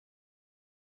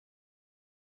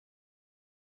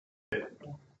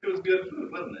was good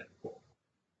food, wasn't it?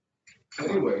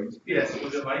 Anyways. Yes, it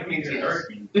was a Vikings and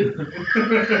turkey.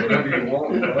 Whatever you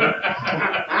want,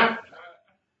 right?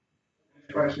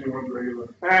 Especially one's regular.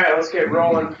 All right, let's get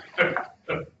rolling.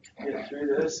 Get through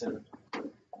this and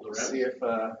see if,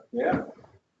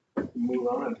 move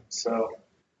on. So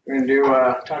we're gonna do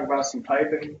talk about some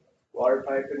piping, water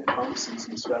piping, pumps, and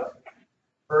some stuff.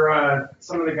 For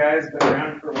some of the guys that have been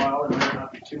around for a while, there might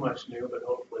not be too much new, but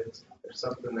hopefully there's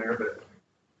something there. But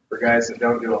for guys that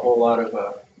don't do a whole lot of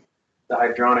the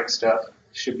hydronic stuff,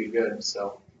 should be good.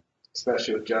 So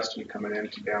especially with Justin coming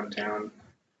into downtown,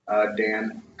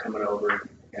 Dan coming over,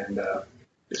 and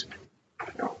just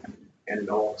and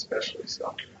Noel especially.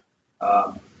 So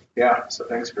so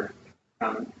thanks for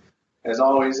coming. As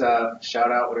always,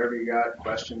 shout out whatever you got,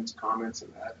 questions, comments,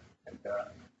 and that. And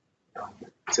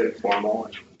it's informal,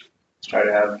 and let's try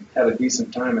to have a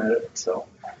decent time at it. So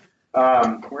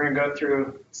we're gonna go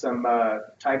through some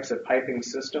types of piping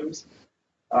systems,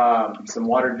 some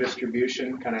water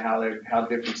distribution, kind of how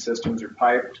different systems are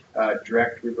piped,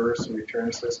 direct, reverse, and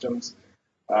return systems,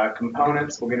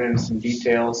 components. We'll get into some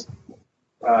details,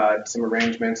 some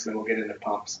arrangements, and then we'll get into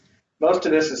pumps. Most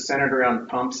of this is centered around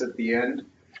pumps at the end.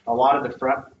 A lot of the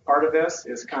front part of this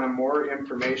is kind of more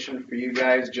information for you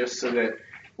guys, just so that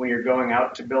when you're going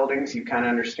out to buildings, you kind of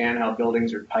understand how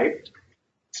buildings are piped.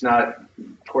 It's not,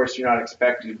 of course, you're not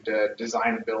expected to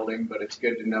design a building, but it's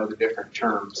good to know the different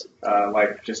terms,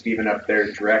 like just even up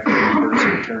there, direct and reverse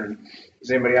return.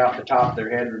 Does anybody off the top of their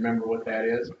head remember what that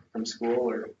is from school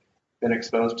or been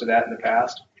exposed to that in the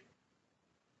past?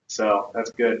 So that's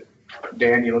good.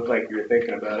 Dan, you look like you were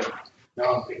thinking about it. No,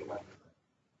 I'm thinking about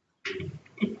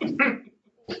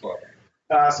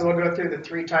So we'll go through the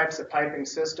 3 types of piping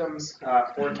systems,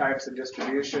 4 types of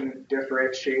distribution,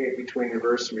 differentiate between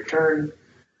reverse and return,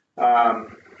 go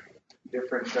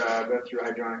through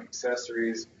hydronic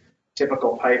accessories,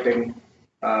 typical piping,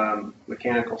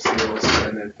 mechanical seals,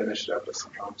 and then finish it up with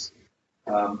some pumps.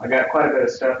 I got quite a bit of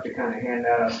stuff to kind of hand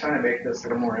out. I was trying to make this a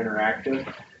little more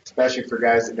interactive, especially for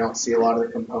guys that don't see a lot of the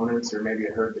components or maybe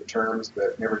heard the terms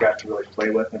but never got to really play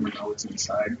with them or know what's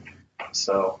inside.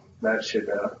 So that should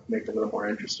make it a little more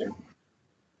interesting.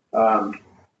 We're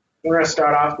going to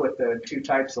start off with the 2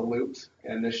 types of loops,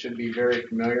 and this should be very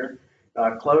familiar.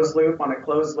 Closed loop. On a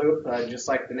closed loop, just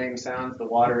like the name sounds, the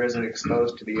water isn't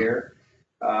exposed to the air.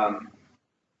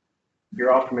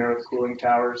 You're all familiar with cooling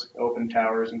towers, open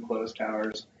towers, and closed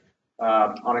towers.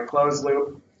 On a closed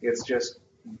loop, it's just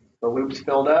the loop's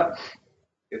filled up,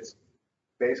 it's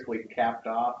basically capped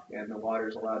off, and the water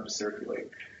is allowed to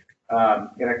circulate.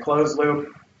 In a closed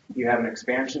loop, you have an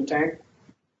expansion tank.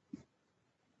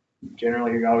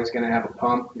 Generally, you're always going to have a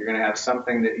pump. You're going to have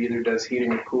something that either does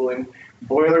heating or cooling.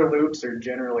 Boiler loops are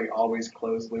generally always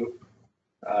closed loop.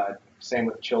 Same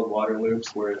with chilled water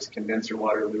loops, whereas condenser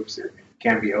water loops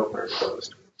can be open or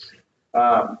closed.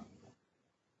 The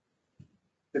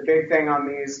big thing on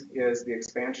these is the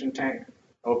expansion tank.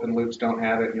 Open loops don't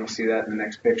have it, and you'll see that in the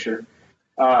next picture.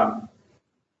 On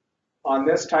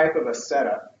this type of a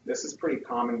setup, this is pretty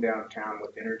common downtown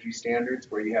with energy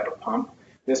standards where you have a pump.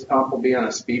 This pump will be on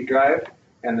a speed drive,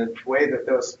 and the way that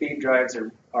those speed drives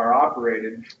are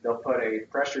operated, they'll put a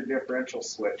pressure differential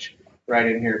switch right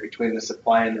in here between the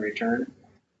supply and the return.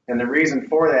 And the reason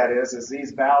for that is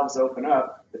these valves open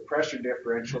up, the pressure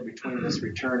differential between this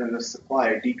return and the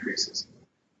supply decreases.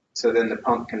 So then the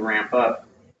pump can ramp up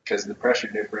because the pressure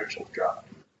differential dropped.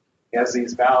 As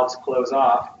these valves close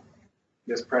off,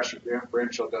 this pressure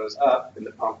differential goes up and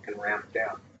the pump can ramp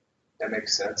down. That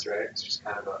makes sense, right? It's just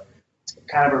kind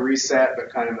of a reset,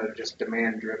 but kind of a just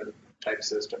demand-driven type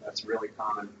system. That's really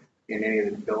common in any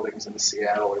of the buildings in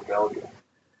Seattle or Bellevue.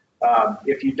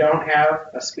 If you don't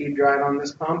have a speed drive on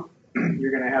this pump,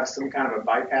 you're going to have some kind of a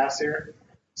bypass here,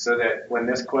 so that when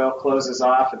this coil closes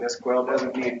off and this coil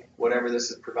doesn't need whatever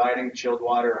this is providing, chilled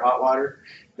water or hot water,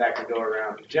 that can go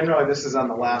around. Generally, this is on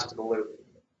the last of the loop.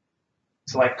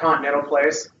 So like Continental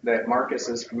Place that Marcus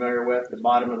is familiar with, the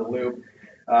bottom of the loop,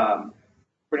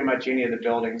 pretty much any of the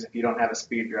buildings, if you don't have a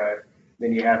speed drive,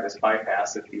 then you have this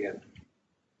bypass at the end.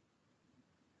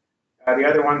 The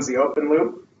other one's the open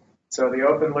loop. So the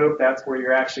open loop, that's where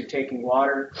you're actually taking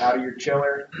water out of your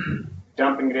chiller,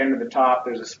 dumping it into the top.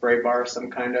 There's a spray bar of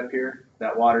some kind up here.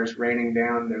 That water's raining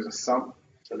down. There's a sump,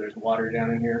 so there's water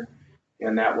down in here,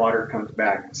 and that water comes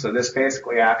back. So this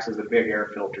basically acts as a big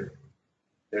air filter.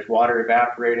 There's water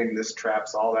evaporating. This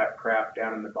traps all that crap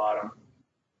down in the bottom.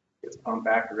 Gets pumped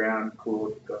back around,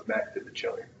 cooled, goes back to the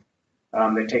chiller.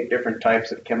 They take different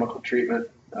types of chemical treatment.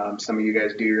 Some of you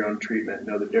guys do your own treatment,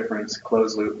 know the difference,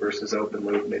 closed loop versus open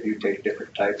loop. They do take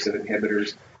different types of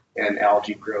inhibitors and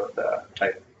algae growth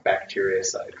type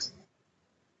bactericides.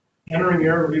 Entering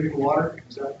air, leaving water,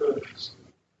 is that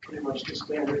pretty much the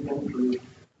standard thing for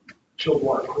chilled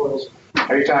water coils?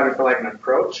 Are you talking for like an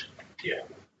approach? Yeah.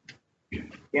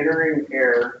 Entering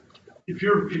air. If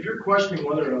you're questioning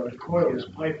whether a coil is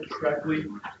piped correctly,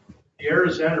 the air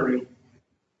is entering,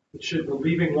 the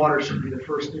leaving water should be the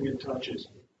first thing it touches.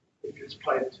 If it's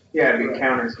piped. Yeah, it'd be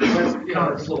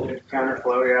counterflow.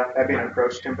 Counterflow. Yeah. That'd be an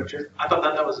approach temperature. I thought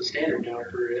that was a standard now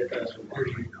for it.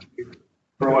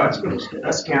 For what?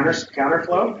 That's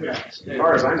Counterflow? Yeah. As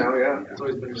far as I know, yeah. It's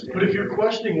always been a standard. But if you're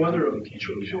questioning whether a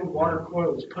chilled water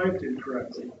coil is piped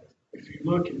incorrectly, if you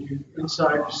look and you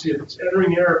inside, you see if it's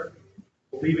entering air,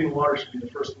 the leaving water should be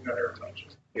the first thing that air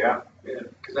touches. Yeah. Yeah,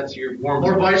 because that's your warm.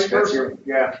 Or vice That's versa.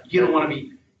 yeah. You don't want to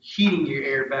be heating your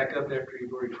air back up after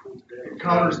you've already cooled the It day.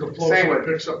 counters the flow, Same so it with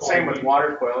picks up all same the with heat.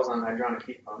 water coils on hydronic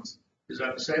heat pumps. Is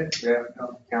that the same? Yeah.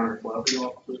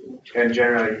 Counterflow. And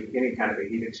generally any kind of a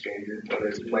heat exchanger, whether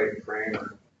it's plate and frame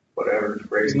or whatever,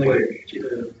 raised plate.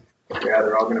 Yeah,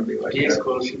 they're all going to be like Gas that.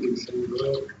 coils should be the same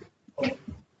way.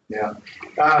 Yeah.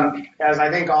 As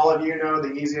I think all of you know,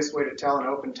 the easiest way to tell an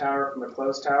open tower from a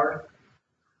closed tower,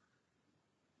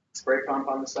 spray pump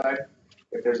on the side.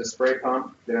 If there's a spray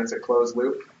pump, then it's a closed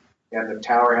loop, and the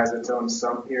tower has its own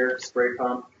sump here, spray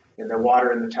pump, and the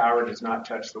water in the tower does not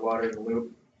touch the water in the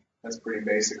loop. That's pretty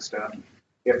basic stuff.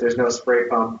 If there's no spray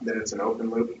pump, then it's an open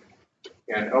loop.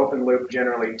 And open loop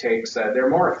generally takes, they're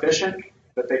more efficient,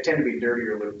 but they tend to be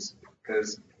dirtier loops,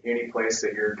 because any place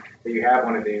that you have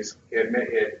one of these,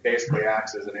 it basically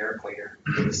acts as an air cleaner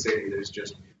for the city. There's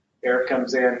just air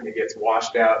comes in, it gets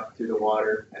washed out through the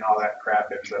water, and all that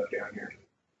crap ends up down here.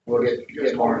 We'll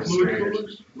get more into Fluid strainers.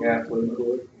 coolers? Yeah, fluid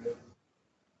cooler.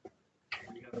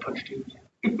 You got punch tubes.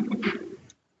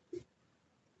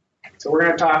 So we're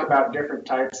going to talk about different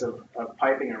types of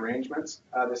piping arrangements.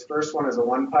 This first one is a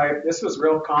one pipe. This was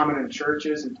real common in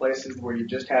churches and places where you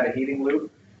just had a heating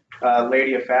loop.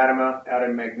 Lady of Fatima out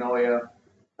in Magnolia,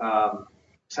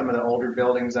 some of the older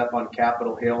buildings up on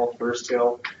Capitol Hill, First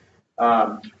Hill,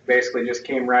 basically just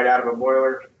came right out of a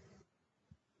boiler.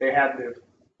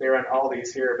 They run all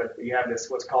these here, but you have this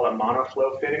what's called a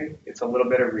monoflow fitting. It's a little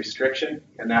bit of restriction,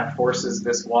 and that forces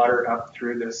this water up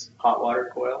through this hot water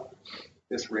coil,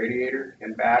 this radiator,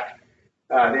 and back.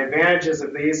 The advantages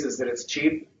of these is that it's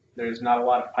cheap. There's not a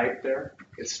lot of pipe there.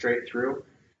 It's straight through.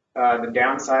 The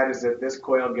downside is that this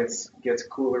coil gets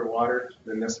cooler water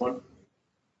than this one.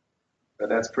 But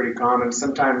that's pretty common.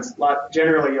 Sometimes,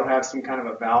 generally, you'll have some kind of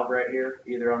a valve right here,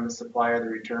 either on the supply or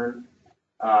the return.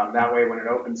 That way, when it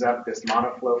opens up this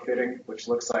monoflow fitting, which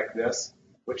looks like this,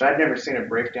 which I'd never seen a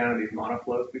breakdown of these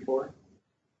monoflows before.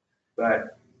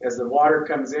 But as the water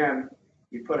comes in,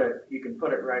 you can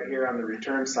put it right here on the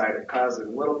return side. It causes a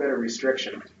little bit of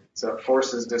restriction, so it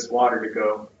forces this water to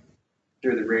go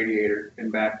through the radiator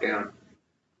and back down.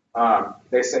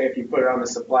 They say if you put it on the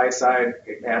supply side,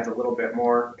 it adds a little bit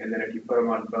more, and then if you put them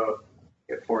on both,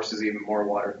 it forces even more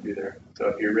water through there. So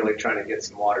if you're really trying to get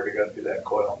some water to go through that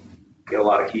coil, get a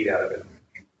lot of heat out of it.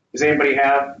 Does anybody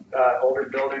have older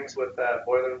buildings with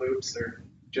boiler loops or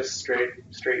just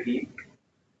straight heat?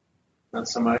 Not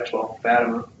so much. Well,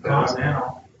 Fatima.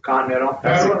 Continental.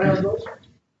 Everyone has those?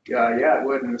 Yeah, it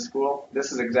would in the school.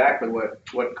 This is exactly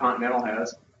what Continental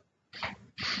has.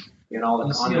 In all the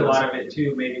You see a lot of it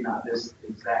too, maybe not this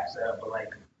exact setup, but like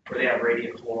where they have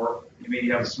radiant floor. You maybe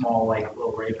have a small like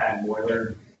little ray pad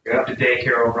boiler. Yeah. The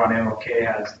daycare over on MLK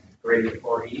has radiant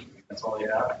floor heat. That's all they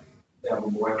have. They have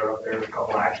a boiler up there, a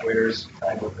couple actuators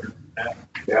tied with their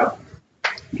Yeah.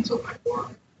 so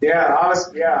forth. Yeah,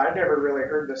 honestly, I'd never really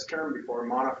heard this term before,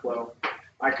 monoflow.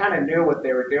 I kind of knew what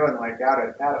they were doing, like out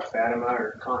of Fatima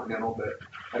or Continental, but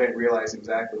I didn't realize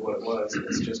exactly what it was.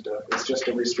 It's just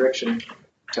a restriction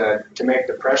to make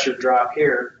the pressure drop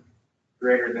here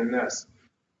greater than this,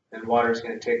 and water's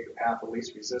going to take the path of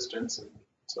least resistance, and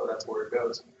so that's where it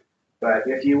goes. But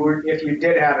if you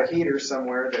did have a heater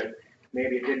somewhere that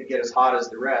maybe it didn't get as hot as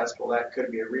the rest, well, that could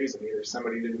be a reason. Either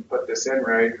somebody didn't put this in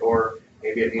right, or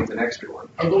maybe it needs an extra one.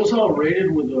 Are those all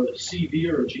rated with a CV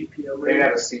or a GPM They rating?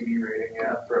 have a CV rating,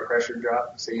 yeah, for a pressure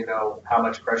drop, so you know how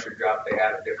much pressure drop they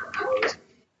have at different flows.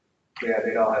 Yeah,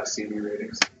 they'd all have CV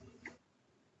ratings.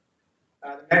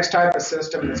 The next type of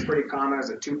system that's pretty common is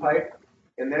a two-pipe.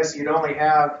 In this, you'd only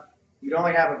have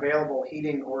available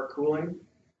heating or cooling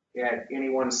at any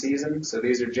one season. So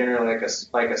these are generally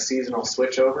like a seasonal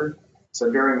switchover. So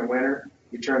during the winter,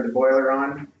 you turn the boiler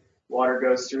on, water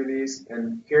goes through these,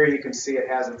 and here you can see it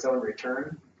has its own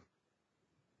return.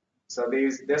 So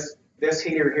this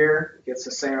heater here gets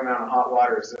the same amount of hot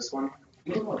water as this one.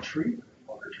 What about treatment?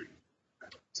 Water treatment.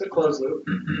 It's a closed loop.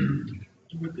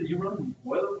 You run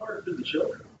boiler water through the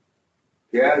chiller?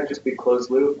 Yeah, it'd just be closed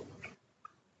loop.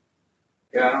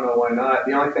 Yeah, I don't know why not.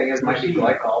 The only thing is might be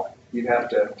glycol. You'd have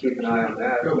to keep an eye on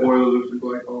that. Got boiler loops and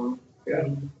glycol. Yeah.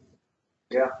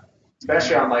 Yeah.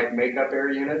 Especially on like makeup air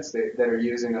units that are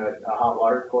using a hot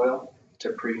water coil to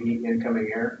preheat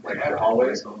incoming air, like for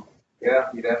hallways. Yeah,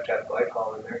 you'd have to have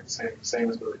glycol in there. Same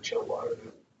as with a chilled water.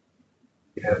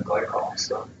 You'd have glycol,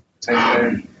 so same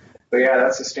thing. But yeah,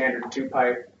 that's a standard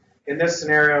 2-pipe. In this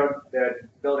scenario, the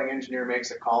building engineer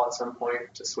makes a call at some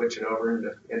point to switch it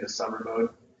over into summer mode.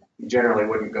 You generally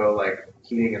wouldn't go like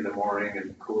heating in the morning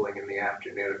and cooling in the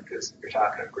afternoon because you're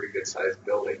talking a pretty good sized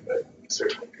building, but you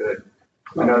certainly could.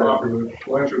 It's not popular.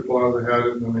 Blanchard Plaza had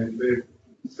it, and then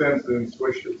they since then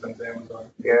switched it since Amazon.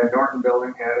 Yeah, Norton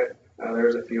Building had it.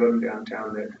 There's a few of them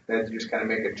downtown that just kind of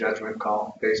make a judgment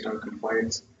call based on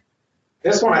complaints.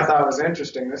 This one I thought was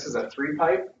interesting. This is a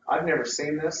 3-pipe. I've never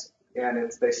seen this,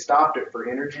 and they stopped it for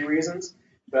energy reasons,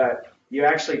 but you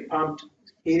actually pumped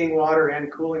heating water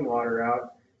and cooling water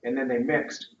out, and then they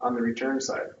mixed on the return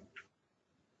side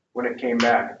when it came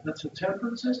back. That's a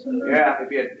tempered system then? Yeah,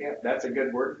 that's a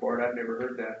good word for it. I've never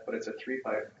heard that, but it's a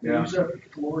 3-pipe. They use that for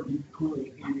floor deep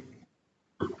cooling and heating.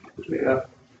 Yeah,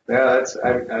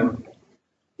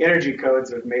 energy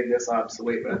codes have made this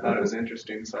obsolete, but I thought it was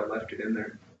interesting, so I left it in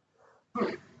there.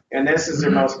 And this is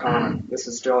their most common. This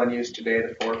is still in use today,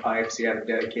 the 4 pipes. You have a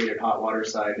dedicated hot water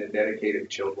side and a dedicated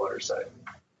chilled water side.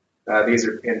 These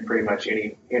are in pretty much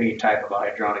any type of a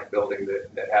hydronic building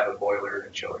that have a boiler and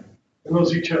a chiller. And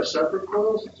those each have separate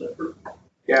coils? Separate?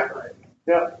 Yeah.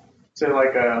 Yeah. So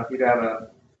like you'd have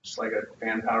just like a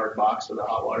fan powered box with a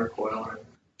hot water coil and a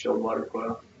chilled water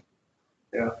coil.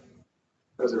 Yeah.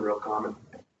 Those are real common.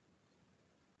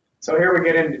 So here we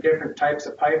get into different types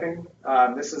of piping.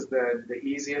 This is the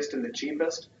easiest and the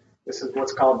cheapest. This is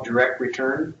what's called direct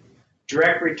return.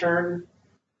 Direct return,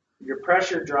 your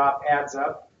pressure drop adds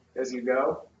up as you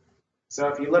go. So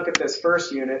if you look at this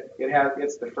first unit,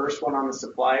 it's the first one on the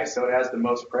supply, so it has the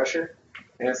most pressure,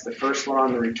 and it's the first one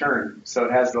on the return, so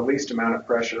it has the least amount of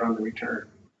pressure on the return.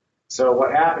 So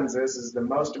what happens is the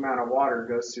most amount of water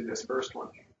goes through this first one.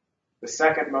 The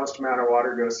second most amount of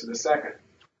water goes to the second,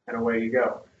 and away you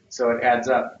go. So it adds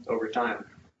up over time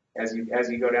as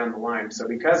you go down the line. So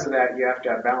because of that, you have to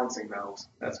have balancing valves.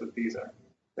 That's what these are.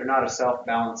 They're not a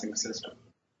self-balancing system.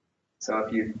 So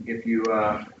if you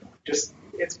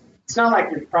it's not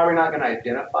like you're probably not going to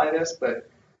identify this, but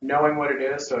knowing what it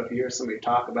is. So if you hear somebody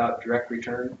talk about direct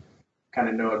return, kind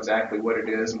of know exactly what it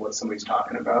is and what somebody's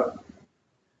talking about.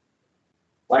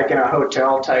 Like in a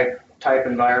hotel type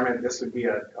environment, this would be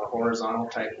a horizontal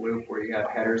type loop where you have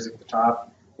headers at the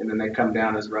top and then they come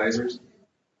down as risers.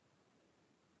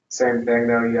 Same thing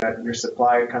though, your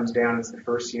supply comes down as the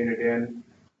first unit in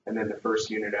and then the first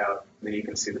unit out. And then you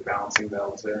can see the balancing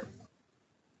valves there.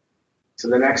 So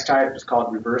the next type is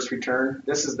called reverse return.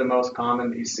 This is the most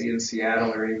common that you see in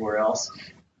Seattle or anywhere else.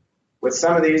 With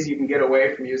some of these, you can get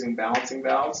away from using balancing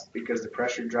valves because the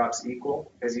pressure drops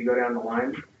equal as you go down the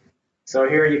line. So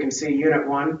here you can see unit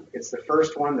 1. It's the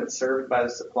first one that's served by the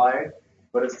supply,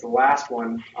 but it's the last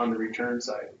one on the return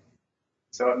side.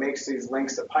 So it makes these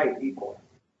lengths of pipe equal.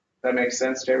 That makes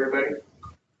sense to everybody?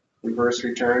 Reverse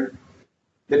return.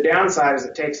 The downside is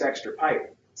it takes extra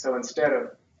pipe. So instead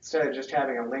of just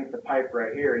having a length of pipe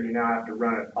right here, you now have to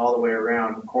run it all the way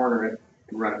around, corner it,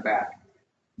 and run it back.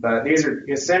 But these are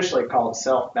essentially called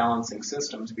self-balancing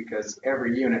systems because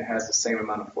every unit has the same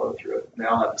amount of flow through it. They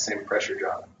all have the same pressure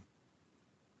drop.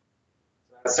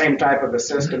 The same type of a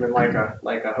system in like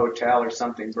a hotel or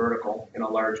something vertical in a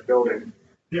large building.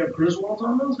 Do you have Griswolds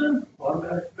on those then?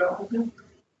 Automatic balancing?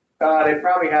 They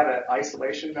probably have an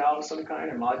isolation valve of some kind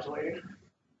and modulating,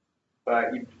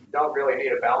 but you don't really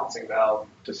need a balancing valve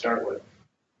to start with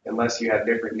unless you have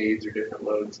different needs or different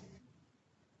loads.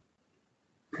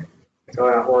 So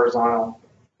in a horizontal,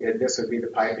 this would be the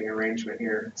piping arrangement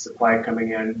here. Supply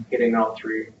coming in, hitting all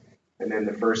 3, and then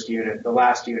the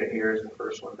last unit here is the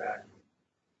first one back.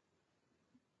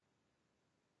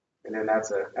 And then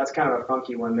that's kind of a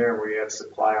funky one there where you have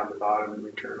supply on the bottom and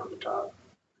return on the top.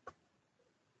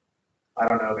 I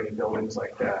don't know of any buildings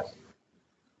like that.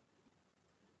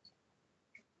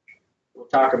 We'll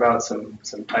talk about some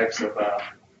types of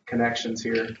connections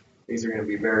here. These are going to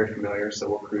be very familiar, so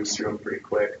we'll cruise through them pretty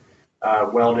quick.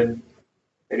 Welded,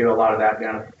 they do a lot of that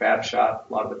down at the fab shop.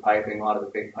 A lot of the piping, a lot of the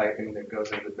big piping that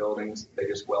goes into the buildings, they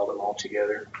just weld them all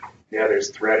together. The other's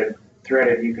threaded.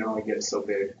 Threaded, you can only get so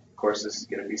big. Of course, this is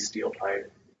going to be steel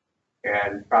pipe,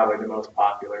 and probably the most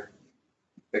popular,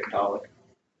 Victolic.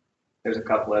 There's a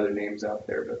couple other names out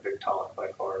there, but Victolic by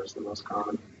far is the most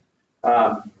common.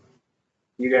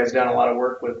 You guys done a lot of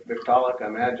work with Victolic, I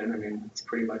imagine. I mean, it's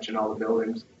pretty much in all the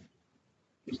buildings.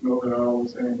 Just know they're not all the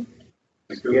same.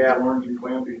 Because Yeah. it's orange and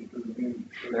clampy doesn't mean.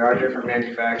 There are different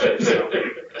manufacturers. So,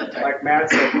 like Matt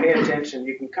said, pay attention.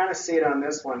 You can kind of see it on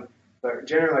this one, but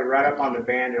generally right up on the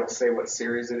band, it'll say what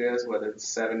series it is, whether it's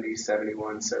 70,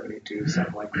 71, 72,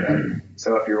 something like that.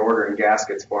 So if you're ordering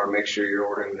gaskets for them, make sure you're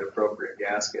ordering the appropriate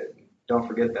gasket. Don't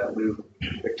forget that lube.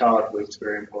 Victolic lube is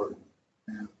very important.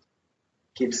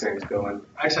 Keeps things going.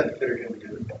 I just had the fitter come and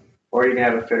do it. Or you can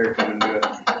have a fitter come and do it.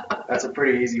 That's a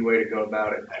pretty easy way to go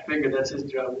about it. I figured that's his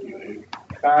job anyway.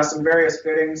 Some various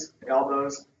fittings,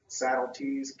 elbows, saddle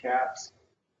tees, caps,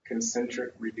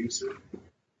 concentric reducer,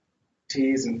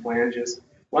 tees and flanges.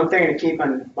 One thing to keep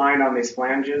in mind on these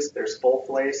flanges, there's full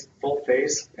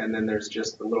face, and then there's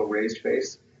just the little raised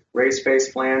face. Raised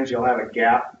face flange, you'll have a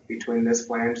gap between this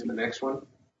flange and the next one.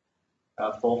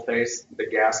 Full face, the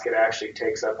gasket actually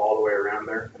takes up all the way around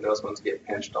there, and those ones get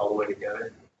pinched all the way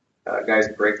together. Guys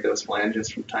break those flanges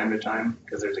from time to time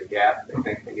because there's a gap. They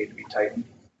think they need to be tightened.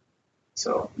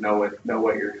 So know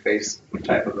what your face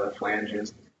type of a flange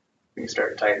is. You can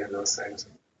start tightening those things.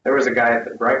 There was a guy at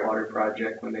the Brightwater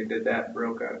project when they did that,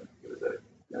 broke I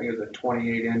think it was a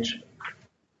 28-inch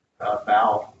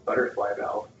valve, butterfly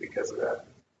valve, because of that.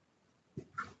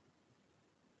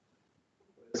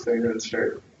 This thing didn't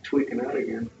start tweaking out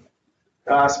again.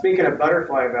 Speaking of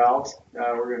butterfly valves,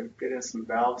 we're going to get into some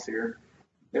valves here.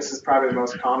 This is probably the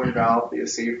most common valve that you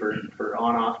see for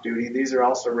on-off duty. These are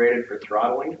also rated for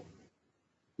throttling.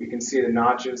 You can see the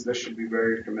notches. This should be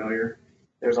very familiar.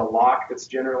 There's a lock that's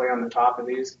generally on the top of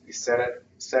these. You set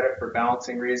it for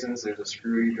balancing reasons. There's a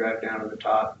screw you drive down to the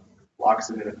top, locks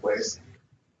it into place.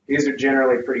 These are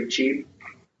generally pretty cheap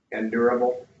and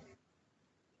durable.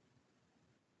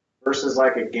 Versus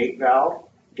like a gate valve.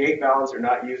 Gate valves are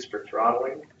not used for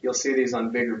throttling. You'll see these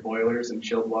on bigger boilers and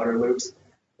chilled water loops.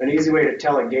 An easy way to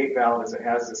tell a gate valve is it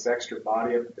has this extra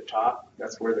body up at the top.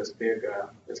 That's where this big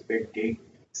gate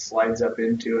slides up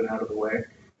into and out of the way.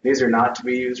 These are not to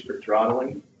be used for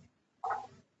throttling.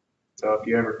 So if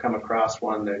you ever come across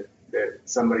one that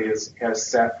somebody has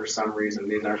set for some reason,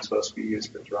 these aren't supposed to be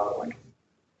used for throttling.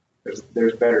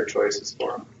 There's better choices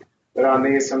for them. But on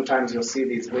these, sometimes you'll see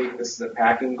these leak. This is a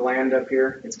packing gland up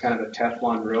here. It's kind of a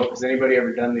Teflon rope. Has anybody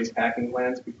ever done these packing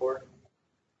glands before?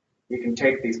 You can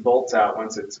take these bolts out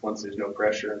once there's no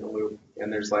pressure in the loop,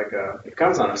 and there's like it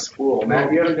comes on a spool.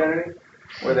 Matt, you haven't done any?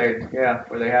 Where they have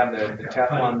the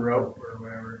Teflon rope. Or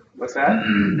whatever. What's that?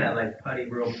 That like putty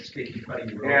rope, sticky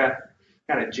putty rope. Yeah,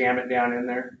 kind of jam it down in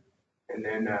there, and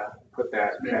then put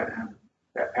that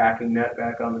packing nut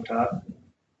back on the top.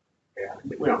 Yeah,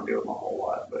 we don't do them a whole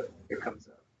lot, but it comes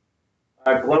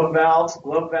up. Globe valves.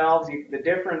 The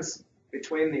difference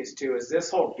between these two is this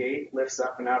whole gate lifts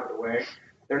up and out of the way.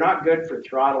 They're not good for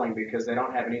throttling because they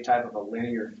don't have any type of a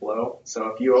linear flow. So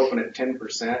if you open it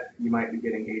 10%, you might be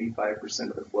getting 85%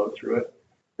 of the flow through it.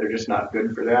 They're just not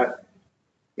good for that.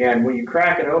 And when you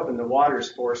crack it open, the water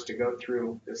is forced to go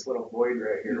through this little void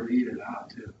right here. It'll eat it out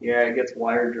too. Yeah, it gets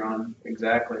wire drawn,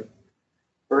 exactly.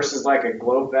 Versus like a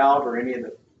globe valve or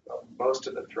most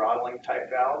of the throttling type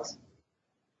valves,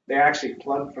 they actually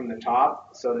plug from the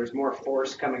top, so there's more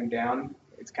force coming down.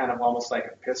 It's kind of almost like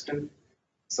a piston.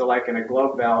 So like in a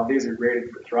globe valve, these are rated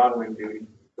for throttling duty.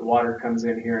 The water comes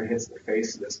in here and hits the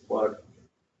face of this plug.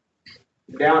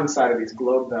 The downside of these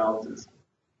globe valves is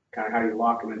kind of how you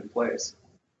lock them into place.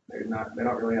 They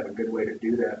don't really have a good way to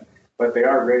do that, but they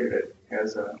are rated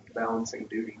as a balancing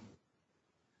duty.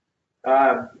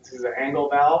 This is an angle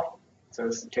valve, so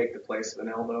this will take the place of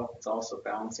an elbow. It's also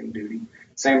balancing duty.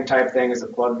 Same type thing as a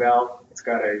plug valve. It's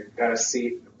got a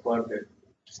seat, a plug that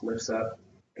just lifts up.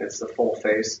 And it's the full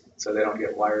face, so they don't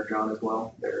get wire drawn as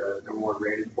well. They're more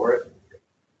rated for it.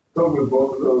 Something with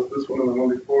both of those, this one and the one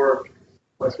before,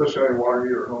 especially on a water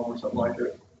heater at home or something like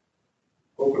it.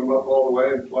 Open them up all the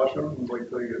way and flush them and wait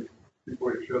till you get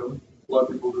before you shut them. A lot of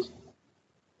people just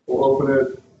will open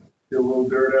it, get a little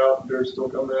dirt out, dirt still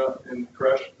comes out, and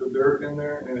crush the dirt in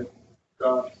there, and it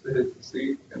hits the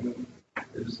seat, and then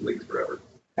it just leaks forever.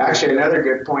 Actually, another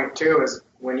good point too is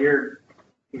when you're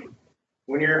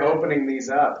opening these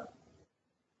up,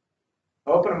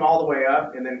 open them all the way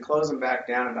up and then close them back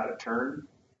down about a turn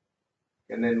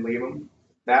and then leave them.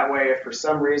 That way, if for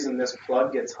some reason this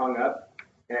plug gets hung up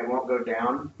and it won't go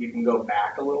down, you can go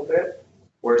back a little bit.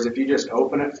 Whereas if you just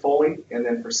open it fully and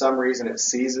then for some reason it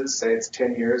seizes, say it's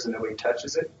 10 years and nobody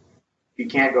touches it, you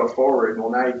can't go forward. Well,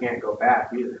 now you can't go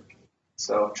back either.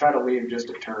 So try to leave just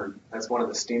a turn. That's one of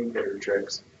the steam fitter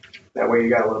tricks. That way you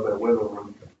got a little bit of wiggle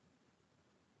room.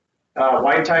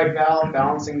 Y type valve,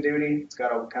 balancing duty. It's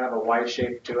got a kind of a Y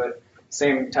shape to it.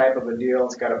 Same type of a deal.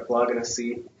 It's got a plug and a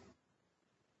seat.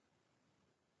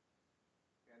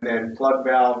 And then plug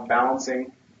valve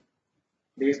balancing.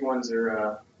 These ones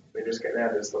are, they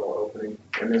have this little opening,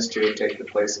 and this too take the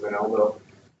place of an elbow.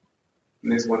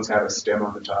 And these ones have a stem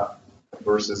on the top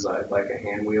versus like a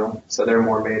hand wheel. So they're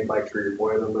more made like for your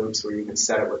boiler loops where you can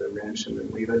set it with a wrench and then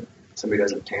leave it. Somebody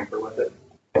doesn't tamper with it.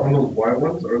 On those wide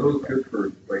ones, are those good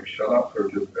for like shut-offs or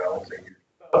just balancing?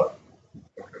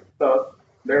 So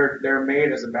they're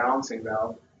made as a balancing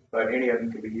valve, but any of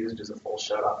them can be used as a full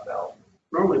shut-off valve.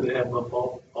 Normally they have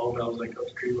all valves like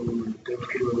upstream and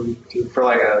downstream too. For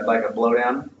like a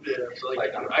blowdown. Yeah, so like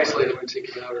Like you on can a isolate them and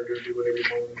take it out or do whatever you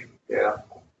want. Yeah.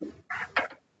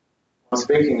 Well,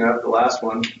 speaking of the last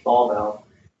one, ball valve.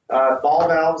 Ball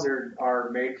valves are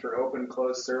made for open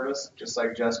close service, just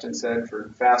like Justin said, for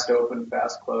fast open,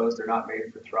 fast close. They're not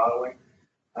made for throttling.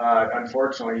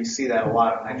 Unfortunately, you see that a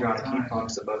lot on hydronic heat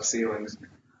pumps above ceilings.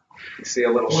 You see a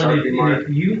little Sharpie mark. If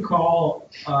you call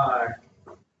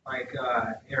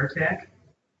AirTech,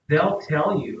 they'll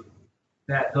tell you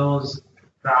that those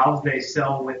valves they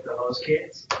sell with the hose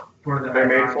kits for the They're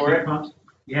made hydronic for heat it? pumps,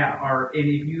 and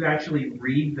if you actually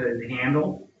read the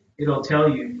handle, it'll tell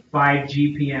you 5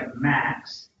 GPM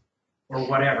max or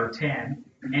whatever, 10,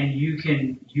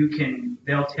 and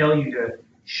they'll tell you to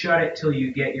shut it till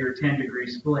you get your 10-degree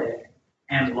split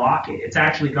and lock it. It's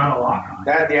actually got a lock on it.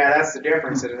 That's the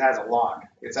difference. That it has a lock.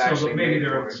 It's actually So maybe made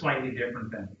they're for it. slightly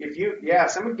different then.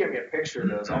 If someone give me a picture of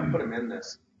those, I'll put them in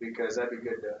this because that'd be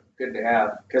good to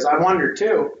have. Because I wonder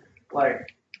too,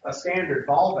 like a standard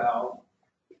ball valve.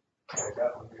 I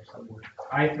got one here somewhere.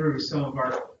 I threw some of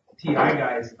our TI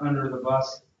guys under the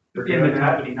bus For in doing the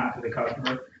that? company, not to the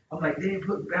customer. I'm like, they didn't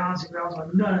put balancing valves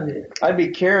on none of it. I'd be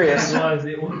curious. It was.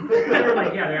 They were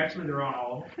like, yeah, they're on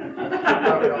all of them.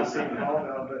 Probably all seen the ball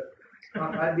valve, but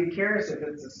I'd be curious if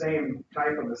it's the same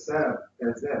type of a setup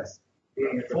as this,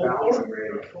 being it's a balancing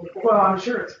radio. Well, I'm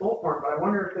sure it's full form, but I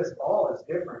wonder if this ball is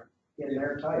different in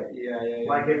their type. Yeah.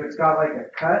 Like if it's got like a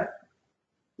cut,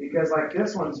 because like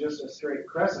this one's just a straight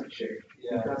crescent shape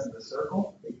because of the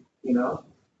circle, you know.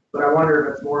 But I wonder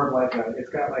if it's more of like it's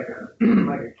got like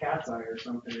a cat's eye or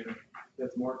something in it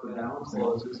that's more for balancing.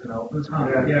 Closes and opens.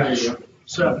 Yeah, there you go.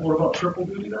 Seth, what about triple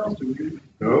duty valves? Do we?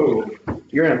 No.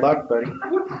 You're in luck, buddy.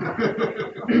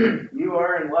 You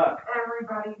are in luck.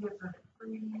 Everybody gets a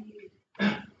free.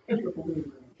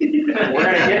 We're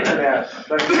gonna get to that,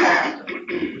 but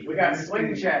we got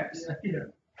swing checks. Yeah.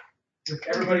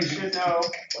 Everybody should know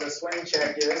what a swing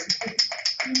check is.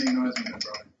 Anything noise in that,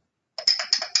 bro?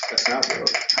 That's not real.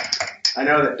 I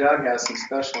know that Doug has some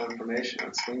special information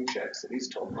on swing checks that he's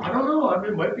told me. I don't know. I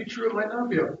mean, it might be true. It might not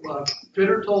be.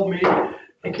 Fitter told me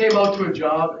he came out to a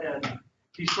job and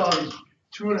he saw these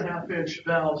 2.5-inch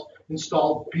valves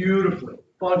installed beautifully,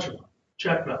 bunch of them,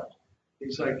 check valves.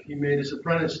 He's like, he made his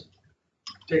apprentice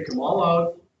take them all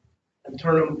out and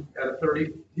turn them at a 30.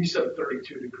 He said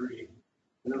 32 degree.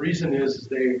 And the reason is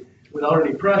they, without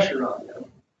any pressure on them,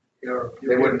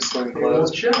 They wouldn't swing they won't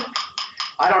closed. check.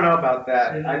 I don't know about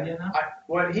that. Say that again now?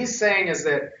 What he's saying is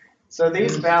that, so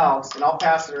these valves, and I'll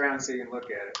pass it around so you can look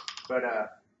at it, but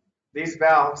these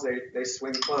valves, they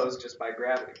swing closed just by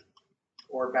gravity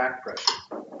or back pressure.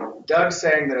 Doug's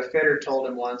saying that a fitter told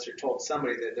him once, or told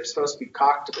somebody, that they're supposed to be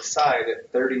cocked to the side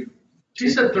at 30, She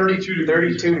said 32 degrees.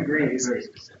 32 degrees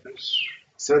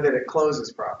so that it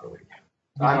closes properly.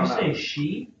 I Did don't you know. say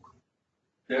she?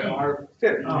 Our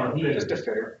Fitter, Oh, he- just a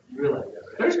fitter.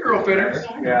 There's girl fitters.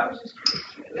 Yeah.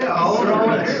 Yeah, all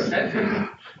in.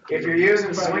 If you're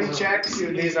using swing checks,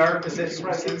 these are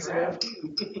position sensitive.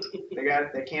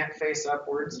 They can't face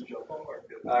upwards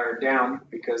or down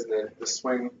because the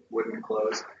swing wouldn't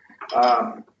close.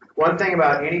 One thing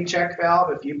about any check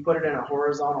valve, if you put it in a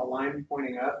horizontal line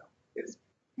pointing up,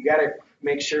 you got to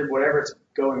make sure whatever's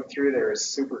going through there is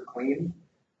super clean,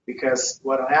 because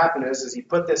what'll happen is you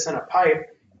put this in a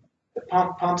pipe, the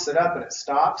pump pumps it up and it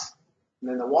stops, and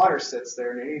then the water sits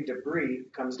there, and any debris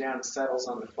comes down and settles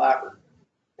on the flapper.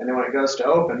 And then when it goes to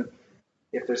open,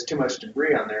 if there's too much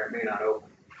debris on there, it may not open.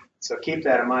 So keep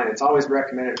that in mind. It's always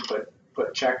recommended to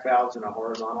put check valves in a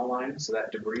horizontal line so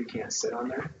that debris can't sit on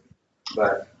there.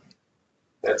 But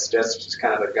that's just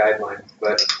kind of a guideline.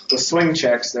 But the swing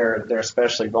checks, they're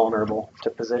especially vulnerable to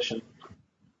position.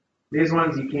 These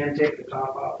ones you can take the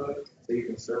top off of so you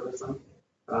can service them.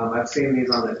 I've seen these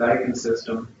on the Daikin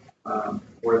system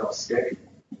where they'll stick,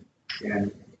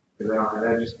 and they don't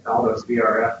have all those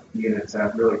VRF units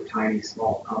have really tiny,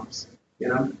 small pumps in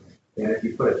them. And if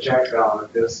you put a check valve,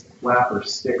 if this flapper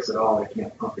sticks at all, they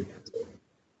can't pump against it.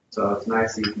 So it's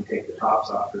nice that you can take the tops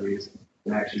off of these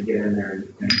and actually get in there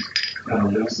and kind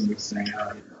of loosen this thing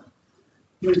out.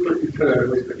 You could at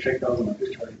least put check valves on the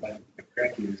discharge line.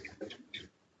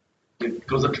 It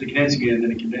goes up to the condensing unit and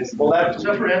then it condenses. Well, that- Is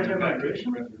that for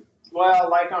anti-vibration? Well,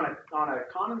 like on a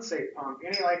condensate pump,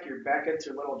 any like your Beckett's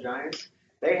or Little Giants,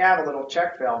 they have a little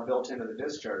check valve built into the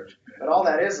discharge. But all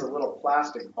that is a little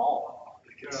plastic ball.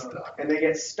 And they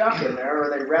get stuck in there, or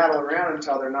they rattle around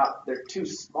until they're too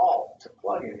small to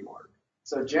plug anymore.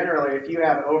 So generally, if you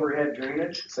have overhead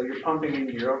drainage, so you're pumping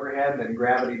into your overhead, then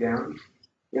gravity down,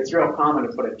 it's real common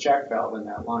to put a check valve in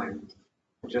that line,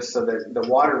 just so that the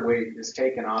water weight is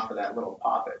taken off of that little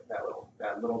poppet,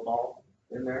 that little ball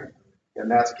in there,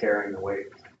 and that's carrying the weight.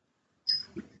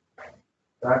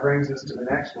 That brings us to the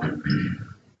next one.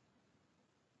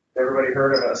 Everybody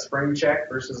heard of a spring check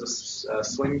versus a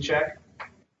swing check?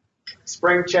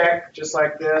 Spring check, just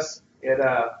like this,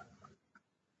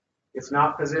 it's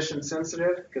not position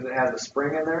sensitive because it has a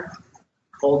spring in there.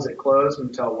 Holds it closed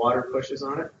until water pushes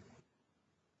on it.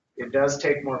 It does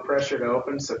take more pressure to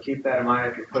open, so keep that in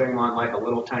mind if you're putting them on like a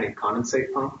little tiny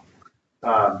condensate pump.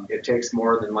 It takes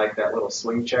more than like that little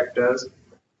swing check does,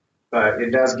 but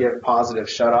it does give positive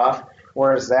shut off.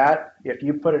 Whereas that, if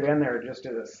you put it in there just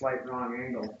at a slight wrong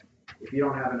angle, if you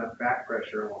don't have enough back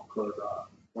pressure, it won't close off.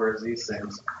 Whereas these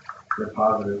things, they're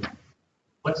positive.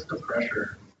 What's the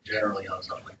pressure generally on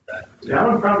something like that? That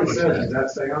one probably says, does that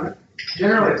say on it?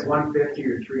 Generally it's 150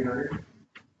 or 300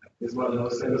 is what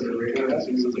those things are rated. That's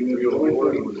usually the only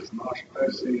one with this notch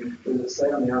I've seen. Does it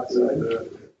say on the outside?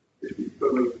 If you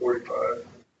put it at 45.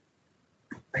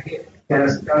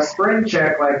 And a spring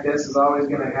check like this is always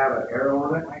going to have an arrow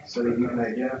on it so that you can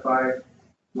identify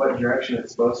what direction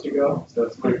it's supposed to go. So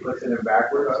if somebody puts it in I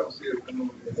backwards, don't see it.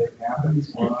 if it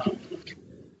happens.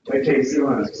 Wait till you see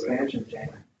one on an expansion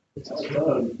tank.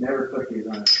 Never put these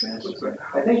on an expansion tank.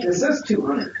 I think this is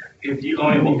 200. If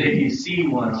you see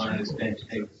one on an expansion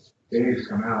tank. They need to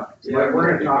come out. Yeah, we're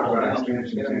going to talk about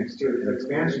expansion tanks too. The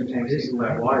expansion tanks need to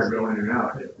let water go in and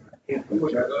out.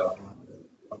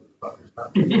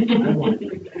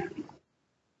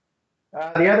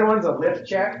 The other one's a lift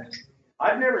check.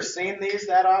 I've never seen these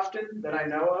that often that I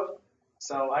know of,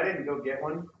 so I didn't go get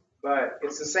one. But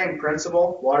it's the same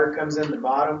principle. Water comes in the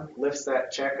bottom, lifts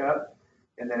that check up,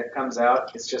 and then it comes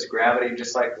out. It's just gravity,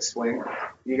 just like the swing.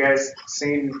 You guys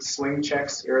seen swing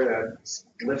checks or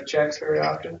the lift checks very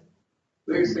often?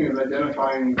 The biggest thing is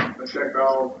identifying the check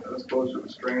valve as opposed to the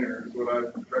strainer is what I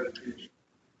try to teach.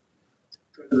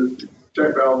 The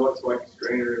check valve looks like a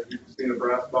strainer if you've seen a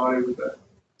brass body with that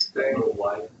thing.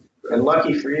 Wide. And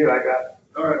lucky for you, I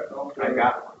Alright,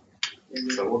 got one.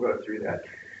 So we'll go through that.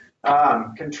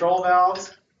 Control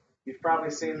valves, you've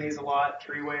probably seen these a lot,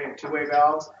 three-way and two-way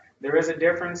valves. There is a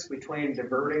difference between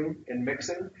diverting and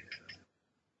mixing.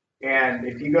 And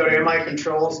if you go to MI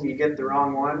controls and you get the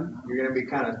wrong one, you're going to be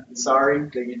kind of sorry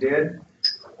that you did.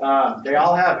 They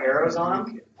all have arrows on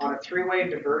them. On a three-way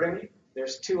diverting,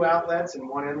 there's two outlets and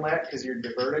one inlet because you're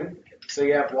diverting. So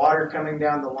you have water coming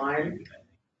down the line,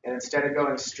 and instead of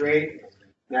going straight,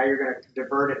 now you're going to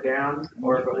divert it down,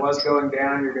 or if it was going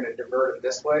down, you're going to divert it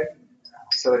this way.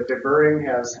 So a diverting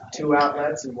has two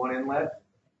outlets and one inlet.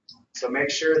 So make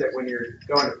sure that when you're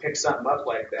going to pick something up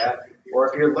like that, or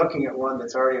if you're looking at one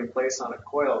that's already in place on a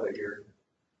coil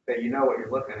that you know what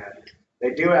you're looking at.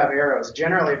 They do have arrows.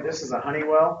 Generally, if this is a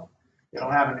Honeywell, it'll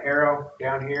have an arrow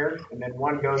down here, and then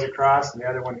one goes across, and the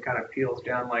other one kind of peels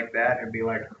down like that, and be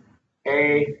like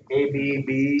A, B,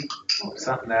 B,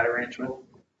 something that arrangement.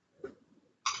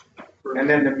 And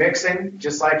then the mixing,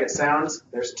 just like it sounds,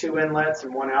 there's two inlets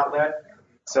and one outlet.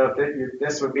 So if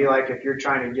this would be like if you're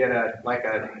trying to get a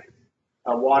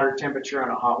water temperature on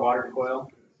a hot water coil,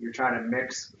 you're trying to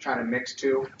mix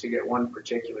two to get one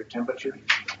particular temperature.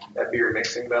 That'd be your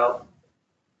mixing valve.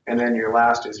 And then your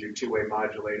last is your two-way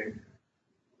modulating.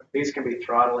 These can be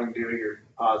throttling due to your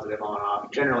positive on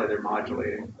off. Generally, they're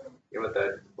modulating with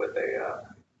a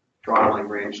throttling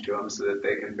range to them so that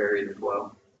they can vary the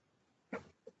flow.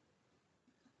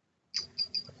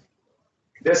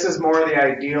 This is more the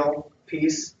ideal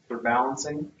piece for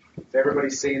balancing. If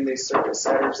everybody's seen these circuit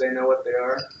setters, they know what they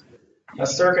are. A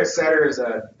circuit setter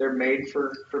they're made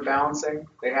for balancing.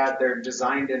 They're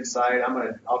designed inside.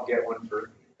 I'll get one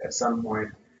at some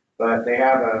point. But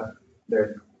they're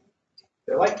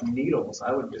like needles,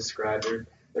 I would describe.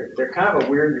 They're kind of a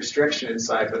weird restriction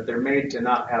inside, but they're made to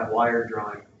not have wire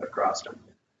drawing across them.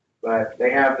 But they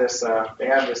have this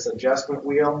adjustment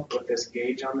wheel with this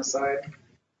gauge on the side.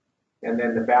 And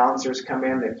then the balancers come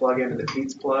in, they plug into the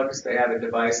Pete's plugs. They have a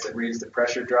device that reads the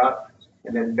pressure drop.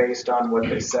 And then based on what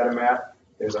they set them at,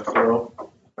 there's a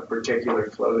particular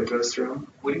flow that goes through them.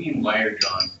 What do you mean wire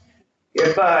drawn?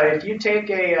 If you take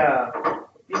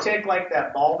like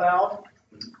that ball valve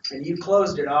and you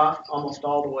closed it off almost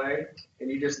all the way, and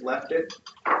you just left it,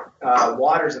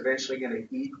 water's eventually going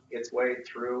to eat its way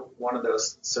through one of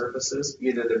those surfaces,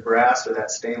 either the brass or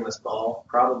that stainless ball,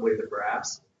 probably the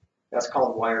brass. That's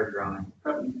called wire drawing.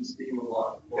 That needs steam a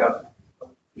lot. Yep.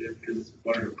 Because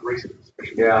water abrasive,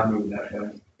 especially Yeah. moving that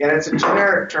fast. And it's a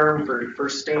generic term for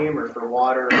steam or for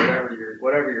water or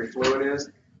whatever your fluid is.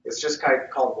 It's just kind of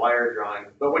called wire drawing.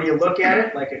 But when you look at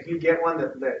it, like if you get one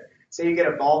that say you get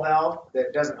a ball valve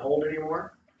that doesn't hold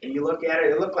anymore, and you look at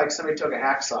it, it looked like somebody took a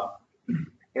hacksaw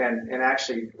and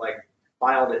actually like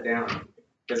filed it down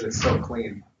because it's so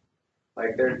clean.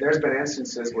 Like there's been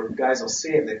instances where guys will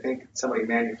see it and they think somebody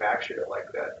manufactured it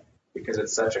like that because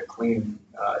it's such a clean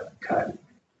cut.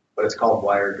 But it's called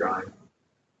wire drawing.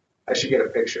 I should get a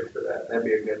picture for that. That'd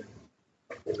be a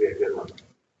good one.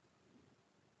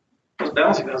 Those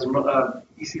balancing valves,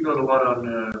 you see those a lot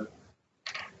on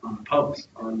pumps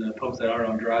that are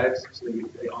on drives, so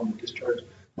they on the discharge.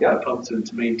 Yeah. Pumps to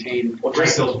maintain. Well, Like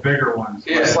just, those bigger ones.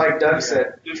 just like Doug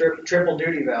said, triple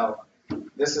duty valve.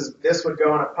 This would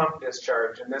go on a pump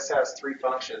discharge, and this has 3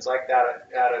 functions, like that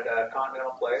at a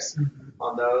Continental Place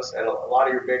on those, at a lot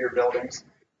of your bigger buildings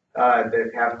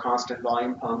that have constant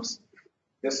volume pumps.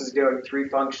 This is doing 3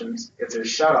 functions. It's a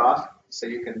shut-off, so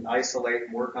you can isolate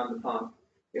and work on the pump.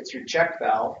 It's your check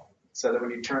valve, so that when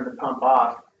you turn the pump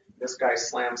off, this guy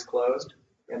slams closed,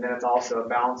 and then it's also a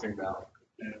balancing valve.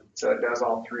 So it does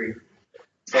all 3.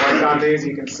 So like on these,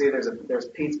 you can see there's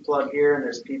Pete's plug here and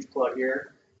there's Pete's plug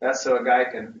here. That's so a guy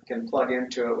can plug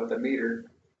into it with a meter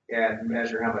and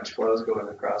measure how much flow is going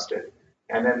across it.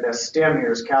 And then the stem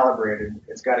here is calibrated.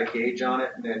 It's got a gauge on it,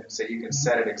 and then so you can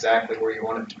set it exactly where you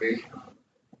want it to be.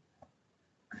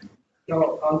 Now,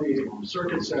 on the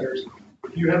circuit centers,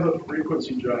 if you have a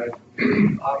frequency drive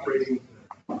operating,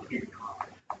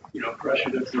 pressure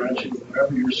differential,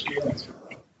 whatever you're scaling through,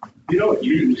 you don't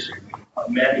use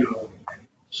manual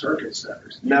circuit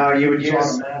centers. No, you would It's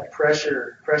use automatic.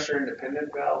 pressure independent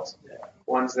valves.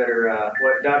 Ones that are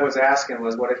what Doug was asking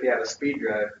was, what if you have a speed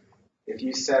drive? If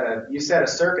you set a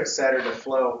circuit setter to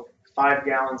flow 5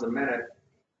 gallons a minute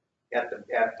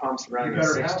at pumps running at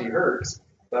 60 hertz,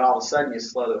 but all of a sudden you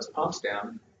slow those pumps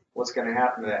down, what's going to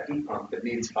happen to that heat pump that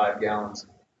needs 5 gallons?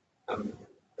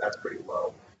 That's pretty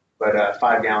low, but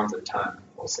 5 gallons a ton,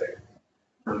 we'll say,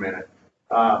 per minute.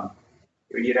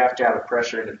 You'd have to have a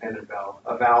pressure independent valve,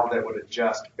 a valve that would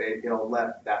adjust. It'll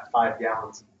let that 5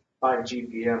 gallons, 5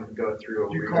 GPM go through.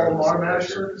 Do you call them regardless of automatic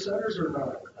pressure. circuit centers or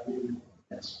not? I mean,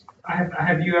 Yes.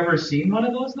 Have you ever seen one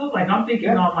of those though? Like I'm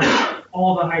thinking on like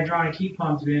all the hydronic heat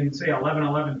pumps in say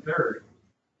 11 third,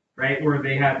 right? Where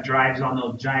they have drives on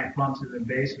those giant pumps in the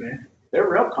basement. They're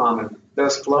real common.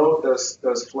 Those flow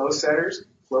setters,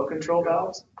 flow control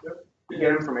valves. You get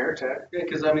them from AirTech. Yeah,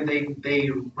 because I mean they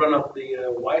run up the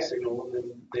Y signal and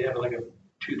then they have like a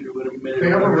 2-3 minute. They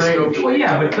have a range. Well,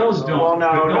 yeah, but those don't. Well,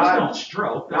 no, but those not- don't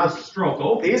stroke. not- Those stroke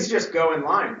open These just go in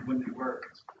line. when they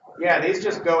work, Yeah, these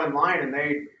just go in line, and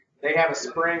they have a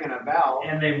spring and a valve.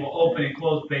 and they will open and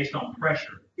close based on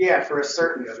pressure. Yeah, for a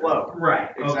certain flow.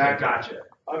 Right. Okay. Exactly. Gotcha.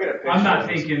 I'll get a picture. I'm not of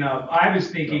this. thinking of. I was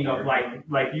thinking of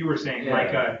like you were saying,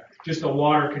 like just a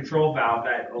water control valve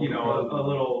that a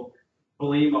little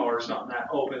Belimo or something that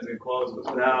opens and closes.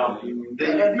 No.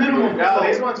 At minimum, No,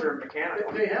 these ones are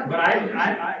mechanical. they have. But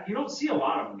I you don't see a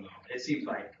lot of them though. It seems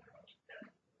like.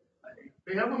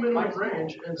 They have a minimum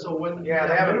range, and so when Yeah,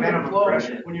 they have a minimum flow,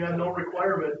 pressure. when you have no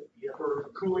requirement for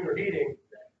cooling or heating,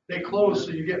 they close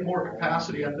so you get more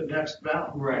capacity at the next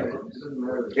valve. Right.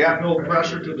 Yeah. Build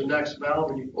pressure to the next valve.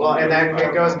 And you Well, and then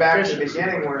it goes back to the Efficiency.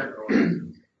 beginning where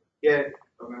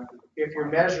if you're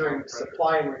measuring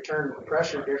supply and return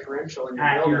pressure differential in your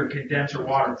At your building, condenser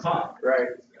water pump. right?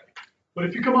 But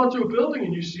if you come out to a building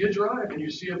and you see a drive and you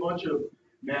see a bunch of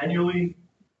manually,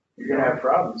 You're gonna have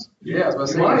problems. Yeah, I was about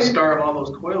to say Why? you starve all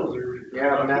those coils or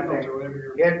Yeah, that thing. or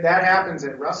whatever. You're, That happens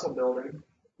at Russell Building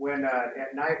when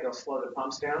at night they'll slow the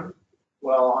pumps down.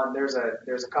 Well, there's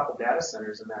a couple data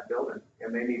centers in that building,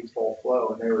 and they need full flow,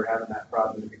 and they were having that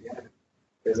problem in the beginning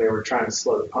because they were trying to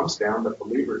slow the pumps down, but the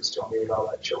levers still need all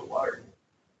that chilled water.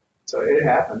 So it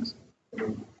happens. I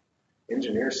mean,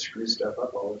 engineers screw stuff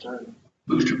up all the time.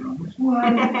 booster pumps.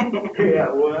 Yeah,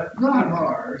 what? Not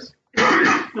ours.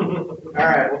 All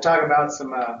right, we'll talk about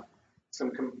some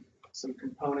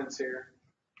components here.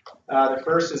 The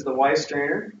first is the Y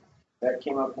strainer. That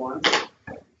came up once.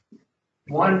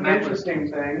 One interesting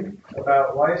thing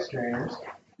about Y strainers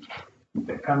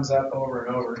that comes up over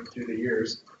and over through the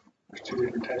years. There's 2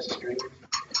 different types of strainers.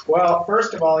 Well,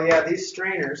 first of all, yeah, these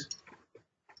strainers,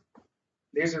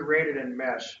 these are rated in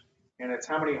mesh. and it's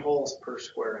how many holes per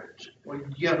square inch. Well,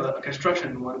 you have a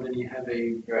construction one, then you have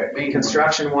a Right. main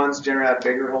Construction ones generally have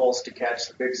bigger holes to catch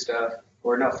the big stuff,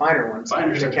 or no, finer ones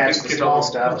Finer to stuff, catch big the catch small all.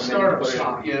 stuff. And then you Startup put it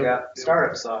sock, yeah,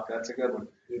 startup sock. That's a good one.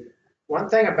 One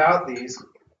thing about these,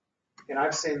 and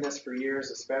I've seen this for years,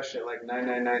 especially like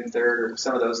 999 Third or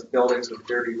some of those buildings with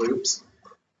dirty loops.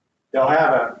 They'll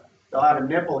have a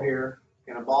nipple here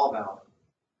and a ball valve,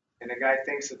 and the guy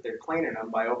thinks that they're cleaning them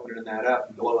by opening that up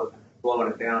and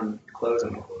blowing it down and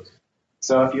closing it.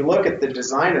 So if you look at the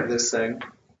design of this thing,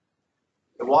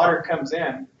 the water comes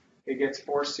in, it gets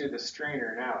forced through the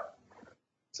strainer and out.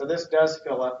 So this does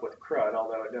fill up with crud,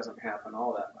 although it doesn't happen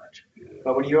all that much.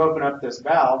 But when you open up this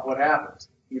valve, what happens?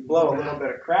 You blow a little bit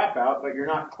of crap out, but you're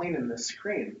not cleaning the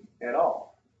screen at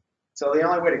all. So the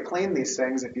only way to clean these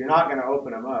things, if you're not going to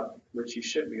open them up, which you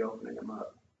should be opening them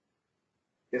up,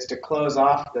 is to close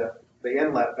off the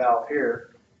inlet valve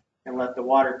here and let the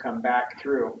water come back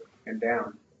through and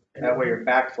down. That way you're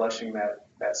back flushing that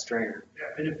strainer.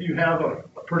 And if you have a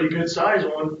pretty good size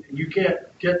one, and you can't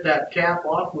get that cap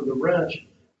off with a wrench,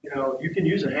 you can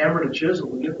use a hammer and a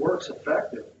chisel, and it works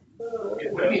effective. Say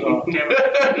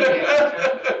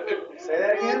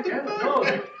that again? Yeah, no,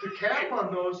 the cap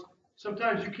on those,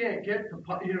 sometimes you can't get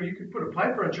you can put a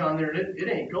pipe wrench on there and it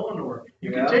ain't going nowhere. You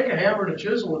can take a hammer and a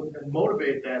chisel and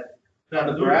motivate that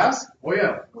The brass? Oh,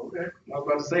 yeah. Okay. I was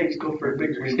about to say, just go for a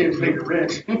bigger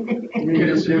wrench.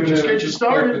 Just get you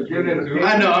started.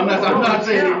 I know, I'm not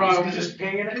saying you're wrong. You just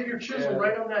take your chisel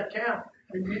right on that cap.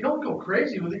 And you don't go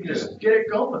crazy with it, you just get it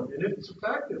going, and it's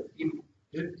effective.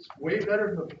 It's way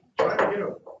better than trying to get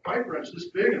a pipe wrench this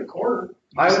big in a corner.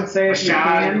 I would say if you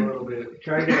can, a little bit.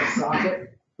 try to get a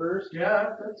socket first. Yeah,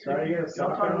 that's Try to get a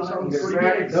socket sometimes on. something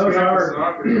pretty big. Those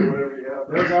are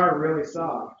really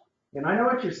soft. And I know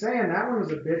what you're saying. That one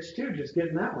was a bitch too, just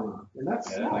getting that one on. And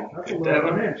that's small. That's a little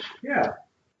one. inch. Yeah.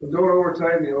 Don't over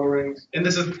tighten the O-rings. And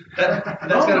this is that's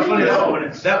kind of funny.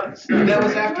 That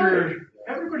was after.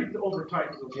 Everybody over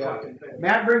tightens those fucking things.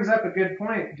 Matt brings up a good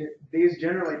point. These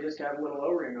generally just have a little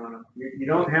O-ring on them. You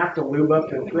don't have to lube up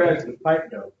the threads with pipe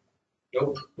dope.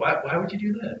 Nope. Why would you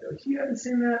do that? You haven't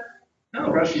seen that? No.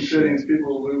 Compression fittings,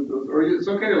 people will lube those, or it's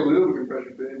okay to lube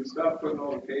compression fittings, stop putting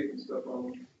all the tape and stuff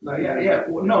on them. Yeah.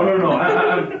 Well, no.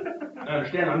 I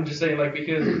understand. I'm just saying, like,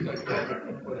 because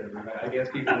whatever. I guess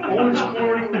people. Orange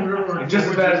chlorine or Just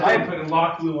as bad as putting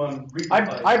lock glue on.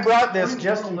 I brought this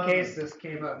just in case this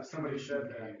came up. Somebody said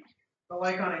that. But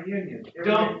like on a union,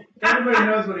 everybody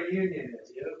knows what a union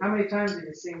is. How many times have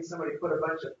you seen somebody put a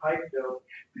bunch of pipe dope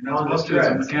on the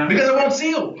threads? Because it won't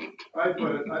seal. I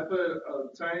put a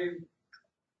tiny,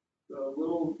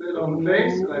 little bit on the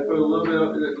face, and I put a little bit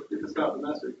of it if it's not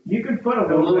domestic. You can put a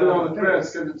And a little bit on the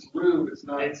threads, face. because it's lube, it's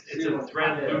not. It's a sealed.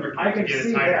 thread lubricant I can to get see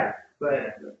it tighter.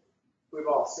 that, but we've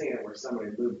all seen it where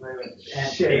somebody lubed the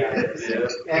shit out of it.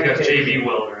 We got JV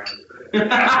welder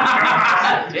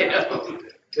around it.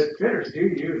 The fitters do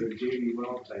use a JV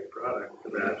weld type product for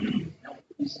that.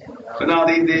 But no,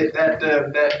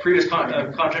 that previous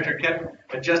contractor kept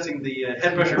adjusting the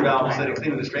head pressure valve instead of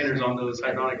cleaning the strainers on those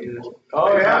hydronic units.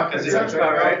 Oh yeah, That's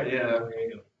about right. Yeah.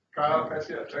 Kyle, can I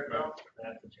see that check valve?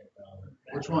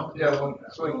 Which one? Yeah, one,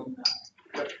 swing.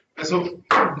 And so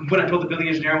when I told the building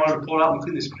engineer I wanted to pull it out and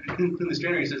clean the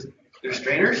strainer, he says, "There's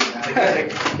strainers?"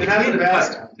 They're not the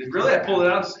best. Really? I pulled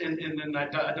it out and then I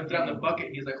dumped it out in the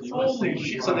bucket. He's like, "Holy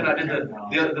shit!" So then I did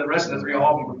the rest of the three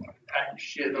all of them packed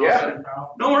shit. And all of a sudden,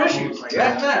 no more issues.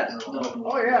 After that.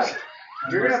 Oh yeah.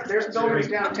 There's builders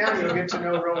downtown you'll get to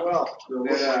know real well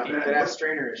that have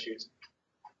strainer issues.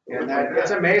 And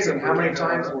it's amazing how many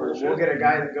times we'll get a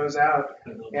guy that goes out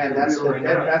and that's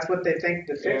what they think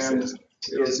the fix is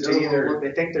to either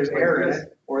they think there's air in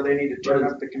it or they need to turn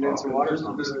up the condenser water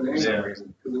pump for some reason. And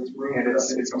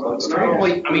it's closed strainer.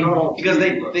 Well, I mean, because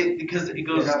because it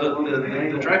goes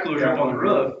the dry coolers are up on the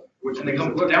roof. And they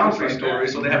come down 3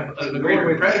 stories, so they have a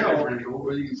greater pressure differential.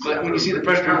 But when you see the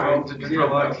pressure differential to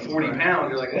drop like 40 pounds,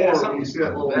 you're like, oh, something's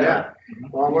bad. Yeah.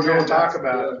 Well, we're going to talk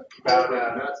about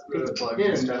pizza plugs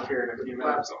and stuff here in a few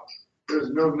minutes. There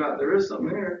is something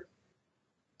there.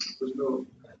 There's no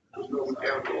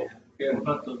mechanical. Yeah.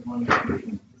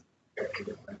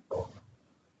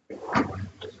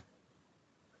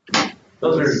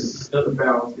 Those are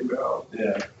balancing valve.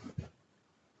 Yeah.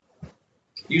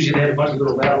 Usually they have a bunch of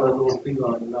little little things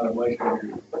on them, not a white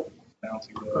strainer.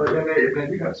 Bouncing.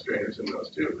 Then you have strainers in those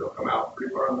too. They'll come out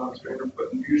pretty far on the strainer,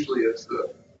 but usually it's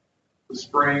the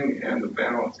spring and the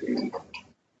balancing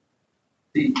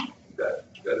seat that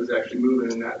is actually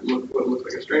moving and that what looks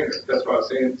like a strainer. That's why I was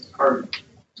saying it's hard to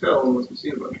tell unless you've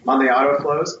seen a bunch. On the auto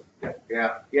flows?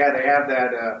 Yeah. Yeah, they have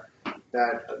that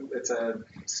that it's a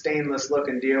stainless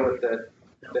looking deal with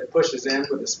that pushes in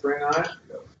with a spring on it,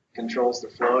 controls the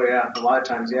flow. Yeah, a lot of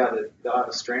times, yeah, they'll have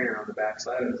a strainer on the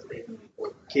backside of it,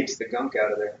 keeps the gunk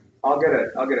out of there. I'll get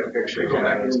a picture of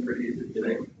that. It's pretty easy to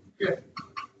do. Yeah.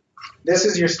 This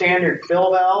is your standard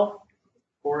fill valve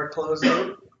for a closed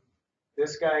loop.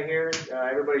 This guy here,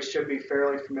 everybody should be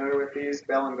fairly familiar with these.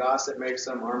 Bell and Gossett makes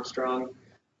them, Armstrong.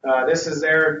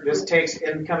 This takes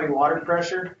incoming water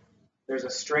pressure. There's a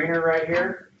strainer right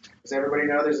here. Does everybody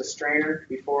know there's a strainer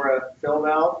before a fill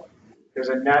valve? There's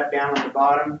a nut down at the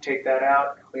bottom. Take that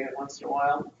out, clean it once in a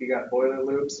while. If you got boiler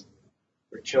loops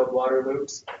or chilled water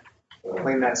loops,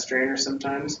 clean that strainer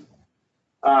sometimes.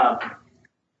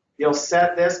 You'll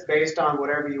set this based on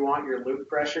whatever you want your loop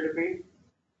pressure to be.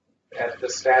 At the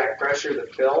static pressure, the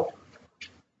fill.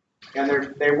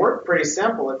 And they work pretty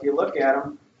simple if you look at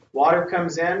them. Water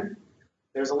comes in,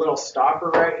 there's a little stopper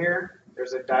right here,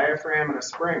 there's a diaphragm and a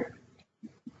spring.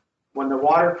 When the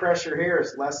water pressure here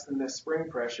is less than this spring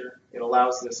pressure, it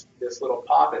allows this little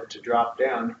poppet to drop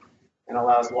down and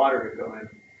allows water to go in.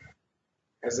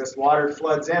 As this water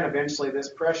floods in, eventually this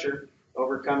pressure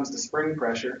overcomes the spring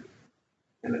pressure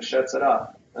and it shuts it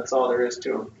off. That's all there is to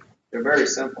them. They're very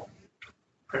simple.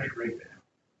 Pressure rate.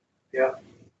 Yeah.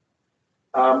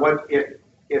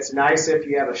 It's nice if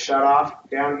you have a shut-off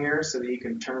down here so that you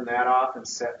can turn that off and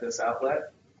set this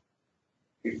outlet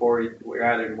before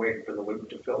rather than waiting for the loop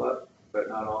to fill up, but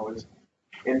not always.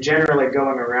 And generally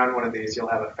going around one of these, you'll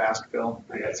have a fast fill.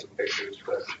 I got some pictures,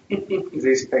 but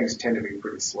these things tend to be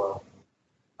pretty slow.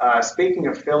 Speaking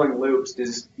of filling loops,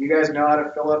 does you guys know how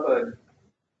to fill up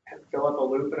a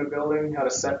loop in a building? How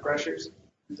to set pressures?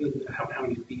 How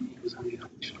many feet equals how many?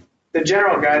 The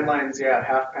general guidelines, yeah,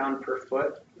 half pound per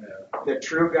foot. Yeah. The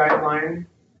true guideline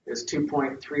is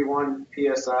 2.31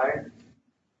 psi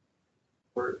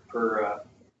per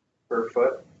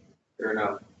foot. Or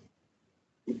no.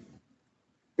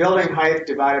 Building height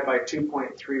divided by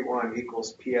 2.31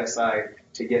 equals psi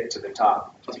to get to the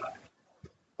top.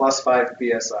 Plus 5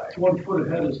 psi. 1 foot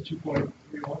ahead is 2.31. Is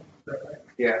that right?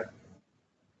 Yeah.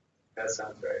 That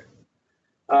sounds right.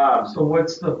 So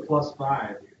what's the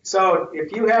 +5? So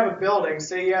if you have a building,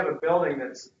 say you have a building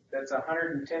that's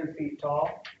 110 feet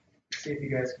tall. Let's see if you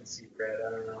guys can see Brad.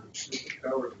 I don't know.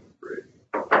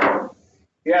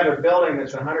 You have a building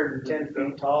that's 110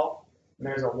 feet tall, and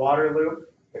there's a water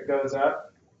loop that goes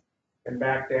up and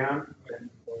back down.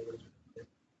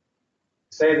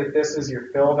 Say that this is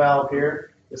your fill valve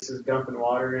here. This is dumping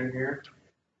water in here.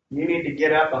 You need to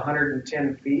get up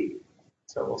 110 feet.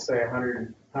 So we'll say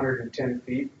 110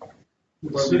 feet.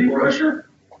 City pressure?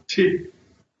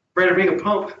 Better being a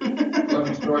pump.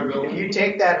 If you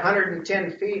take that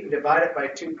 110 feet and divide it by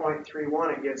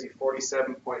 2.31, it gives you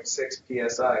 47.6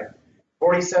 psi.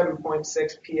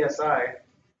 47.6 psi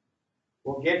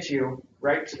will get you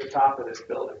right to the top of this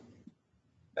building.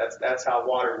 That's how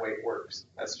water weight works.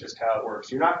 That's just how it works.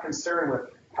 You're not concerned with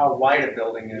how wide a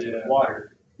building is with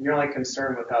water. You're only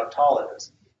concerned with how tall it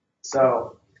is.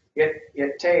 So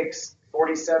it takes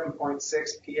 47.6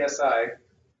 psi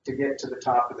to get to the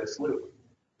top of this loop.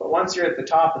 But once you're at the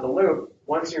top of the loop,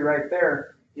 once you're right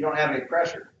there, you don't have any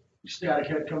pressure. Your static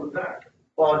head coming back.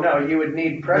 Well, no, you would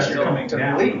need pressure Coming to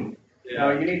down. bleed.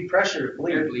 No, you need pressure to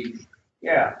bleed.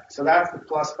 Yeah, so that's the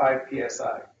plus 5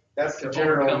 psi. That's the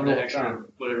general Come rule to of extra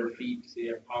thumb. whatever feet, so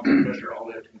you have pump pressure all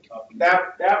the way up to the top.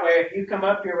 That way, if you come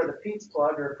up here with a Pete's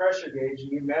plug or a pressure gauge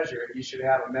and you measure it, you should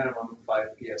have a minimum of 5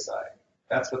 psi.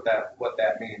 That's what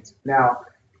that means. Now,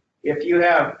 if you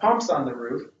have pumps on the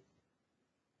roof,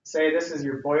 say this is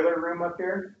your boiler room up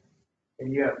here,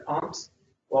 and you have pumps.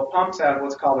 Well, pumps have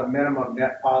what's called a minimum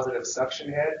net positive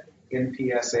suction head,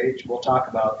 NPSH. We'll talk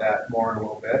about that more in a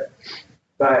little bit.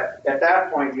 But at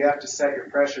that point, you have to set your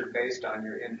pressure based on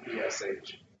your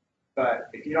NPSH. But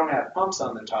if you don't have pumps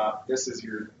on the top, this is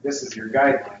your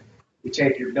guideline. You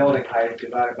take your building height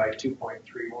divided by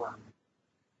 2.31.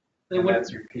 And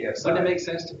that's your PSI. Wouldn't it make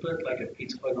sense to put like a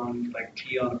pizza plug on, like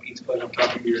T on a pizza plug on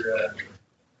top of your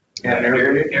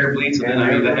air bleed? So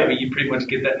then you pretty much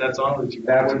get that nuts on.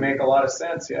 That would make a lot of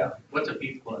sense, yeah. What's a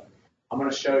pizza plug? I'm going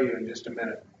to show you in just a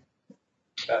minute.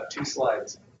 About 2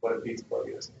 slides what a pizza plug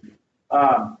is.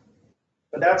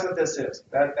 But that's what this is.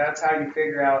 That's how you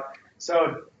figure out.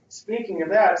 So speaking of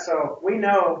that, so we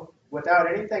know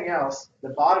without anything else,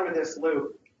 the bottom of this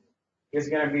loop is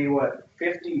going to be what,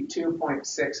 52.6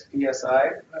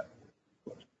 psi.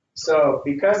 So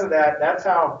because of that,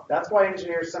 that's why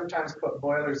engineers sometimes put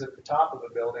boilers at the top of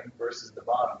a building versus the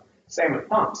bottom. Same with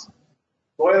pumps.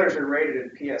 Boilers are rated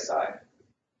in psi.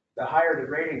 The higher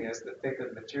the rating is, the thicker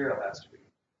the material has to be.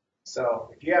 So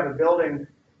if you have a building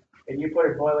and you put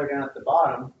a boiler down at the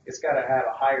bottom, it's got to have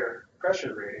a higher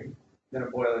pressure rating than a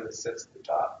boiler that sits at the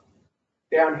top.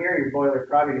 Down here, your boiler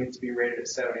probably needs to be rated at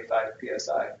 75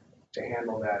 psi to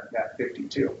handle that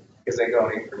 52, because they go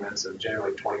in increments of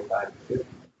generally 25 to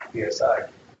 50 psi.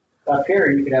 Up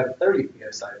here, you could have a 30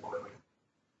 psi boiler,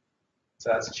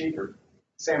 so that's cheaper.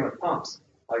 Same with pumps.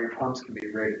 All your pumps can be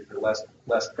rated for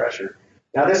less pressure.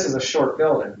 Now, this is a short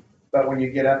building, but when you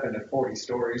get up into 40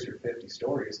 stories or 50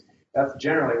 stories, that's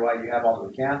generally why you have all the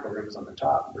mechanical rooms on the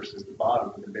top versus the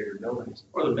bottom in the bigger buildings.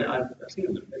 Or the I've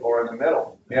seen them. Or in the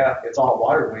middle. Yeah, it's all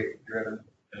water weight driven.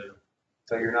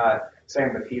 So you're not,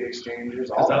 same with heat exchangers,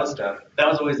 all that stuff. That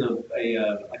was always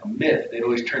like a myth. They'd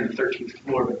always turn the 13th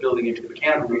floor of a building into a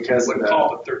mechanical room. Because wouldn't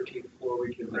call it the 13th floor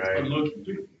because it's Right. unlooking.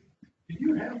 Do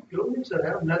you have buildings that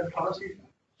have net posi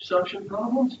suction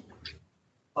problems?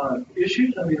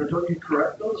 Issues? I mean, or don't you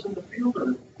correct those in the field?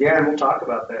 Or? Yeah, and we'll talk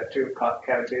about that too,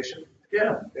 cavitation.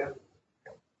 Yeah. Yeah,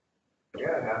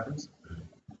 it happens.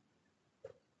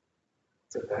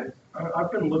 It's a thing. I've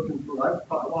been looking for,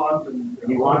 I've been.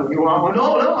 You want one?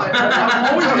 No, I'm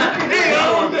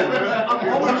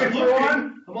always Looking for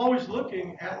one? I'm always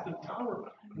looking at the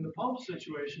tower and the pump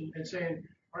situation and saying,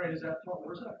 all right, is that pump,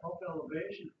 where's that pump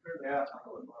elevation compared to that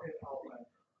tower outlet?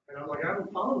 And I'm like, I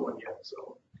haven't found one yet,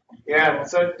 so. Yeah,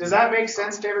 so does that make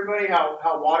sense to everybody, how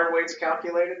water weight's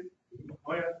calculated?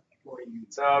 Oh, yeah.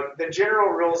 So the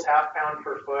general rule is half pound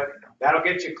per foot. That'll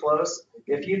get you close.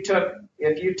 If you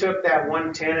took that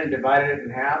 110 and divided it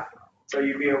in half, so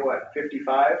you'd be at what,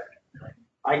 55?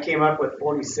 I came up with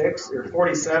 46 or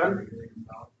 47.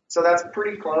 So that's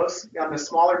pretty close. On the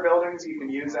smaller buildings, you can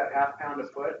use that half pound a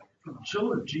foot.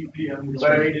 Chiller GPM is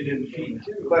But- rated in feet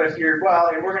too. But if you're, well,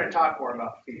 and we're going to talk more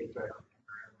about feet, but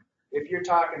if you're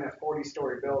talking a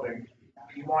 40-story building,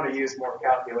 you want to use more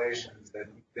calculations than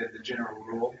the general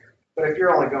rule. But if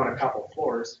you're only going a couple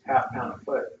floors, half pound a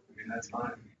foot, I mean, that's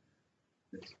fine.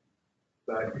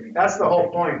 But that's the whole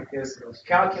point, is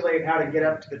calculate how to get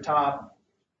up to the top,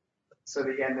 so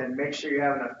that, and then make sure you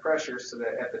have enough pressure so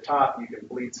that at the top you can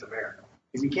bleed some air.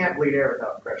 Because you can't bleed air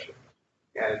without pressure.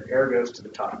 And air goes to the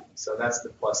top. So that's the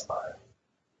 +5.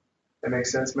 That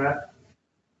makes sense, Matt?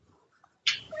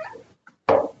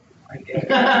 Well,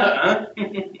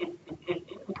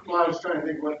 I was trying to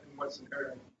think what's in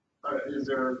there. Is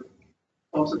there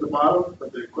pumps at the bottom,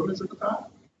 but the equipment's at the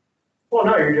top? Well,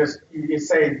 no, you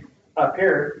say up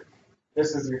here,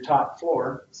 this is your top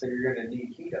floor, so you're going to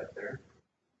need heat up there.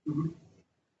 Mm-hmm.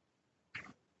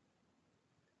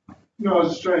 No, I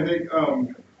was just trying to think,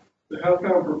 the half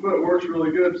pound per foot works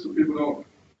really good so people don't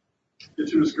get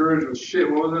too discouraged with shit.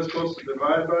 What was that supposed to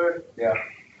divide by? Yeah.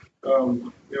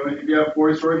 If you have a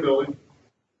 40-story building,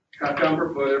 half pound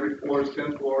per foot, every floor is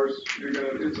 10 floors.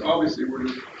 It's obviously we're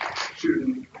just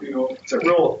shooting, It's a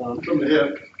rule of thumb. from the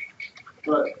hip.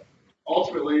 But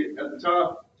ultimately, at the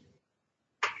top,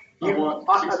 I want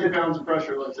 60 pounds of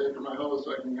pressure, let's say, for my hose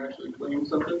so I can actually clean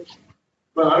something.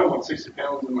 But I don't want 60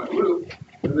 pounds in my loop.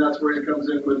 And that's where it comes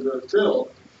in with the fill.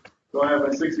 So I have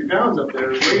my 60 pounds up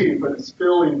there waiting, but it's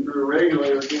filling through a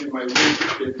regulator, giving my loop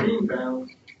 15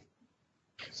 pounds.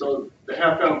 So the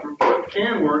half pound per foot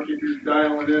can work if you're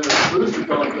dialing in a booster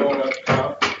pump going up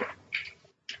top.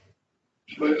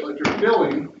 But like you're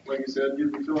filling, like you said,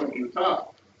 you'd be filling from the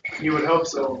top. You would hope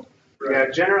so. Yeah,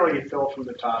 generally you fill from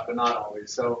the top, but not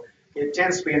always. So it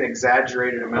tends to be an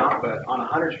exaggerated amount, but on a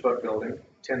 100-foot building,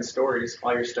 10 stories,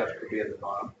 all your stuff could be at the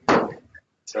bottom.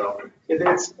 So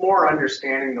it's more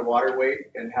understanding the water weight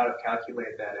and how to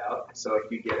calculate that out. So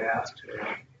if you get asked,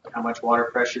 how much water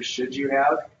pressure should you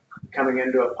have coming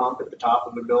into a pump at the top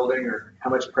of a building, or how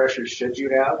much pressure should you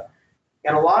have?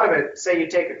 And a lot of it, say you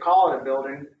take a call in a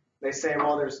building, they say,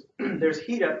 well, there's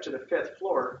heat up to the 5th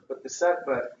floor, but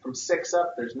from 6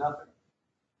 up, there's nothing.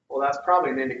 Well, that's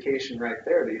probably an indication right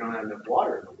there that you don't have enough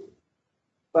water in the loop.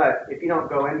 But if you don't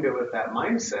go into it with that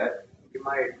mindset, you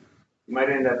might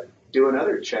end up doing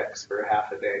other checks for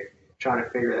half a day trying to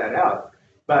figure that out.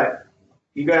 But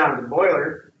you go down to the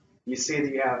boiler, you see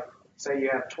that say you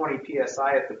have 20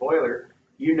 psi at the boiler,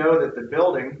 you know that the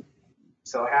building,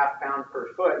 so half pound per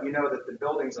foot, you know that the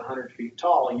building's 100 feet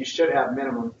tall. You should have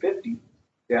minimum 50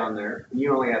 down there, and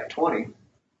you only have 20.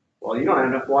 Well, you don't have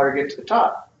enough water to get to the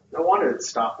top. No wonder it's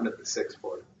stopping at the 6th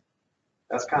floor.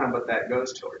 That's kind of what that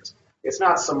goes towards. It's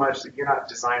not so much that you're not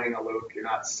designing a loop, you're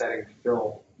not setting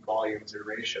fill volumes or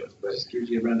ratios, but Just gives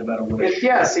you a roundabout wish.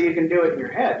 yeah, so you can do it in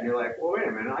your head. You're like, well, wait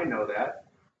a minute, I know that.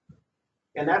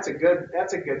 And that's a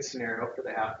good scenario for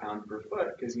the half pound per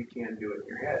foot, because you can do it in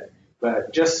your head.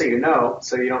 But just so you know,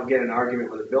 so you don't get an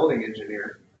argument with a building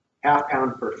engineer, half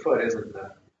pound per foot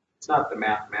it's not the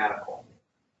mathematical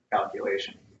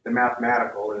calculation. The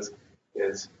mathematical is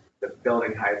the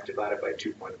building height divided by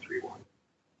 2.31.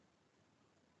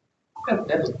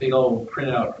 That was big old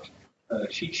printout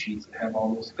cheat sheets that have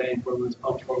all those fan formulas,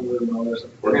 pump formulas, and all that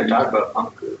stuff. We're going to talk about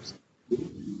pump curves.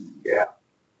 Yeah.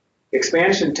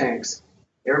 Expansion tanks.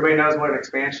 Everybody knows what an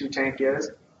expansion tank is.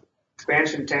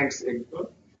 Expansion tanks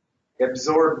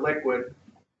absorb liquid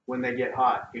when they get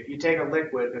hot. If you take a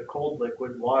liquid, a cold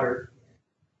liquid, water,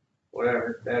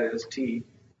 whatever that is, tea,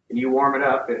 and you warm it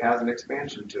up, it has an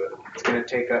expansion to it. It's going to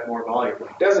take up more volume.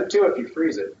 It does it too if you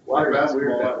freeze it. Water is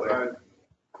weird that way.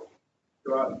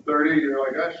 Go out in 30, you're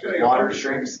like, oh shit. Water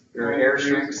shrinks, or air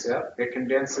shrinks. Yep. It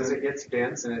condenses, it gets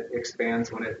dense, and it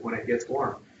expands when it gets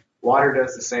warm. Water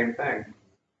does the same thing.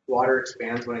 Water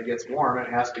expands when it gets warm. It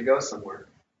has to go somewhere.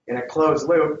 In a closed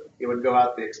loop, it would go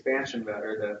out the expansion valve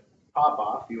or the pop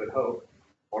off. You would hope,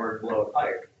 or blow a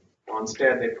pipe. Well,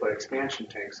 instead, they put expansion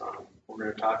tanks on them. We're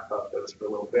going to talk about those for a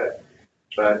little bit.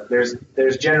 But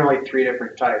there's generally three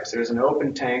different types. There's an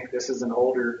open tank. This is an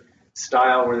older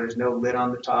style where there's no lid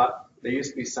on the top. There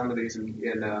used to be some of these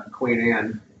in Queen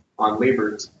Anne on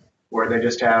Lieberts where they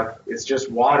just have, it's just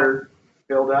water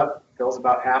filled up, fills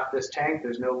about half this tank.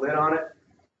 There's no lid on it.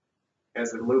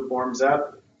 As the loop warms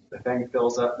up, the thing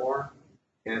fills up more.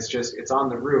 And it's on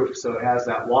the roof, so it has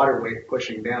that water weight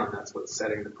pushing down. That's what's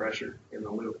setting the pressure in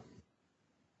the loop.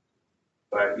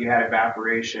 But you had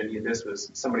evaporation.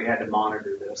 Somebody had to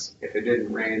monitor this. If it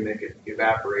didn't rain, they could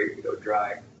evaporate and go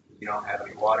dry. You don't have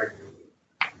any water.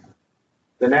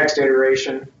 The next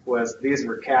iteration was these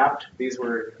were capped. These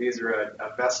are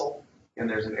a vessel, and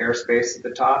there's an airspace at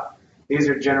the top. These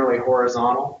are generally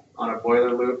horizontal on a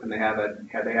boiler loop, and they have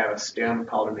a stem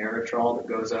called an aerotrol that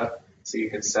goes up, so you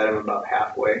can set them about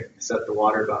halfway, set the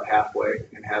water about halfway,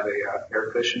 and have a air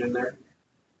cushion in there.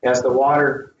 As the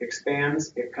water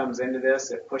expands, it comes into this,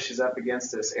 it pushes up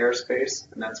against this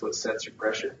airspace, and that's what sets your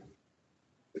pressure.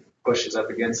 It pushes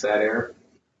up against that air.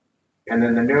 And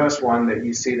then the newest one that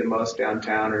you see the most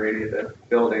downtown or any of the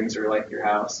buildings or like your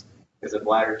house is a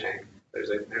bladder tank. There's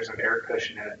an air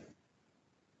cushion in it.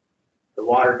 The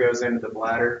water goes into the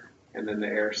bladder and then the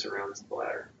air surrounds the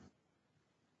bladder.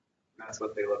 And that's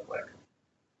what they look like.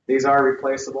 These are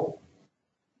replaceable.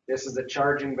 This is a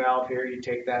charging valve here. You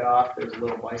take that off. There's a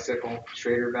little bicycle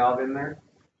Schrader valve in there.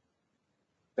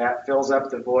 That fills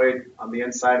up the void on the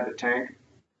inside of the tank,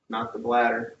 not the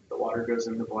bladder. The water goes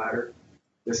in the bladder.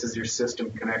 This is your system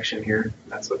connection here.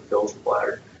 That's what fills the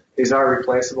bladder. These are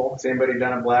replaceable. Has anybody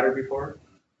done a bladder before?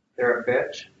 They're a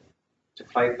bitch to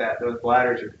fight that. Those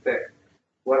bladders are thick.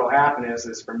 What will happen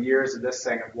is from years of this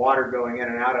thing of water going in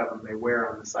and out of them, they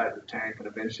wear on the side of the tank, and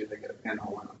eventually they get a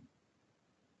pinhole in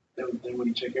them. Then when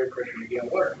you check air pressure, you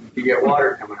get water. You get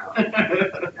water coming out.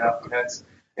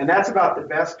 That's about the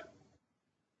best.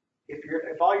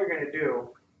 If all you're going to do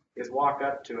is walk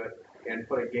up to it and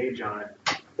put a gauge on it,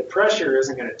 the pressure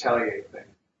isn't going to tell you anything.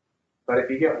 But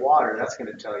if you get water, that's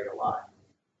going to tell you a lot,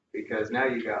 because now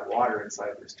you got water inside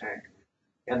this tank.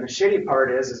 And the shitty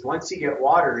part is once you get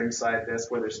water inside this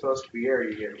where there's supposed to be air,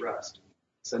 you get rust.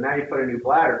 So now you put a new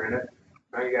bladder in it,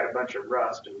 now you got a bunch of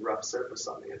rust and rough surface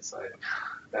on the inside.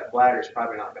 That bladder's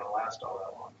probably not going to last all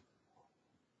that long.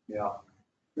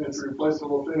 Yeah. It's a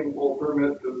replaceable thing, full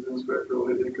permit, because the inspector will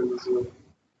hit it because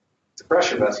it's a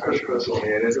pressure vessel. Pressure vessel.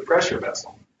 It is a pressure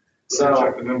vessel. So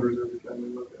check the numbers every time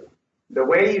you look at it. The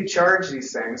way you charge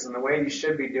these things and the way you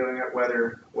should be doing it,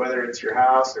 whether it's your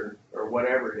house or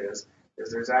whatever it is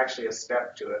there's actually a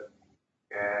step to it.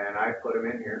 And I put them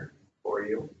in here for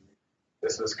you.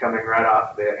 This was coming right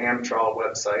off the Amtrol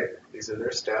website. These are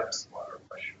their steps.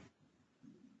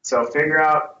 So figure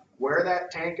out where that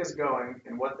tank is going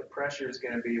and what the pressure is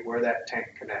going to be where that tank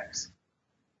connects.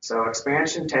 So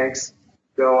expansion tanks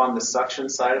go on the suction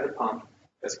side of the pump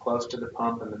as close to the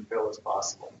pump and the fill as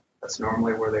possible. That's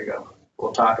normally where they go.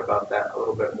 We'll talk about that a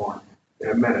little bit more in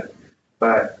a minute.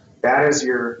 But that is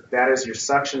your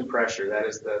suction pressure. That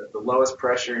is the lowest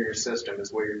pressure in your system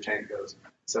is where your tank goes.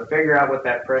 So figure out what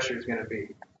that pressure is going to be.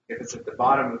 If it's at the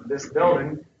bottom of this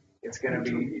building, it's going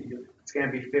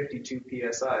to be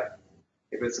 52 psi.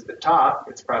 If it's at the top,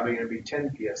 it's probably going to be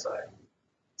 10 psi.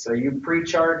 So you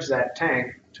pre-charge that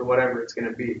tank to whatever it's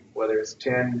going to be, whether it's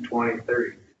 10, 20,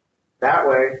 30. That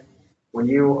way, when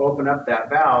you open up that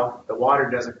valve, the water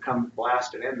doesn't come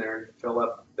blasting in there and fill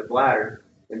up the bladder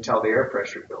until the air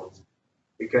pressure builds.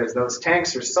 Because those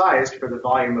tanks are sized for the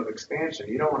volume of expansion.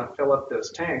 You don't want to fill up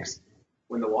those tanks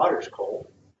when the water's cold.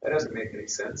 That doesn't make any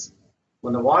sense.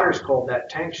 When the water's cold, that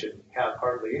tank should have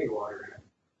hardly any water in it.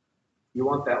 You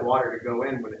want that water to go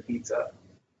in when it heats up.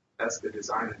 That's the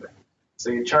design of it. So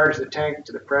you charge the tank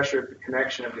to the pressure of the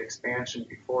connection of the expansion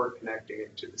before connecting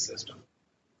it to the system.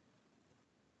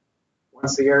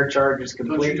 Once the air charge is Don't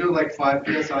you complete, do like 5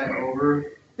 psi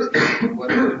over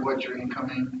what your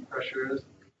incoming pressure is?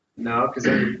 no, because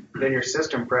then your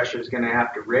system pressure is going to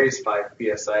have to raise 5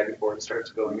 psi before it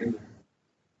starts going in there.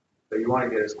 So you want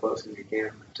to get as close as you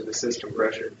can to the system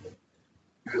pressure.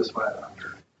 Do this 5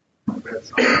 after.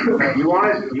 You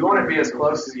want to be as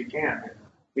close as you can,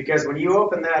 because when you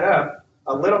open that up,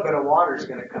 a little bit of water is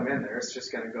going to come in there. It's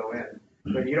just going to go in,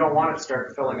 but you don't want it to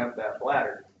start filling up that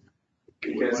bladder.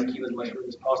 We want to keep as much room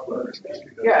as possible under space.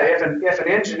 Yeah, if an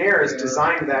engineer has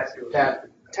designed that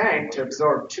tank to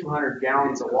absorb 200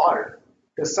 gallons of water,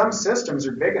 because some systems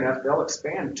are big enough, they'll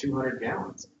expand 200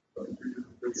 gallons.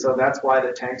 So that's why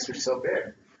the tanks are so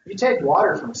big. You take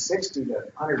water from 60 to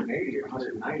 180 or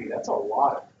 190, that's a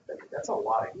lot of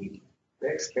heat.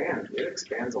 It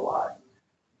expands a lot.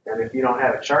 And if you don't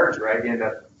have it charged right, you end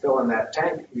up filling that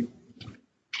tank, you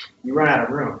run out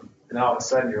of room. And all of a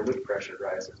sudden your loop pressure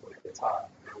rises when it gets hot.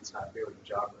 It's not doing the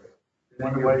job right.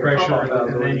 And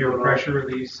then your pressure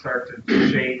release start to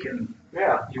shake, and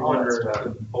Yeah, you all that wonder stuff.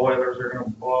 if the boilers are going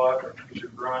to blow up, or if you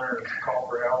should run, or call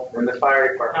for help. When the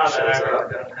fire department Not that shows I've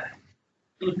up. ever done that.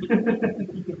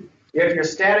 If your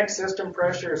static system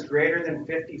pressure is greater than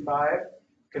 55,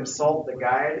 consult the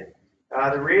guide.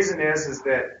 The reason is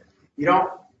that you don't,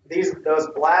 those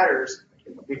bladders,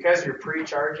 because you're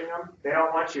pre-charging them, they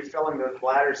don't want you filling those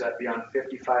bladders up beyond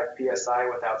 55 psi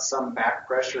without some back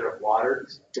pressure of water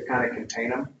to kind of contain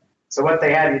them. So what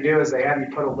they have you do is they have you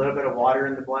put a little bit of water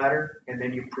in the bladder, and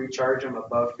then you pre-charge them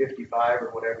above 55 or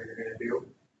whatever you're going to do,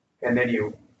 and then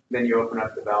you open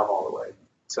up the valve all the way.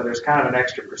 So there's kind of an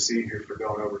extra procedure for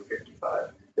going over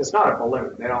 55. It's not a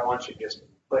balloon. They don't want you just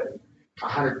putting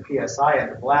 100 psi in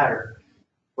the bladder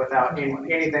without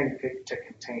anything to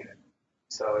contain it.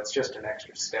 So it's just an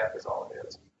extra step is all it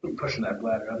is. We're pushing that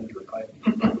bladder out into a pipe.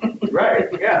 Right,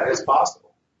 yeah, it's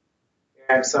possible.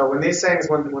 And so when these things,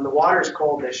 when the water's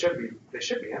cold, they should be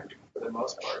empty for the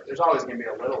most part. There's always going to be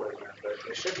a little in there, but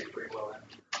they should be pretty well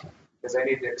empty because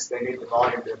they need the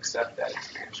volume to accept that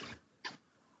expansion.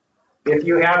 If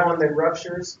you have one that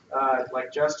ruptures,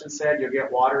 like Justin said, you'll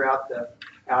get water out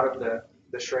of the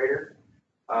Schrader.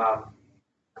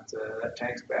 That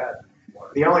tank's bad.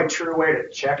 The only true way to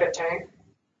check a tank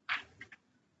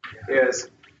is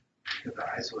you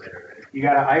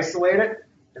got to isolate it,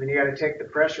 and then you got to take the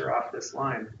pressure off this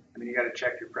line, and then you got to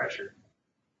check your pressure,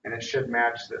 and it should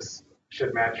match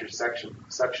your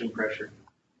suction pressure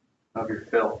of your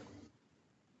fill.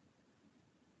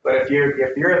 But if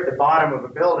you're at the bottom of a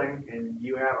building and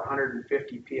you have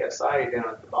 150 psi down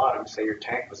at the bottom, say your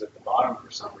tank was at the bottom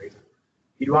for some reason,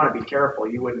 you'd want to be careful.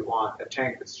 You wouldn't want a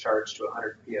tank that's charged to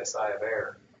 100 psi of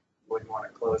air. You wouldn't want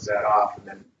to close that off and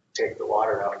then take the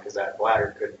water out because that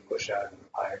bladder could push out of the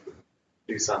pipe and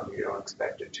do something you don't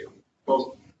expect it to.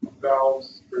 Most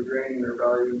valves for draining are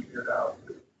value engineered out.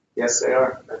 Yes, they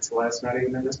are. That's not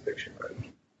even in this picture.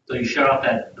 So you shut off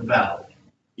the valve.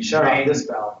 You shut off this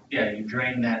valve. Yeah, you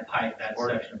drain that pipe, that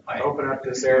section of pipe. Open up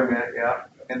this air vent, yeah,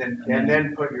 and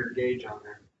then put your gauge on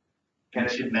there. And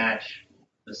it should match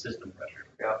the system pressure.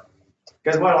 Yeah.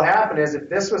 Because what will happen is if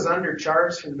this was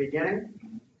undercharged from the beginning,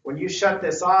 when you shut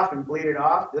this off and bleed it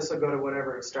off, this will go to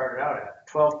whatever it started out at.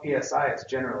 12 psi is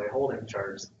generally a holding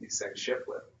charge these things ship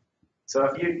with. So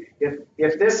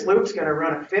if this loop's going to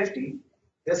run at 50,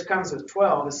 this comes with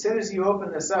 12. As soon as you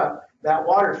open this up, that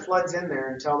water floods in there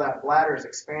until that bladder is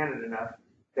expanded enough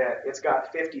that it's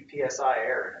got 50 psi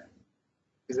air in it.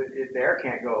 Because the air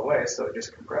can't go away, so it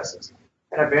just compresses.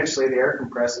 And eventually the air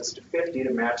compresses to 50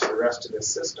 to match the rest of this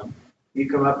system. You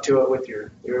come up to it with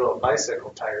your little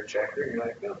bicycle tire checker, and you're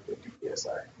like, no, 50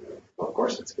 psi. Well, of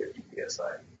course it's 50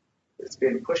 psi. It's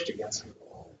being pushed against the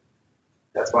wall.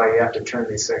 That's why you have to turn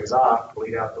these things off,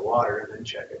 bleed out the water, and then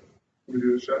check it. We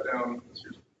do a shutdown. It's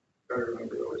just better than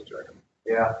we always check them.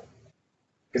 Yeah.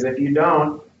 Because if you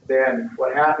don't, then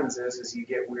what happens is you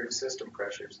get weird system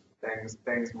pressures.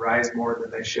 Things rise more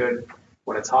than they should.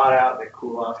 When it's hot out, they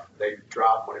cool off. They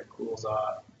drop when it cools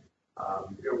off.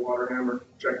 Get a water hammer,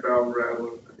 check valve,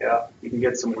 rattle. Yeah, you can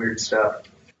get some weird stuff.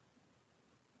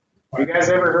 You guys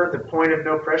ever heard the point of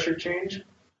no pressure change?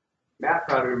 Matt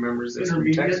probably remembers this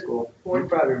from tech school. You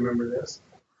probably remember this.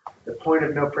 The point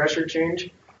of no pressure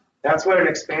change. That's what an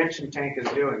expansion tank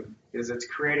is doing, is it's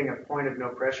creating a point of no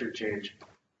pressure change.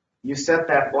 You set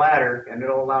that bladder and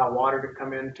it'll allow water to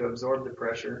come in to absorb the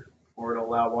pressure, or it'll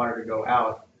allow water to go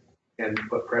out and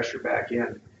put pressure back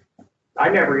in.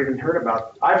 I've heard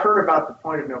about the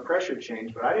point of no pressure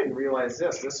change, but I didn't realize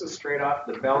this. This is straight off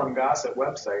the Bell and Gossett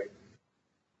website.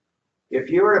 If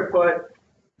you were to put,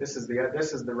 this is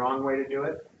the wrong way to do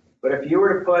it, but if you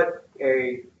were to put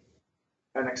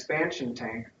an expansion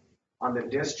tank on the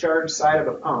discharge side of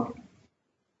a pump,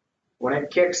 when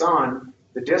it kicks on,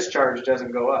 the discharge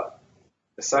doesn't go up.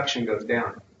 The suction goes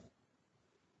down.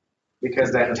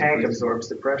 Because that tank absorbs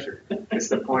the pressure. It's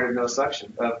the point of no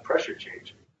suction, of pressure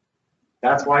change.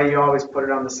 That's why you always put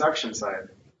it on the suction side.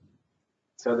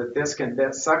 So that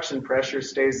that suction pressure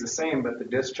stays the same, but the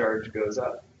discharge goes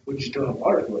up. When you still have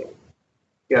water flow.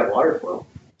 You have water flow.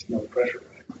 No pressure.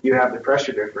 You have the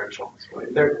pressure differential.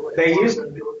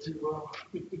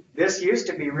 This used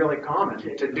to be really common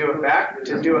to do it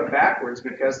backwards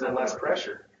because of the less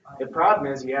pressure. The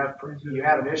problem is you have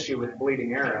an issue with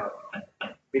bleeding air out.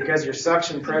 Because your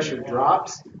suction pressure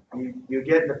drops, you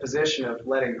get in the position of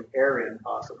letting air in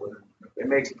possibly. It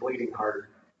makes bleeding harder.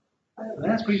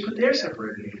 That's where you put the air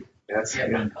separator in. It's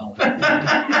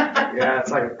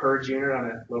like a purge unit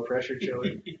on a low pressure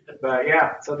chiller. But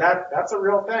yeah, so that's a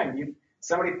real thing.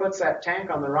 Somebody puts that tank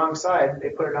on the wrong side, they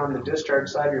put it on the discharge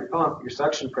side of your pump, your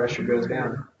suction pressure goes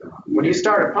down. When you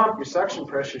start a pump, your suction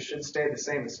pressure should stay the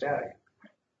same as static.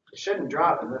 It shouldn't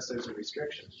drop unless there's a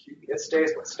restriction. It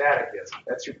stays what static is.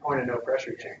 That's your point of no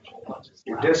pressure change.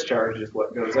 Your discharge is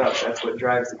what goes up. That's what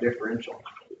drives the differential.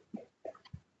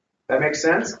 That makes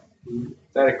sense? Is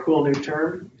that a cool new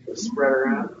term to spread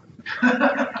around?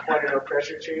 Point of no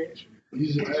pressure change? I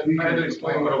had to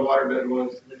explain what a waterbed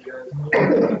was. You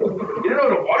didn't know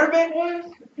what a waterbed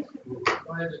was?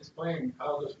 I had to explain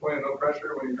how there's point of no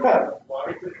pressure when you don't have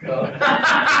water.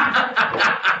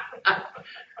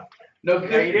 No,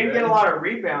 Yeah, you didn't get a lot of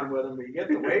rebound with them, but you get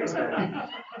the wingspan.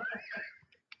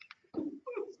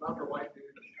 It's not for white dudes.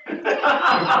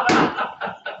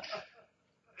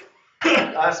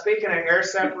 Speaking of air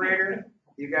separator,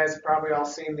 you guys have probably all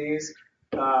seen these.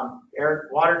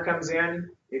 Water comes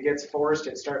in, it gets forced,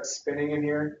 it starts spinning in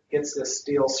here, hits this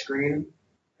steel screen,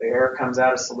 the air comes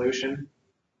out of solution,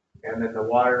 and then the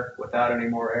water, without any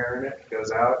more air in it,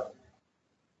 goes out.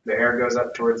 The air goes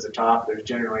up towards the top. There's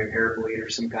generally an air bleed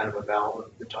or some kind of a valve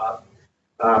at the top.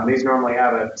 These normally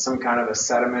have some kind of a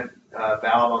sediment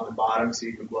valve on the bottom so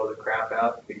you can blow the crap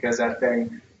out, because that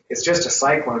thing, it's just a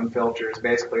cyclone filter is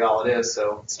basically all it is,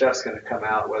 so stuff's going to come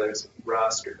out, whether it's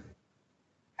rust or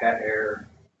pet air,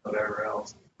 whatever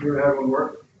else. You ever had one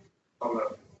work on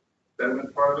the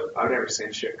sediment part of it? I've never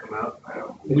seen shit come out. I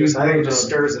know. I think it just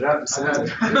stirs it up and sends it.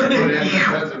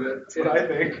 That's what I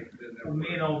think.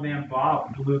 Me and old man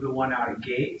Bob blew the one out of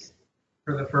Gates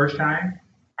for the first time,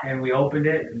 and we opened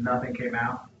it and nothing came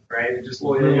out. Right? It just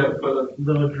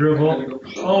little dribble.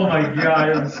 Oh my god,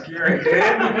 it was scary.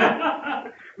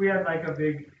 We had like a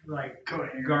big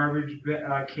garbage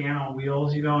can on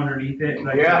wheels, underneath it.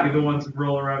 The ones that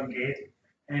roll around Gates.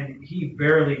 And he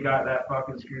barely got that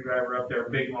fucking screwdriver up there,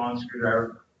 big long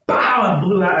screwdriver. Wow, it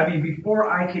blew out. I mean, before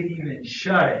I could even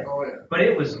shut it. Oh, yeah. But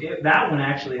that one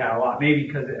actually had a lot. Maybe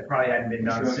because it probably hadn't been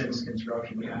done since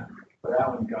construction. Yeah. But that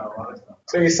one got a lot of stuff.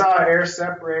 So you saw an air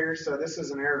separator. So this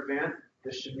is an air vent.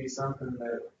 This should be something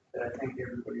that I think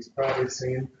everybody's probably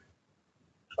seen.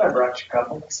 I brought you a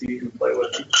couple so you can play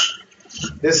with them.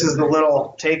 This is the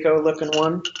little Taco looking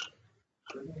one.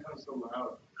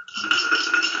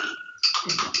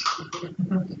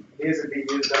 These would be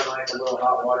used on like a little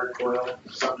hot water coil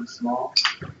or something small.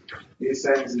 These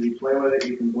things, if you play with it,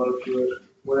 you can blow through it,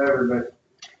 whatever. But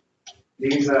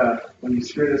these, when you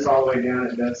screw this all the way down,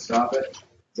 it does stop it.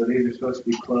 So these are supposed to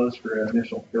be closed for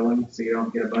initial filling, so you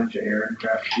don't get a bunch of air and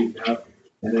crap shooting up.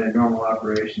 And then in normal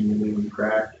operation, you leave them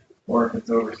cracked. Or if it's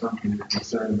over something you're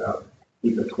concerned about,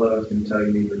 keep it closed until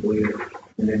you need to bleed it,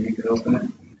 and then you can open it.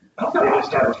 They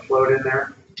just have a float in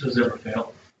there. Does it ever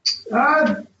fail?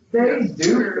 They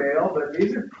do fail, but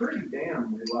these are pretty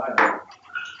damn reliable.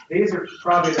 These are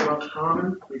probably the most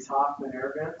common, these Hoffman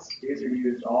air vents. These are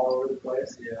used all over the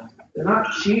place. Yeah. They're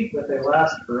not cheap, but they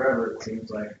last forever, it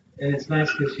seems like. And it's nice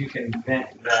because you can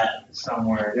vent that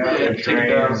somewhere. Yeah, Take it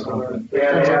down somewhere.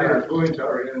 Yeah, a cooling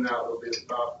tower in and out will be a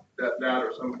stop, that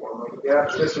or some form of it. Yeah,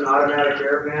 it's just an automatic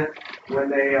air vent. When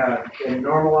they, in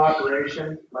normal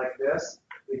operation like this,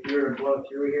 if you were to blow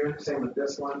through here, same with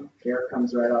this one, air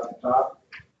comes right off the top.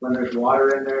 When there's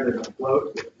water in there, there's a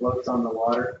float. It floats on the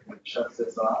water and it shuts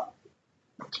this off.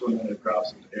 That's when it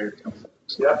drops and the air comes up.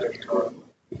 Yep.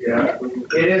 Yeah.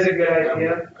 It is a good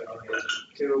idea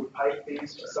to pipe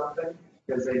these to something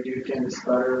because they do tend to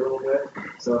sputter a little bit.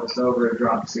 So if it's over a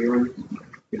drop ceiling,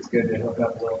 it's good to hook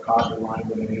up a little copper line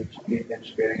with an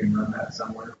 8-inch fitting and run that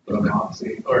somewhere. Put them off,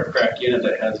 see. Or a crack unit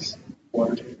that has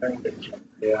water tank.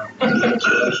 Yeah.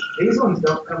 These ones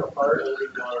don't come apart.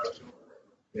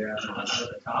 Yeah. At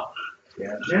the top?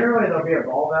 Yeah. Generally, there'll be a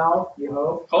ball valve, you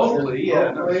hope. Hopefully,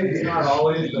 yeah. Hopefully, it's not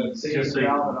always, but so you Just so can you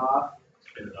valve it off.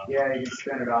 Spin it off. Yeah, you can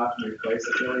spin it off and replace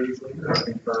it really easily. Or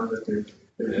confirm that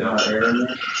There's not air in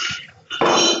there.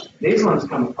 These ones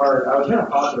come apart. I was gonna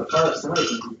pop it apart. Somebody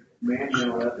can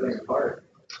manual that thing apart.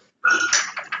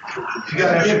 If you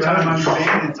got extra time on your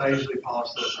maintenance, I usually polish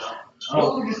those up.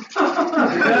 Oh.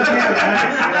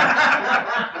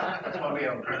 That's why we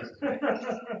have a president.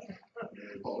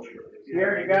 You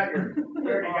already got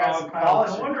some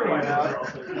polish. I wonder why not.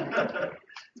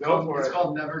 Go for It's it.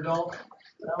 called Never Dull.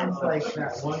 Sounds like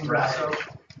that one guy.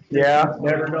 Yeah,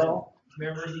 never dull.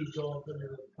 Remember he go into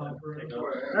the pump room?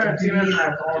 Alright, 2 minutes.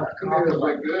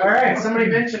 Alright, somebody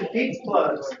mentioned Pete's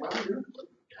plugs.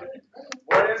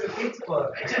 What is a Pete's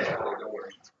plug?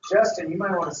 Justin, you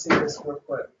might want to see this real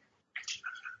quick.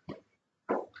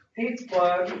 Pete's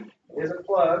plug is a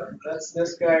plug. That's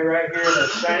this guy right here, the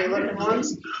shiny looking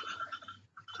ones.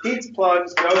 Pete's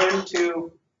plugs go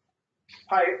into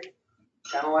pipe,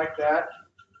 kind of like that.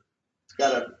 It's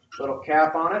got a little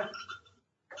cap on it,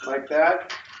 like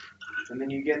that. And then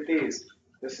you get these.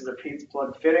 This is a Pete's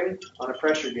plug fitting on a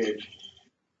pressure gauge.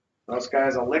 Those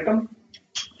guys will lick them.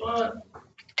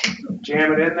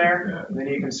 Jam it in there, and then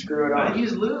you can screw it on.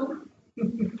 Use lube.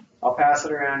 I'll pass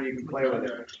it around, you can play with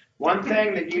it. One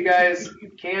thing that you guys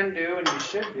can do and you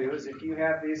should do is if you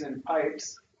have these in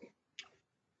pipes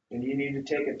and you need to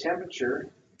take a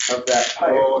temperature of that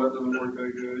pipe, Oh, that doesn't work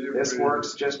that good. this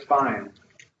works just fine.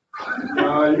 You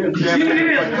can jam it in.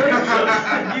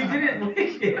 You didn't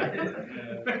lick it.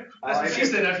 That's what she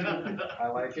said after I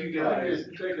like it. You gotta just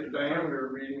take a diameter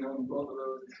reading on both of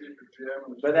those and see if it's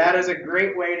jamming. But that is a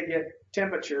great way to get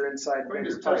temperature inside We can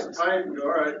bigger just touch the pipes. pipe and go, all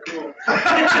right, cool. What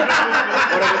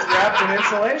if it's wrapped in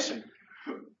insulation?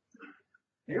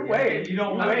 You're waiting. You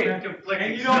don't want wait. to,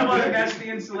 and you don't want to mess the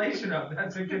insulation up.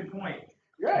 That's a good point.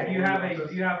 Right. Do you have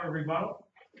a rebuttal?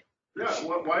 Yeah,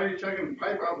 why are you checking the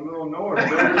pipe out in the middle of nowhere? Go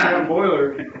to the damn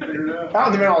boiler. Figure it out. Out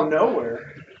in the middle of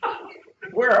nowhere.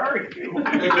 Where are you? Well, we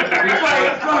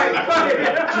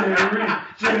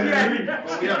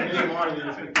have any more of these.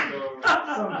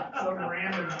 Some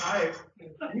random pipe.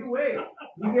 You wait.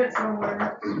 You get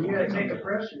somewhere. You gotta take a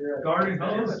pressure. Garden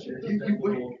hose. You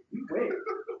wait.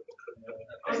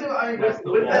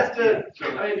 With that,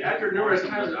 after numerous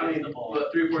times, 3 or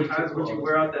 4 times, would you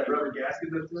wear out that rubber gasket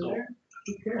that's in there?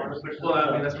 Well, I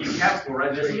mean, that's what you cap for,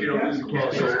 right? Just so you don't lose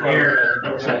the Air,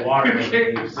 water. I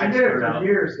did it for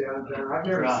years down there. I've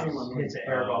never seen one. It's an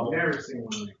air bubble. Never seen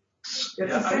one. It's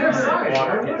the same size.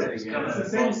 Why would it? It's the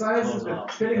same size as the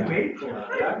fitting made for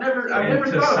it. I've never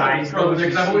thought size about it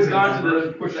because I've always gone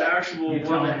to the actual You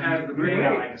one that has the You're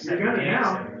ring. like You got it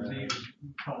now. So you just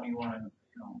tell me one,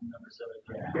 number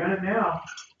 7. You got it now.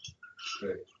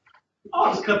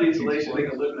 I'll just cut the insulation, make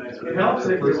it look nice. It helps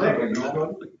if you're licking.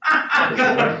 I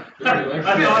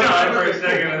feel like for a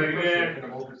second, I think,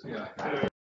 man.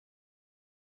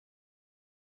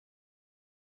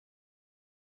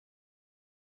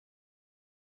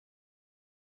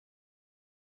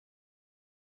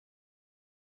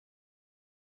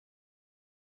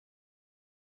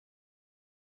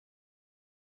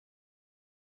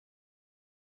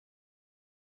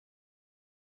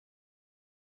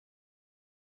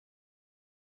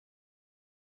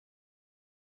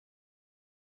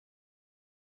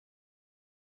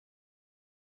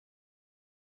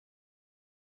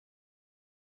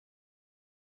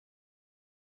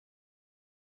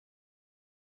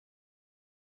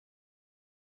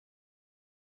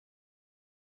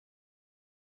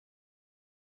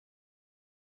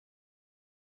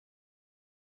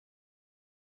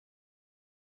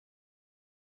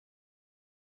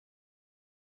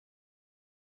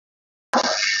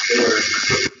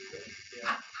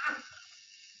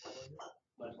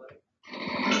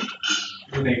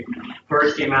 When they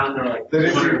first came out, they're like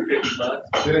 $250.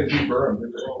 They didn't deburr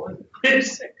them, did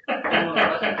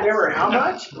They were how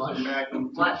much? they?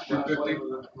 Magnum. Flash.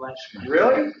 250.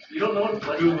 Really? You don't know what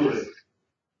flash Google is? it.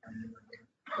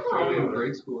 Probably in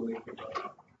grade school when they came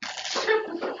out.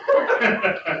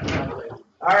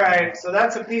 All right, so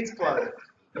that's a Pete's plug.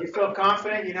 You feel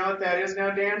confident? You know what that is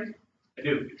now, Dan? I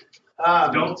do.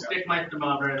 Don't stick my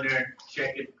thermometer in there.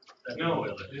 Check it. No,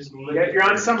 just look. If you're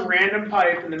on some random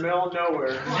pipe in the middle of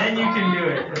nowhere, Then you can do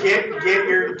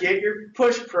it. get your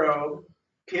push probe,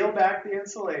 peel back the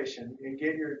insulation, and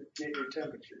get your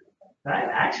temperature. That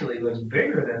actually looks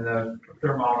bigger than the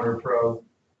thermometer probe.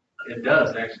 It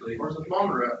does actually. Where's the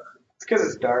thermometer at? It's because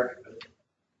it's dark.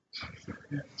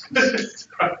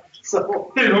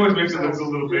 So It always makes it look a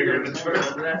little bigger in the truck.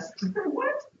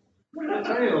 What?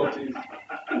 Tiny little teeth.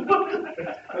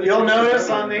 you'll notice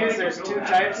on these, there's 2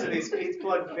 types of these Pete's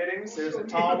plug fittings. There's a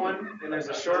tall one and there's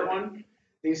a short one.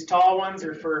 These tall ones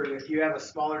are for if you have a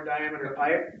smaller diameter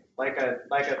pipe, like a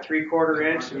 3/4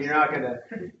 inch, and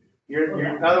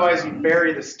Otherwise you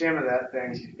bury the stem of that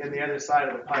thing in the other side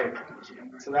of the pipe.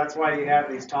 So that's why you have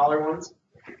these taller ones.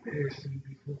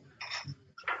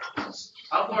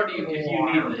 How far do you, if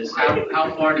you need this,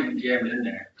 how far do you jam it in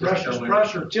there?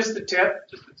 Pressure. Just the tip.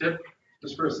 Just the tip?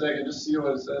 Just for a second, just see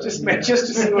what it says. Just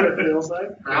to see what it feels like.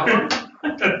 For how long?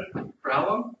 For how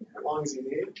long? As long as you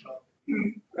need.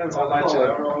 Depends how Oh, much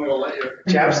I'm only gonna let you.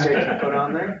 chapstick you put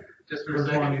on there. Just for For a as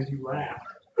second? long as you laugh.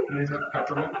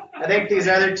 I think these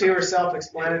other two are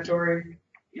self-explanatory.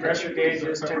 Pressure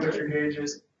gauges, temperature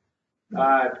gauges.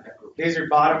 These are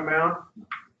bottom mount.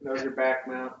 Those are back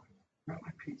mount.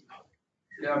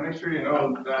 Yeah, make sure you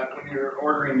know that when you're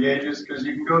ordering gauges, because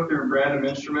you can go through random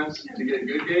instruments to get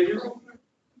good gauges.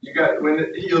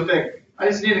 You'll think, I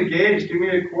just need a gauge, give me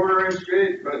a 1/4 inch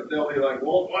gauge, but they'll be like,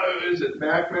 well, what is it?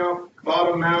 Back mount,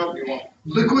 bottom mount, you want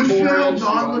Liquid 4 filled, inch, you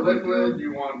non-liquid want liquid, filled?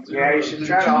 you want Yeah, you should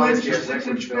try to 2 always inch, get 6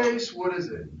 inch liquid filled. face, what is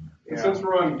it? And Yeah. since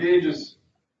we're on gauges,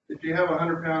 if you have a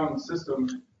 100-pound system,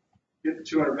 get the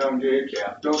 200-pound gauge.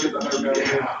 Yeah. Don't get the 100-pound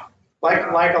gauge.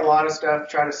 Like a lot of stuff,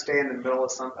 try to stay in the middle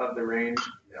of the range.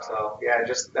 So yeah,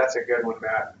 that's a good one,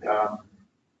 Matt.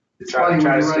 It's Try funny to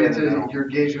when you stay run in the into, middle. your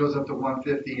gauge goes up to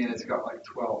 150 and it's got like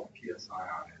 12 PSI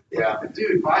on it. Yeah.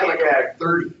 Dude, buy like Yeah.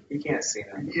 30. You can't see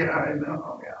them. Yeah, I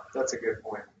know. Yeah, that's a good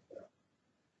point.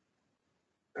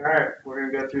 All right, we're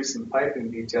gonna go through some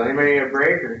piping detail. Anybody need a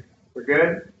break or we're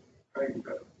good? I think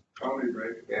that's comedy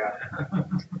break.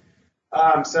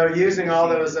 Yeah. So using all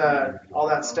those, all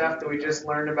that stuff that we just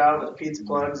learned about with Pete's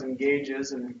plugs and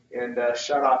gauges and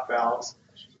shut-off valves,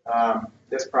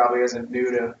 this probably isn't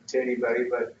new to anybody,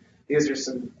 but these are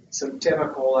some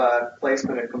typical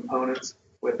placement of components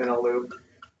within a loop.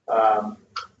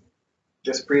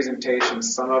 This presentation,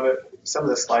 some of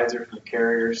the slides are from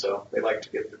Carrier, so they like to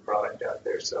get the product out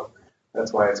there, so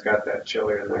that's why it's got that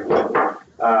chiller in there.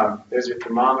 There's your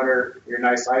thermometer, your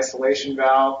nice isolation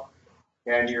valve,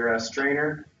 and your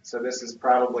strainer. So this is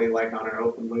probably like on an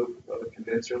open loop of a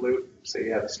condenser loop, so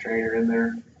you have a strainer in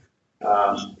there.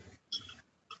 Of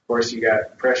course, you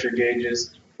got pressure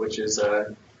gauges, which is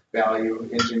a value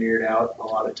engineered out a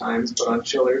lot of times, but on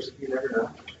chillers, you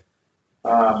never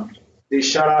know. These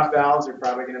shut-off valves are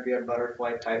probably going to be a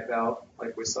butterfly type valve,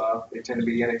 like we saw. They tend to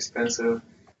be inexpensive,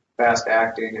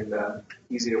 fast-acting, and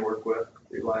easy to work with,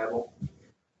 reliable.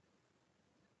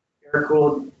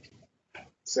 Air-cooled,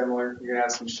 similar. You're going to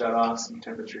have some shut-offs, some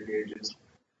temperature gauges,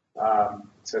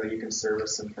 so that you can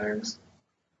service some things.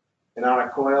 And on a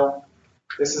coil,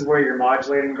 this is where your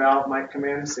modulating valve might come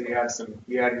in. So you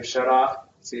have your shut-off,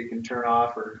 so you can turn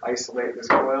off or isolate this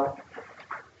coil.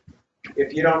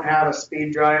 If you don't have a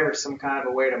speed drive or some kind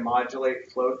of a way to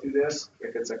modulate flow through this,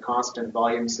 if it's a constant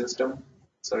volume system,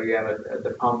 so you have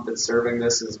the pump that's serving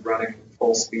this is running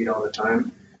full speed all the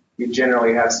time, you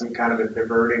generally have some kind of a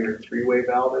diverting or three-way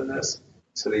valve in this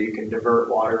so that you can divert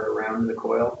water around the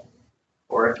coil.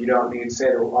 Or if you don't need,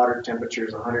 say the water temperature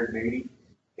is 180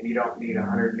 and you don't need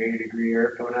 180-degree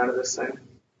air coming out of this thing,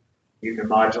 you can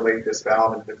modulate this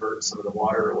valve and divert some of the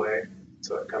water away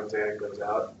so it comes in and goes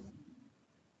out.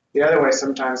 The other way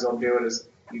sometimes they'll do it is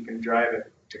you can drive it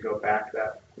to go back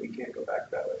that way. You can't go back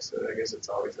that way, so I guess it's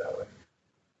always that way.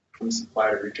 From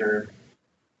supply to return.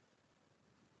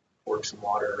 Work some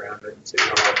water around it so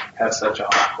you don't have such a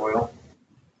hot coil.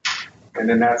 And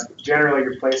then that's generally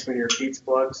your placement of your Pete's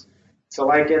plugs. So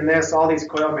like in this, all these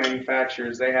coil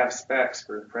manufacturers, they have specs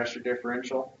for pressure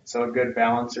differential. So a good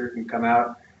balancer can come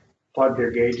out, plug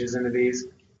their gauges into these,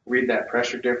 read that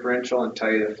pressure differential and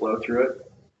tell you the flow through it.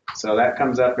 So that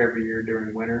comes up every year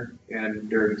during winter and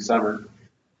during summer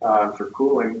for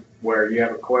cooling, where you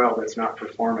have a coil that's not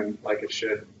performing like it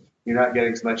should. You're not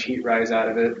getting as much heat rise out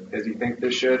of it as you think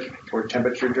this should, or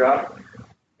temperature drop.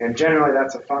 And generally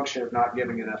that's a function of not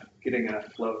getting enough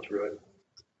flow through it.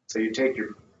 So you take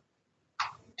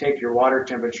your water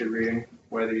temperature reading,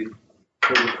 whether you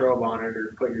put your probe on it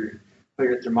or put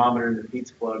your thermometer in the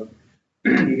Pete's plug,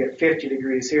 you get 50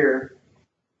 degrees here.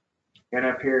 And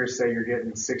up here, say you're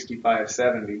getting 65,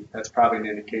 70, that's probably an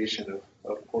indication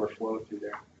of poor flow through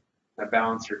there. A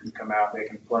balancer can come out, they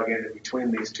can plug in between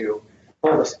these two,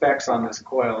 pull the specs on this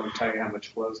coil and tell you how much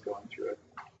flow is going through it.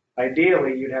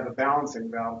 Ideally, you'd have a balancing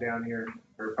valve down here,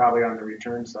 or probably on the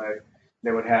return side,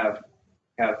 that would have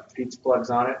Pete's plugs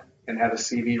on it and have a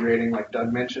CV rating like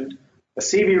Doug mentioned. A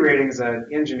CV rating is an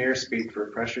engineer speak for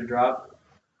pressure drop.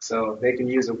 So they can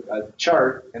use a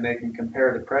chart and they can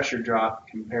compare the pressure drop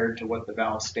compared to what the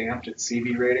valve stamped at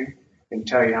CV rating and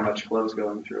tell you how much flow is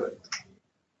going through it.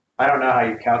 I don't know how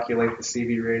you calculate the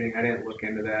CV rating. I didn't look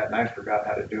into that and I forgot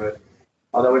how to do it.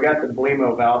 Although we got the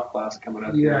BLEMO valve class coming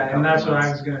up. Yeah, and that's what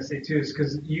I was going to say too, is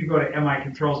because you go to MI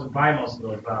controls and buy most of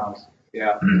those valves.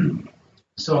 Yeah.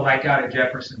 So like out at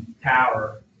Jefferson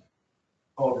Tower,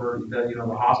 over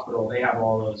the hospital, they have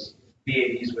all those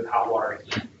VAVs with hot water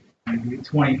heat,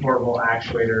 24 volt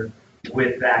actuator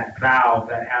with that valve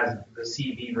that has the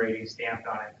CV rating stamped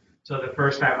on it. So the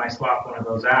first time I swapped one of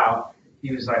those out,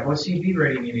 he was like, "What CV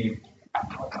rating you need?" I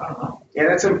don't know. Yeah,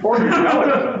 that's important to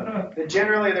know. That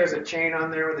generally there's a chain on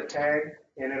there with a tag,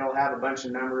 and it'll have a bunch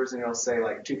of numbers, and it'll say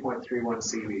like 2.31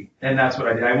 CV. And that's what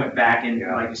I did. I went back and,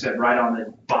 like you said, right on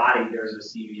the body, there's a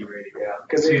CV rating. Yeah,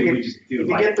 because if you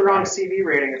like get the wrong CV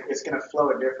rating, it's going to flow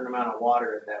a different amount of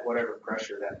water at that whatever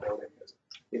pressure that building is.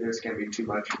 Either it's going to be too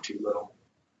much or too little.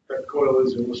 That coil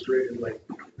is illustrated like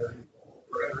for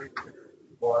every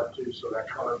bar too, so that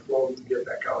counterflow, you can get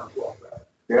that counterflow back.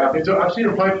 Yeah. I've seen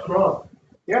a pipe wrong.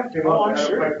 Yeah, Came up and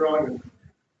had a pipe wrong, and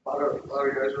a lot of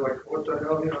guys are like, "What the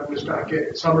hell?" I'm just not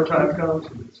getting. Summertime comes,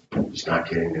 and it's just not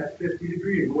getting that 50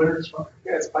 degree. In winter, it's fine.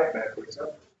 Yeah, it's pipe backwards.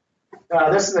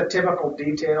 This is a typical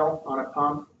detail on a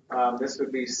pump. This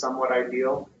would be somewhat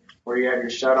ideal, where you have your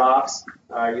shutoffs,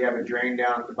 you have a drain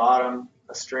down at the bottom,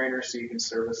 a strainer so you can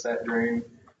service that drain,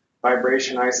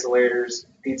 vibration isolators,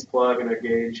 Pete's plug, and a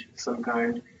gauge of some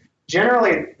kind.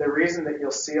 Generally, the reason that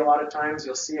you'll see a lot of times,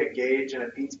 you'll see a gauge and a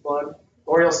Pete's plug,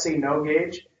 or you'll see no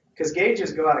gauge, because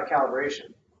gauges go out of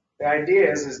calibration. The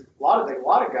idea is a lot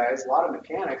of guys, a lot of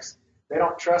mechanics, they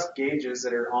don't trust gauges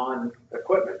that are on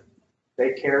equipment.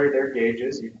 They carry their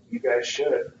gauges. You guys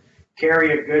should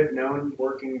carry a good known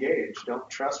working gauge. Don't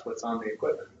trust what's on the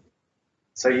equipment.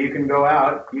 So you can go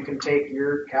out, you can take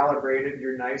your calibrated,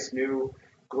 your nice new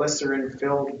glycerin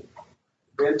filled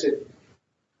vented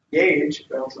gauge,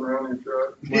 Bouncing around in your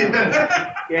truck.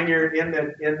 in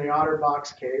the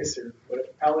OtterBox case or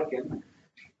Pelican,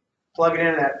 plug it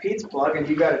into that Pete's plug, and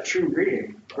you got a true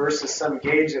reading versus some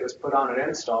gauge that was put on at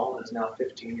install and is now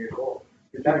 15 years old.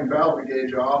 If you can valve the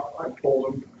gauge off, I pulled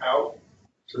them out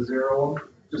to zero them.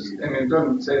 It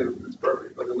doesn't say that it's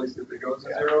perfect, but at least if it goes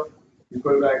to zero, you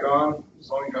put it back on. As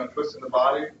long as you're not twisting the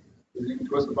body, because you can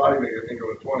twist the body, make it think of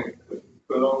a 20.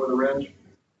 Put it on with a wrench,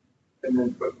 and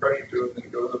then put pressure to it, and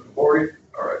it goes up to 40.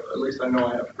 All right, at least I know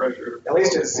I have pressure. At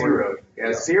least it's zeroed. Yeah,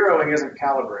 zeroing isn't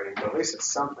calibrating, but at least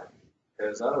it's something.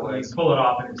 Because otherwise, you pull it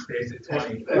off and it stays at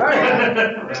 20. Right.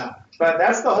 Yeah. But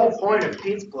that's the whole point of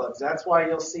Pete's plugs. That's why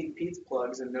you'll see Pete's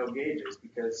plugs and no gauges,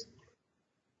 because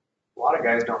a lot of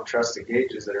guys don't trust the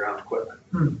gauges that are on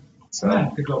equipment. So I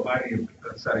have to go buy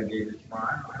a set of gauges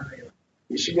tomorrow.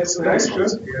 You should get some nice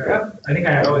ones. Yeah. I think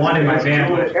I have one in my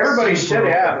van. Everybody should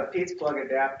have a Pete's plug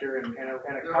adapter and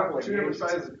a couple of two different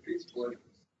gauges. sizes of Pete's plug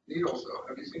needles, though.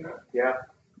 Have you seen that? Yeah,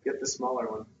 get the smaller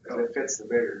one because it fits the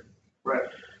bigger. Right.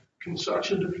 Can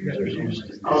suction diffusers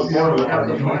used? I was born with have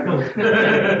the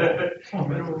one.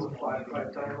 minimum of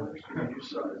five timers. You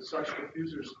use suction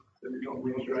diffusers, then you don't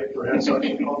lose, right, for head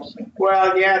suction pumps.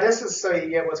 Well, yeah, this is so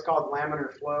you get what's called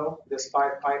laminar flow, this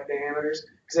 5 pipe diameters.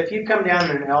 Because if you come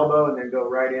down in an elbow and then go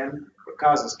right in, it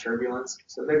causes turbulence.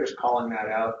 So they're just calling that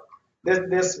out.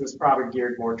 This was probably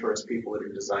geared more towards people that are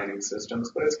designing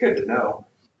systems, but it's good to know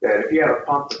that if you have a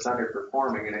pump that's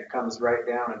underperforming and it comes right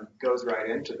down and goes right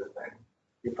into the thing,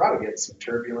 you probably get some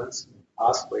turbulence,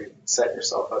 possibly set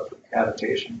yourself up for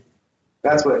cavitation.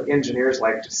 That's what engineers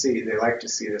like to see. They like to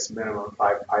see this minimum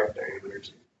 5 pipe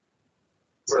diameters.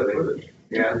 So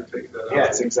yeah,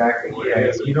 it's exactly what it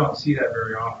is. You don't see that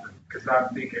very often, because I'm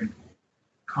thinking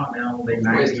Continental, they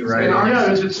 90, right?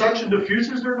 Yeah, is it suction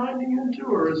diffusers they're lining into,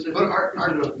 or is it? But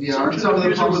aren't some of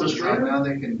the pumps with a strainer now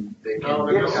they can No,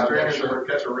 they're just strainers that would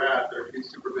catch a rat. They're these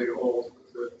super big holes.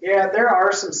 Yeah, there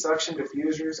are some suction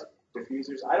diffusers.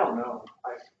 I don't know.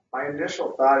 My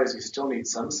initial thought is you still need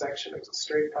some section as a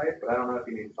straight pipe, but I don't know if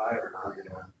you need 5 or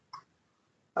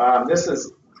not. This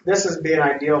is be an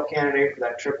ideal candidate for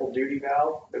that triple duty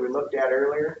valve that we looked at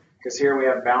earlier, because here we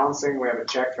have balancing, we have a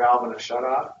check valve and a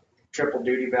shutoff. Triple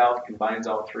duty valve combines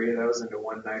all 3 of those into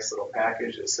one nice little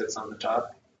package that sits on the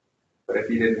top. But if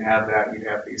you didn't have that, you'd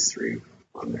have these 3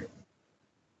 on there.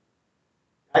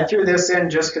 I threw this in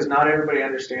just because not everybody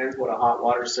understands what a hot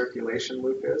water circulation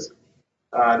loop is.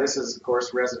 This is, of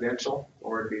course, residential,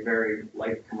 or it'd be very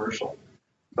light commercial.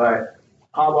 But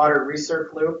hot water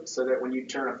recirc loop, so that when you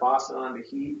turn a faucet on to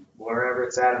heat, wherever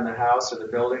it's at in the house or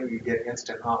the building, you get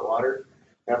instant hot water.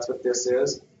 That's what this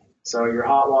is. So your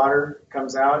hot water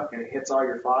comes out and it hits all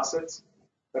your faucets.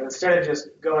 But instead of just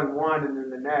going one and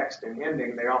then the next and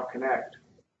ending, they all connect.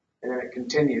 And then it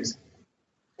continues.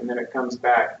 And then it comes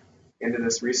back into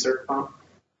this recirc pump,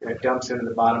 and it dumps into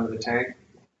the bottom of the tank.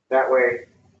 That way,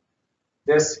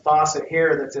 this faucet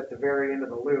here that's at the very end of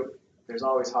the loop, there's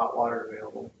always hot water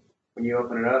available. When you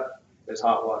open it up, there's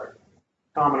hot water.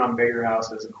 Common on bigger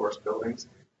houses, of course, buildings.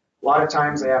 A lot of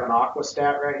times they have an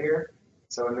aquastat right here.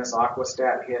 So when this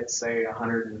aquastat hits, say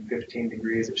 115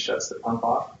 degrees, it shuts the pump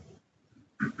off.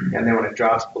 And then when it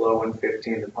drops below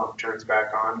 115, the pump turns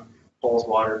back on, pulls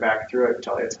water back through it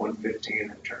until it's 115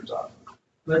 and it turns off.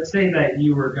 Let's say that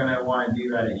you were gonna wanna do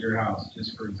that at your house,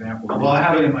 just for example. Well, I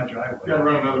have it in my driveway. You gotta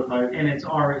run another pipe. And it's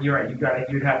already, you're right,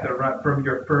 you'd have to run from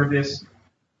your furthest,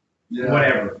 Yeah.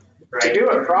 whatever, To right? do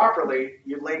it properly,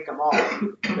 you link them all.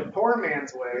 The poor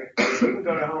man's way is you can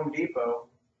go to Home Depot,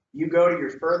 you go to your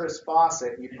furthest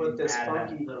faucet, you put this Add that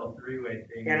funky, little three-way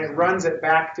thing. and it runs it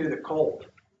back through the cold.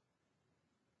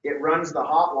 It runs the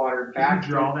hot water Can back you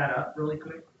draw through. that up really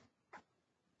quick?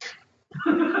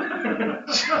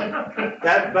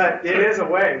 That, but it is a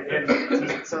way,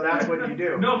 and so that's what you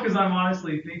do. No, because I'm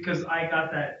honestly because I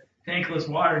got that tankless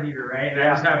water heater, right? And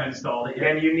I just haven't installed it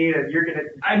yet. And you need it, you're gonna,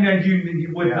 I know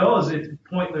with Yeah. those, it's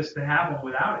pointless to have one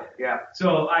without it. yeah,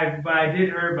 So but I did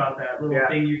hear about that little Yeah.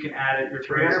 thing you can add at your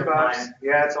furnace 300 bucks. appliance.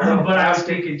 Yeah, it's a little But I was plastic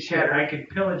thinking, shit, header. I could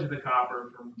pillage the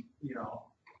copper from,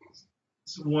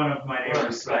 one of my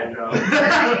neighbor's side jobs.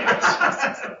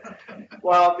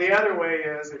 Well, the other way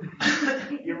is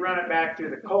you run it back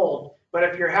through the cold, but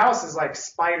if your house is like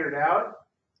spidered out,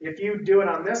 if you do it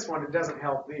on this one, it doesn't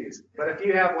help these. But if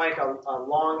you have like a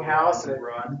long house and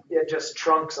it just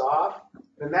trunks off,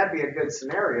 then that'd be a good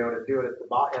scenario to do it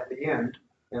at the end.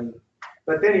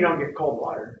 But then you don't get cold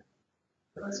water.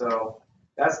 So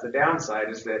that's the downside,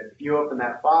 is that if you open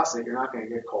that faucet, you're not going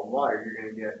to get cold water. You're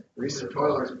going to get The recirculation.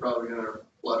 toilet's probably gonna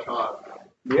flush hot.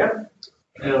 Yeah.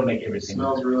 It'll make everything.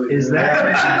 Smells really Is good.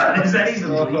 that even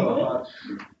Smells legal? hot.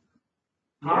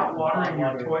 Hot water in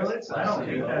your toilets? I don't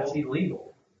think that's illegal.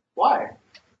 Why?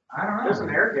 I don't know. There's an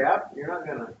air gap. You're not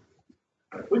going to.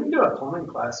 We can do a plumbing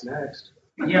class next.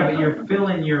 Yeah, but you're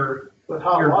filling your With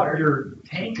hot water. your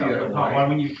tank up with hot water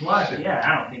when you flush. Yeah,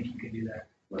 I don't think you can do that.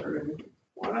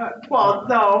 Why not? Well,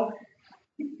 no.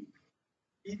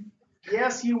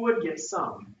 Yes, you would get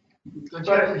some. Don't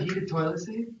you have a heated toilet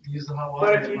seat? Use the hot water.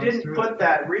 But if and you it runs didn't through put it.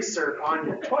 that recirc on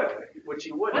your toilet, which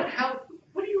you wouldn't.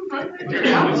 What do you run in Your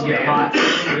your house? toilets get hot.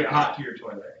 Get hot to your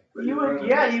toilet. You would,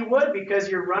 yeah, you would, because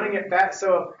you're running it back.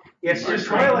 So if It's your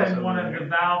just like when toilet, one of the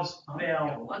valves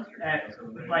fail at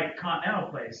like Continental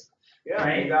Place. yeah,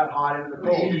 right? you got hot into the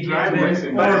cold. Heated driveways.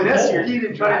 But in this,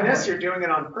 Heated you're doing it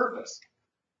on purpose.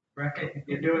 Right.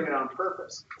 You're doing it on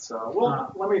purpose. So,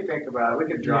 well, let me think about it.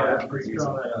 We could draw that pretty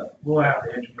Draw easy. that up. We'll have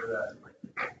to enter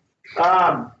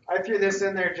that. I threw this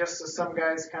in there just so some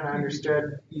guys kind of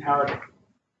understood how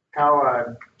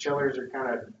chillers are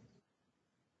kind of.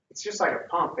 It's just like a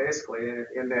pump, basically,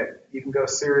 in that you can go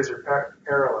series or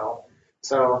parallel.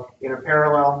 So in a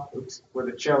parallel with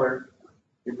a chiller,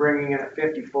 you're bringing in at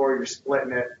 54, you're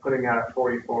splitting it, putting out at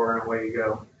 44, and away you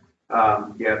go.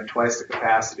 You have twice the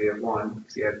capacity of one,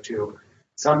 so you have two.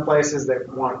 Some places that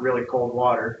want really cold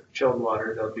water, chilled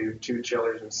water, they'll do two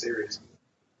chillers in series.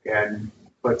 And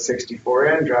put 64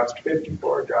 in, drops to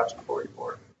 54, drops to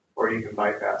 44. Or you can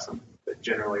bypass them. But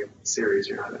generally, series,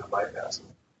 you're not going to bypass them.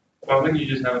 Why wouldn't you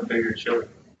just have a bigger chiller?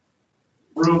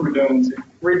 Room redundancy.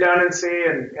 Redundancy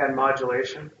and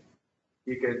modulation.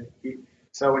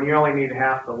 So when you only need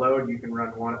half the load, you can run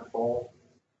one at full,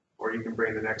 or you can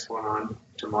bring the next one on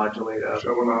to modulate up.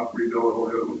 Showing off,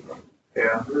 rebuild it.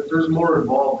 Yeah. There's more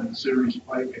involved in series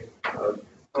piping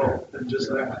than just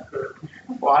that.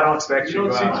 Well, I don't expect You you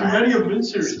don't to see go too out. many of them in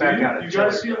series. Spec do you? out a You chiller.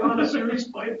 guys see a lot of series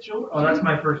pipe chillers? Oh, that's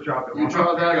my first job at You Walmart.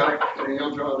 draw that, and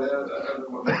he'll draw that other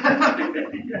one.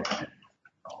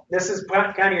 This is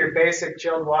kind of your basic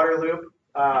chilled water loop.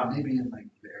 Maybe in like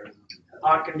there.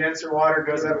 Hot condenser water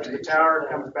goes up to the tower,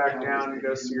 comes back down, and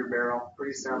goes to your barrel.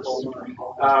 Pretty simple.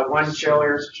 One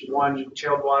chiller, one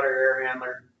chilled water air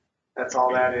handler. That's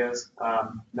all that is.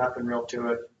 Nothing real to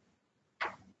it.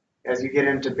 As you get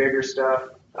into bigger stuff,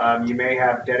 you may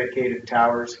have dedicated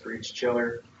towers for each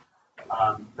chiller.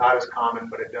 Not as common,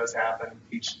 but it does happen.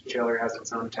 Each chiller has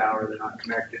its own tower. They're not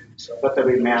connected, but they'll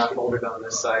be manifolded on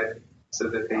this side so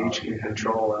that they each can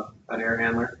control an air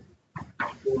handler.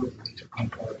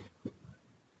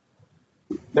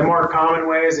 The more common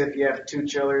way is if you have two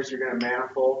chillers, you're going to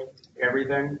manifold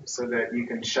everything so that you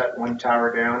can shut one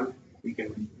tower down. You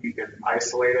can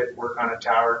isolate it, work on a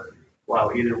tower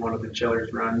while either one of the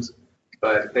chillers runs.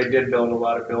 But they did build a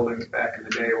lot of buildings back in the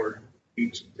day where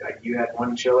you had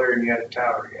one chiller and you had a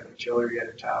tower. You had a chiller, you had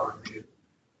a tower.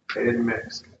 They didn't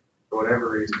mix for whatever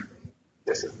reason.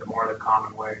 This is the more the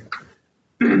common way.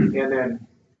 And then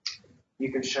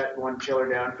you can shut one chiller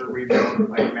down for rebuild,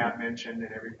 like Matt mentioned,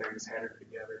 and everything's headed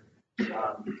together,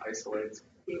 isolates.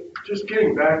 Just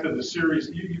getting back to the series,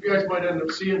 you guys might end up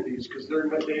seeing these because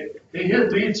they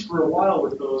hit leads for a while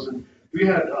with those, and we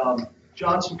had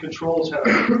Johnson Controls had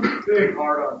a big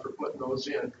hard on for putting those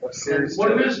in. And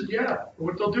what it is, yeah,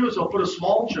 what they'll do is they'll put a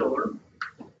small chiller.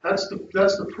 That's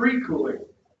the pre-cooling.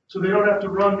 So they don't have to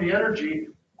run the energy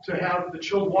to have the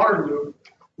chilled water loop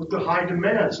with the high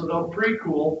demand. So they'll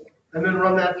pre-cool and then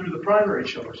run that through the primary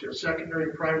chiller. So you have secondary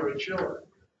and primary chiller.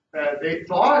 And they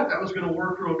thought that was going to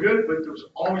work real good, but there was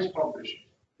always pump issues.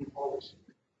 Always.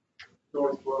 There's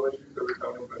always flow issues every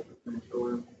time we put the new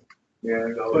chiller. Yeah,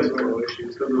 there's always flow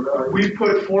issues. We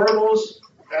put 4 of those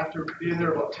after being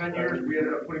there about 10 years. We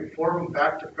ended up putting 4 of them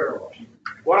back to parallel.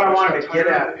 What I wanted to get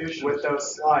at with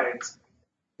those slides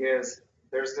is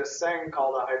there's this thing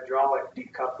called a hydraulic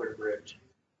decoupler bridge.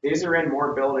 These are in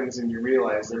more buildings than you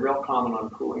realize. They're real common on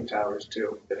cooling towers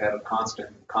too, that have a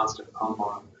constant pump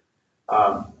on.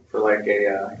 For like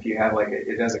if you have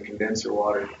it does a condenser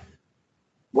water.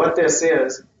 What this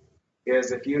is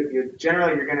if you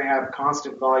generally you're going to have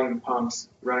constant volume pumps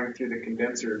running through the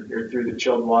condenser or through the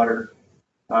chilled water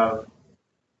of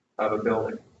a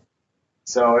building.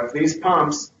 So if this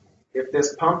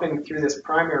pumping through this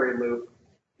primary loop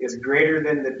is greater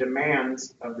than the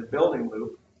demands of the building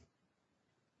loop,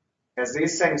 as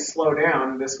these things slow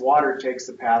down, this water takes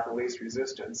the path of least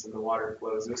resistance and the water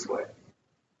flows this way.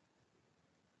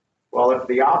 Well, if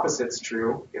the opposite's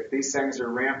true, if these things are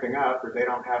ramping up or they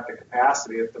don't have the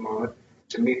capacity at the moment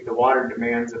to meet the water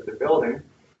demands of the building,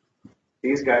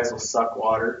 these guys will suck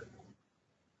water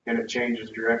and it changes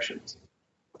directions.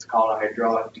 It's called a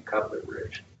hydraulic decoupler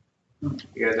bridge.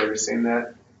 You guys ever seen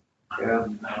that? Yeah.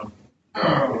 No.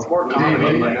 It's more common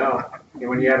than you know.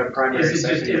 When you have a primary Is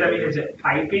it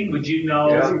piping? Would you know?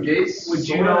 Yeah. Would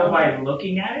you know by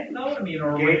looking at it? No, I mean,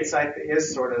 or Gates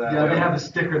is sort of that. Yeah, they have a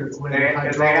sticker that's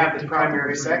Because they have the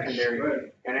primary,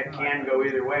 secondary, and it can go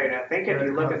either way. And I think if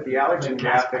you look at the allergen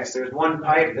graphics, there's one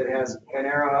pipe that has an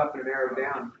arrow up and an arrow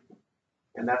down,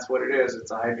 and that's what it is.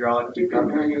 It's a hydraulic You can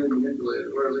decoupler. hang it and manipulate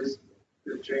it, or at least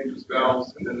it changes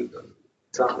valves and then it does it.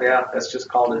 So yeah, that's just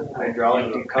called a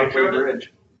hydraulic decoupler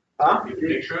bridge. Huh?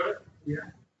 Picture of it?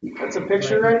 That's a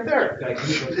picture right there.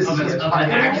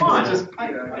 Just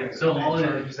pipe. So all it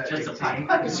is just a pipe.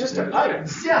 It's just a pipe.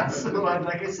 Yeah, so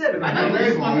like I said, I know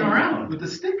they're fucking around. with the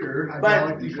sticker,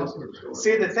 But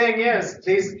see, the thing is,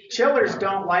 these chillers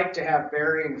don't like to have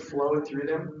varying flow through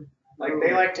them. Like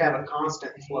they like to have a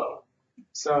constant flow.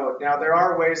 So now there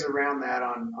are ways around that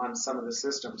on some of the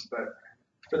systems, but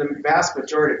for the vast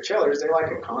majority of chillers, they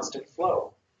like a constant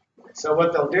flow. So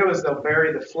what they'll do is they'll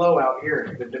vary the flow out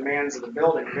here. The demands of the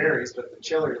building varies, but the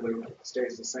chiller loop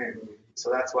stays the same. So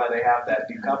that's why they have that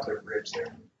decoupler bridge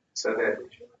there. So that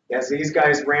as these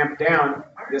guys ramp down,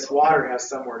 this water has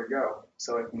somewhere to go,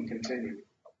 so it can continue.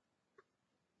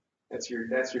 That's your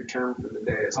term for the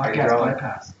day. It's hydraulic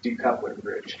decoupler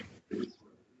bridge.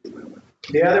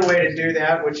 The other way to do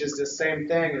that, which is the same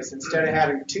thing, is instead of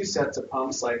having 2 sets of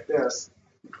pumps like this,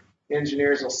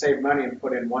 engineers will save money and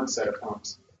put in 1 set of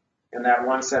pumps. And that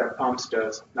 1 set of pumps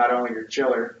does not only your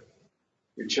chiller,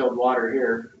 your chilled water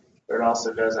here, but it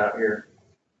also does out here.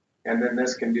 And then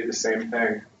this can do the same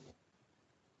thing.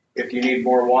 If you need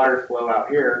more water flow out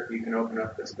here, you can open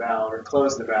up this valve or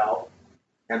close the valve,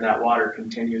 and that water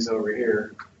continues over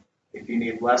here. If you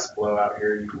need less flow out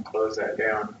here, you can close that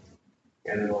down,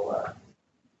 and it'll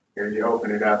here you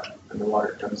open it up, and the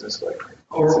water comes this way.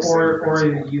 Or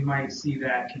you might see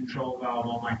that control valve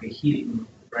on like a heating loop,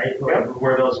 right? Yep.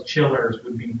 Where those chillers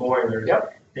would be boilers.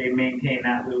 Yep. They maintain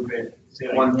that loop at say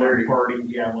like 130.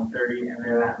 140, 130, and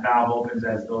then that valve opens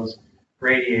as those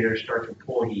radiators start to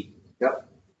pull heat. Yep.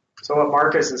 So what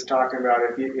Marcus is talking about,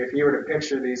 if you were to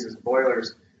picture these as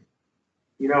boilers,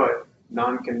 you know what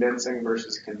non-condensing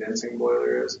versus condensing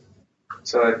boiler is?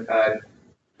 So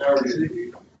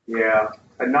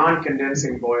a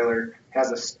non-condensing boiler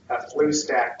has a flue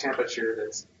stack temperature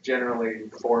that's generally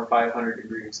 400 or 500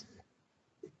 degrees.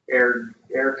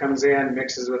 Air comes in,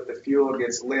 mixes with the fuel,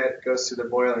 gets lit, goes to the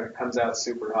boiler, and comes out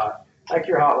super hot, like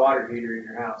your hot water heater in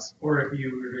your house. Or if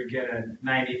you were to get a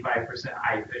 95%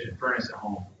 high efficient furnace at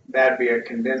home. That'd be a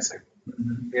condensing.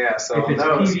 Mm-hmm. Yeah, so if it's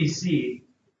those, PVC,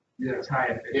 it's high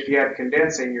efficient. if you have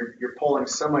condensing, you're pulling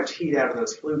so much heat out of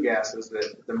those flue gases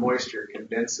that the moisture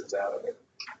condenses out of it,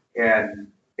 and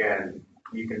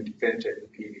you can vent it in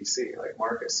PVC, like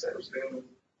Marcus said.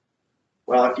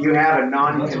 Well, if you have a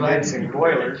non-condensing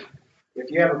boiler,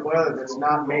 if you have a boiler that's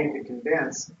not made to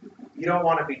condense, you don't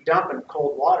want to be dumping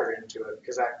cold water into it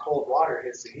because that cold water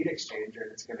hits the heat exchanger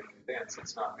and it's going to condense.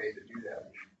 It's not made to do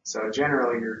that. So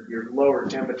generally, your lower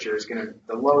temperature is going to,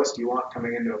 the lowest you want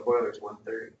coming into a boiler is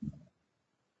 130.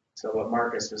 So what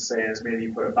Marcus was saying is maybe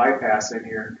you put a bypass in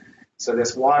here so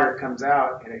this water comes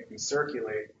out and it can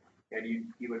circulate And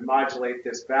you would modulate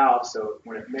this valve so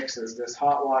when it mixes this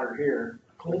hot water here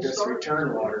with this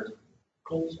return water.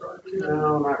 Cold start?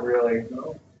 No, not really.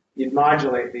 No. You'd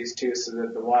modulate these two so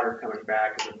that the water coming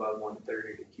back is above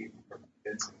 130 to keep it from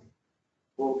condensing.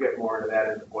 We'll get more into that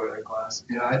in the boiler class.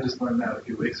 Yeah, I just learned that a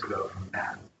few weeks ago from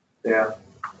Matt. Yeah.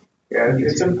 Yeah,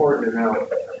 it's important to know.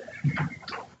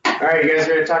 All right, you guys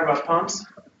ready to talk about pumps?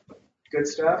 Good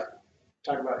stuff.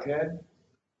 Talk about head,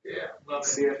 Yeah, love it.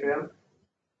 CFM.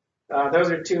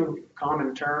 Those are two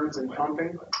common terms in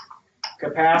pumping.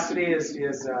 Capacity is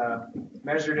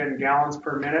measured in gallons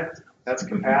per minute. That's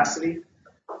capacity.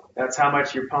 That's how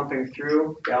much you're pumping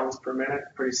through, gallons per minute.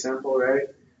 Pretty simple, right?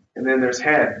 And then there's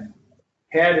head.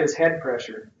 Head is head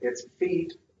pressure. It's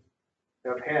feet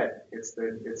of head. It's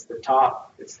the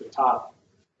top. It's the top.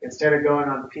 Instead of going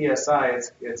on PSI,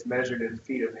 it's measured in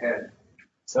feet of head.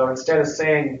 So instead of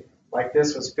saying like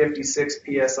this was 56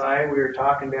 PSI, we were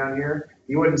talking down here,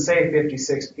 you wouldn't say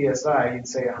 56 PSI, you'd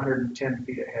say 110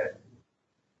 feet of head.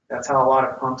 That's how a lot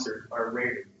of pumps are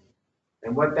rated.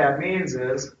 And what that means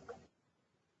is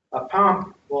a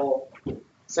pump will,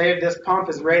 say this pump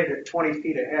is rated at 20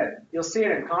 feet ahead. You'll see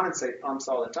it in condensate pumps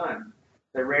all the time.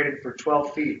 They're rated for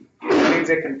 12 feet. That means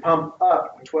it can pump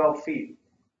up 12 feet.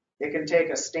 It can take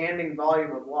a standing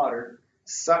volume of water,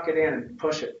 suck it in, and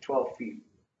push it 12 feet.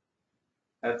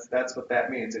 That's what that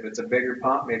means. If it's a bigger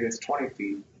pump, maybe it's 20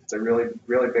 feet. If it's a really,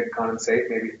 really big condensate,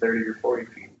 maybe 30 or 40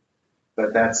 feet.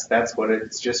 But that's what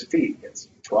it's just feet. It's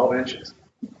 12 inches.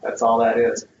 That's all that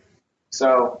is.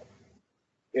 So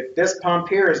if this pump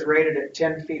here is rated at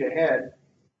 10 feet ahead,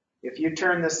 if you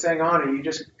turn this thing on and you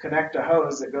just connect a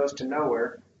hose that goes to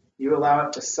nowhere, you allow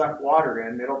it to suck water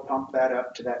in, it'll pump that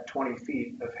up to that 20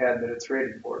 feet of head that it's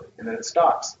rated for, and then it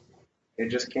stops. It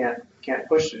just can't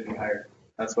push it any higher.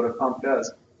 That's what a pump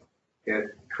does.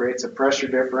 It creates a pressure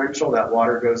differential, that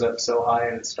water goes up so high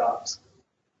and it stops.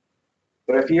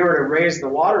 But if you were to raise the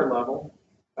water level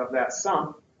of that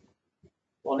sump,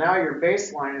 well, now your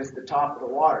baseline is the top of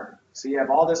the water. So you have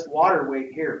all this water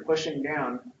weight here pushing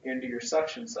down into your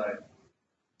suction side.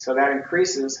 So that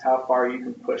increases how far you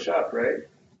can push up, right?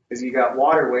 Because you got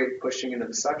water weight pushing into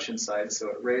the suction side, so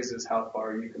it raises how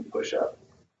far you can push up.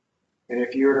 And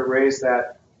if you were to raise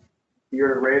that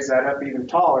up even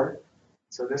taller,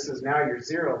 so this is now your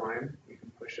zero line, you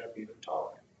can push up even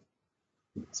taller.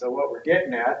 So what we're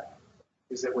getting at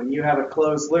is that when you have a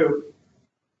closed loop,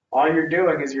 all you're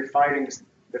doing is you're fighting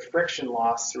the friction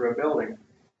loss through a building.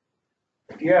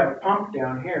 If you have a pump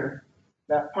down here,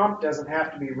 that pump doesn't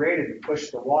have to be rated to push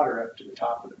the water up to the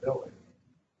top of the building.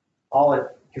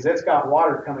 Because it's got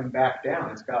water coming back down,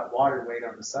 it's got water weight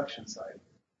on the suction side.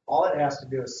 All it has to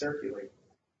do is circulate.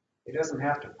 It doesn't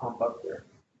have to pump up there.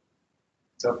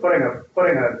 So putting a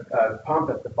pump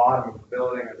at the bottom of a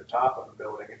building or the top of a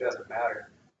building, it doesn't matter.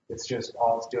 It's just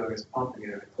all it's doing is pumping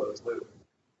it in a closed loop.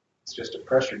 It's just a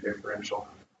pressure differential.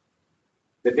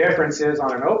 The difference is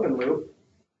on an open loop,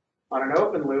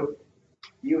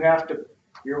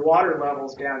 your water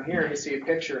level's down here. You see a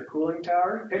picture of a cooling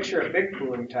tower? Picture a big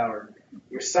cooling tower.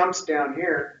 Your sump's down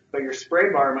here, but your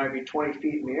spray bar might be 20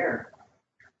 feet in the air.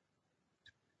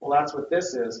 Well, that's what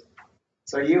this is.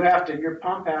 So your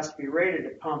pump has to be rated to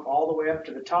pump all the way up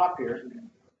to the top here.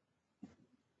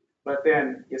 But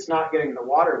then it's not getting the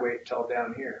water weight till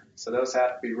down here. So those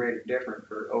have to be rated different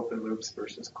for open loops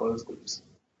versus closed loops.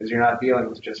 Because you're not dealing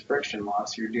with just friction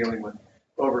loss, you're dealing with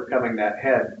overcoming that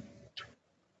head.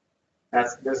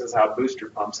 This is how booster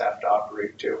pumps have to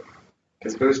operate too.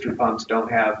 Because booster pumps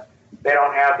don't have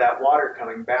that water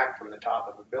coming back from the top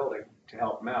of a building to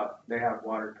help them out. They have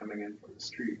water coming in from the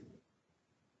street.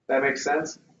 That makes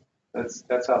sense? That's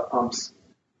how pumps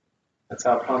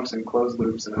and closed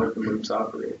loops and open loops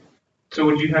operate. So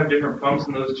would you have different pumps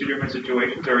in those two different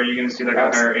situations, or are you going to see like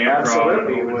a higher amp draw in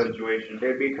an open situation?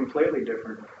 They'd be completely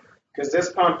different. Because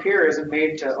this pump here isn't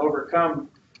made to overcome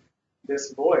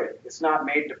this void. It's not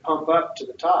made to pump up to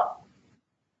the top.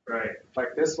 Right.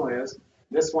 Like this one is.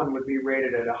 This one would be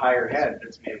rated at a higher head.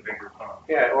 It's be a bigger pump.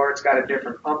 Yeah, or it's got a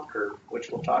different pump curve, which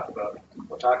we'll talk about.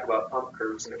 We'll talk about pump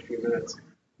curves in a few minutes.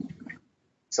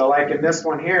 So like in this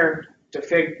one here, to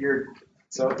figure,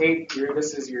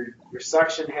 this is your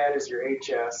suction head is your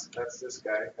HS, that's this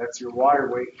guy. That's your water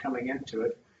weight coming into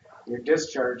it. Your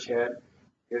discharge head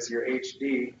is your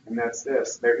HD, and that's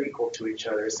this. They're equal to each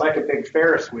other. It's like a big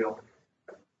Ferris wheel.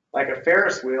 Like a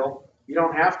Ferris wheel, you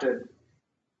don't have to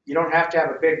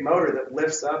have a big motor that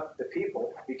lifts up the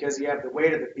people because you have the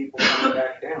weight of the people coming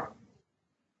back down.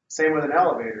 Same with an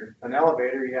elevator. An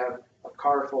elevator, you have a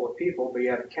car full of people, but you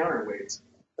have counterweights.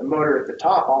 The motor at the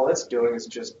top, all it's doing is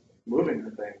just moving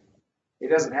the thing. It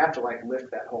doesn't have to like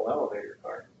lift that whole elevator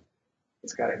car.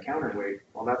 it's got a counterweight.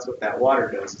 Well, that's what that water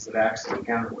does, is it acts as a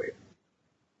counterweight.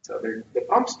 So the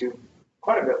pumps do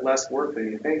quite a bit less work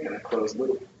than you think in a closed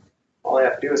loop. All they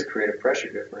have to do is create a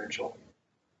pressure differential.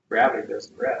 Gravity does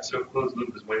the rest. So closed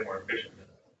loop is way more efficient.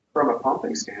 From a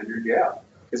pumping standard, yeah,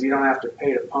 because you don't have to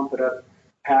pay to pump it up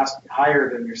past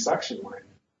higher than your suction line.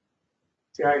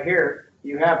 See right here,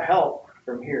 you have help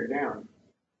from here down,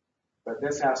 but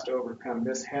this has to overcome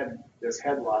this head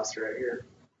loss right here.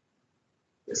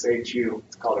 This HU,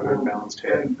 it's called an unbalanced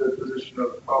head. And the position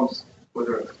of the pumps,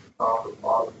 whether it's top or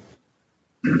bottom.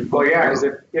 Well, yeah, because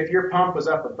if your pump was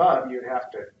up above, you'd have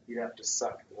to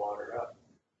suck the water up.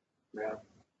 Yeah.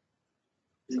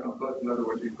 So, but in other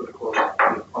words, you put a closed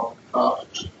pump top.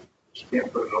 You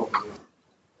can't put an open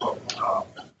pump top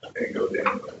and go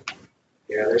down.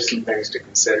 Yeah, there's some things to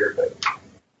consider, but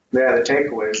yeah, the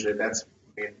takeaway is that's.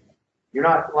 I mean, you're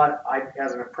not like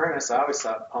as an apprentice. I always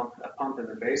thought a pump in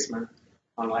the basement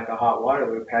on like a hot water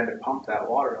loop had to pump that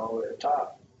water all the way to the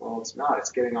top. Well, it's not.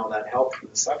 It's getting all that help from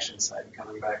the suction side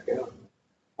coming back down.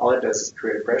 All it does is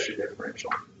create a pressure differential.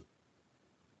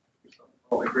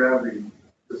 All the gravity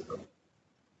system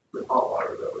with hot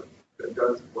water that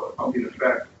does what pumping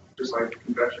effect, just like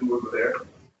convection would with air.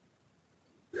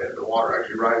 And the water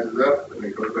actually rises up and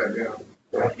it goes back down.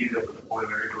 Yeah. Heat up with the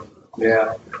boiler.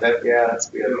 That's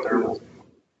the thermal.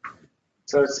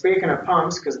 So speaking of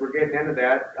pumps, because we're getting into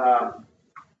that,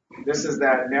 this is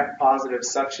that net positive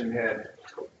suction head.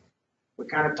 We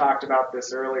kind of talked about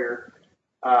this earlier.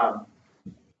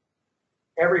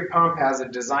 Every pump has a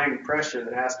design pressure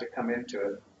that has to come into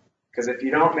it. Because if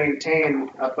you don't maintain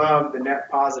above the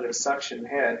net positive suction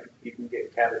head, you can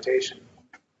get cavitation.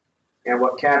 And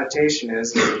what cavitation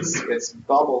is it's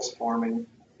bubbles forming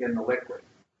in the liquid.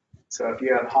 So if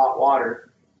you have hot water,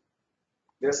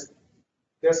 this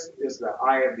is the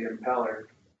eye of the impeller.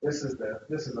 This is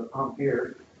the pump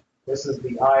here. This is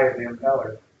the eye of the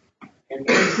impeller. In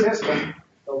the system,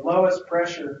 the lowest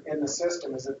pressure in the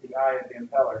system is at the eye of the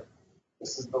impeller.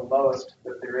 This is the lowest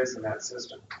that there is in that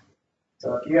system.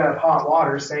 So if you have hot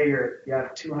water, say you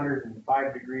have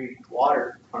 205 degree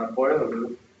water on a boiler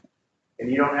loop, and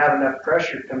you don't have enough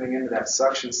pressure coming into that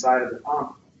suction side of the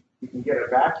pump, you can get a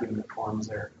vacuum that forms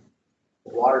there.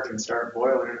 The water can start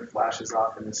boiling and it flashes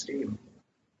off into steam.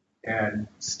 And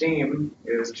steam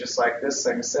is just like this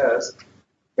thing says,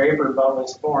 vapor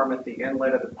bubbles form at the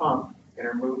inlet of the pump and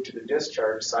are moved to the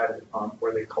discharge side of the pump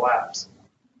where they collapse,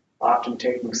 often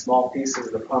taking small pieces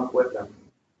of the pump with them.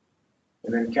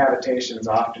 And then cavitation is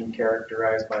often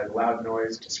characterized by loud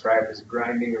noise described as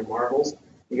grinding or marbles.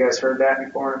 You guys heard that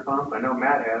before in a pump? I know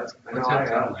Matt has. I know What's that I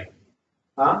sound have. like?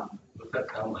 Huh? What's that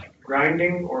sound like?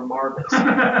 Grinding or marbles?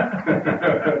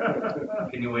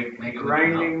 Can you wait? Make it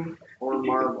Grinding or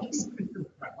marbles?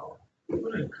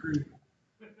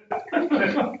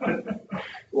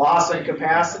 Loss of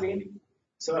capacity.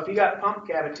 So if you got pump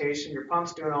cavitation, your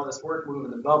pump's doing all this work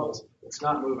moving the bubbles. It's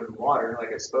not moving water like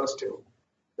it's supposed to.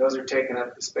 Those are taking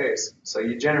up the space. So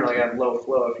you generally have low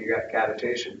flow if you got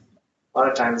cavitation. A lot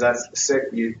of times that's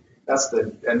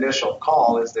the initial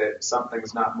call is that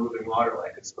something's not moving water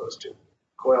like it's supposed to.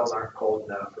 Coils aren't cold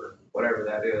enough or whatever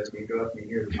that is. When you go up and you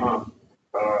hear the pump.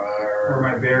 Or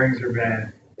my bearings are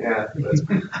bad. Yeah,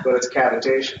 but it's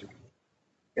cavitation.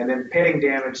 And then pitting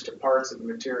damage to parts of the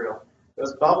material.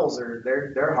 Those bubbles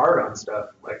they're hard on stuff.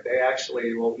 Like they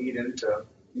actually will eat into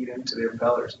the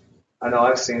impellers. I know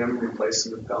I've seen them replace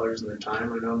some impellers in their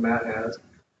time. I know Matt has.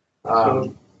 Are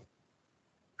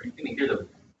you going to hear the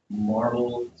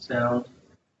marble sound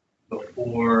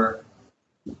before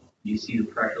you see the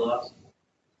pressure loss?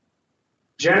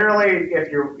 Generally,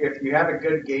 if you have a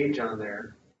good gauge on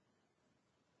there,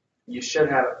 you should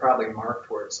have it probably marked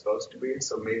where it's supposed to be,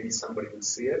 so maybe somebody can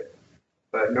see it.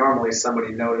 But normally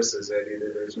somebody notices it.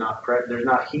 Either there's not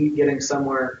heat getting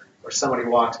somewhere, or somebody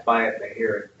walks by it and they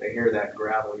hear it. They hear that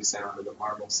gravelly sound or the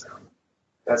marble sound.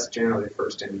 That's generally the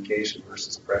first indication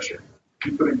versus pressure.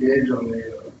 You put a gauge on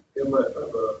the inlet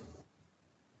of a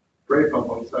spray pump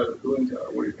on the side of the cooling tower.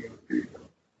 What do you think it would be?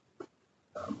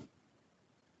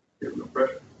 Give no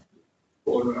pressure.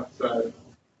 Pulling it outside.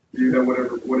 You have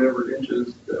whatever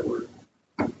inches that we're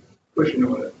pushing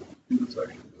on it in the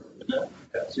section.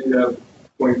 So you have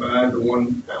 25 to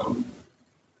 1 pound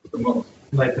at the most.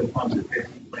 Like the pumps at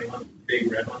 50, 21,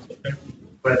 big red ones up there.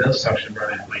 But those suction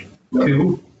run at like No.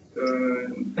 2.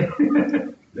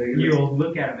 You'll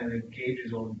look at them and the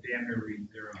gauges will damn near read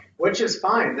 0. Which is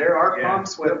fine. There are Yeah.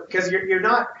 pumps with, because you're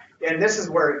not, and this is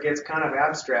where it gets kind of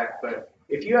abstract, but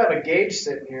if you have a gauge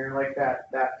sitting here like that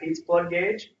Pete's plug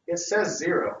gauge, it says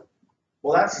 0.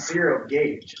 Well, that's 0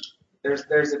 gauge.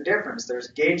 There's a difference. There's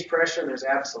gauge pressure and there's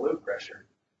absolute pressure.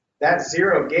 that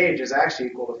zero gauge is actually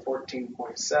equal to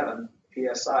 14.7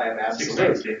 psi of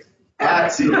absolute.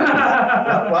 At sea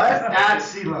level. What? At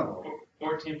sea level.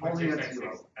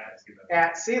 14.666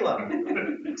 At sea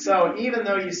level. So even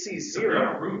though you see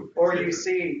zero, or you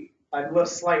see a little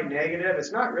slight negative,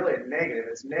 it's not really a negative.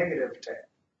 It's negative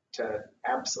to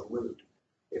absolute.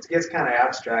 It gets kind of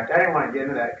abstract. I didn't want to get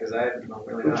into that because I don't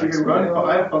really know. But you can run,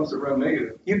 I have pumps that run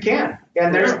negative. You can,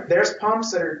 and there's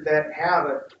pumps that have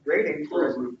a rating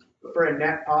for a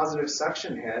net positive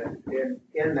suction head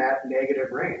in that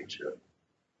negative range.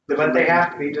 But they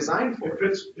have to be designed for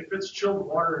it. If it's chilled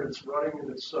water and it's running and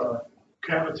it's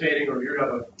cavitating, or you have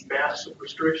a massive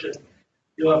restriction,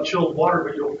 you'll have chilled water,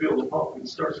 but you'll feel the pump and it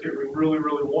starts getting really,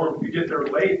 really warm. If you get there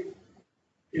late,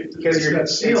 because you're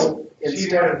sealed.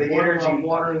 Instead of the energy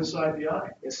water inside the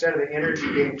eye. Instead of the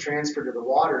energy being transferred to the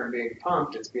water and being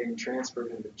pumped, it's being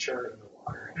transferred into churning the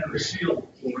water and the seal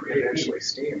heat, eventually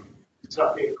steam. It's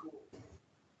not being cool.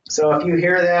 So if you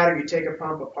hear that or you take a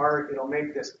pump apart, it'll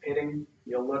make this pitting.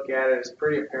 You'll look at it, it's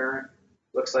pretty apparent.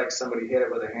 Looks like somebody hit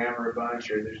it with a hammer a bunch,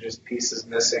 or there's just pieces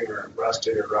missing or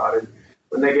rusted or rotted.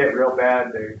 When they get real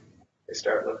bad, they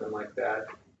start looking like that.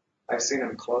 I've seen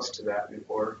them close to that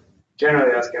before.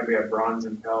 Generally, that's going to be a bronze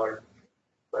impeller,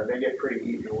 but they get pretty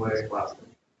eaten away. It's plastic.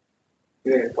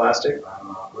 You think it's plastic? I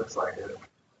don't know. It looks like it.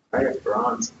 I think it's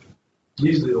bronze.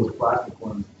 Usually those plastic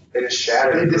ones. They just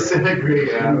shatter. They disintegrate.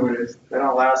 Yeah. They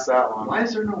don't last that long. Why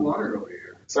is there no water over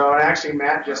here? So actually,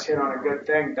 Matt just hit on a good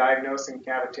thing, diagnosing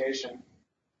cavitation.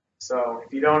 So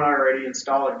if you don't already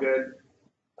install a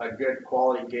good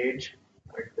quality gauge,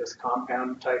 like this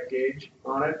compound type gauge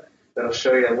on it, that'll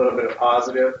show you a little bit of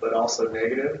positive, but also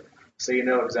negative, so you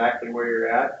know exactly where you're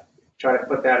at. Try to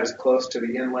put that as close to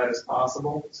the inlet as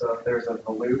possible. So if there's a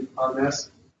volute on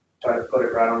this, try to put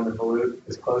it right on the volute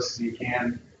as close as you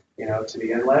can, to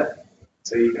the inlet,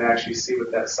 so you can actually see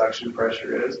what that suction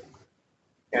pressure is.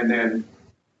 And then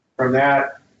from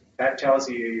that tells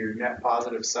you your net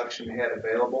positive suction head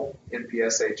available in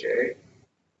PSHA.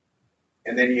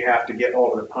 And then you have to get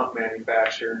hold of the pump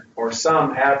manufacturer, or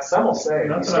some will say.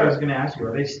 That's what I was going to ask you.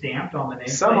 Are they stamped on the nameplate?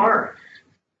 Some are.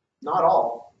 Not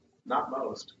all. Not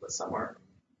most, but some are.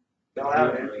 They'll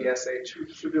have an NPSH.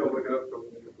 You should be able to look it up.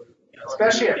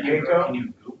 Especially at Payco. Can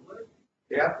you Google it?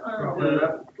 Yeah.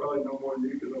 Probably no more than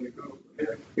you can only go.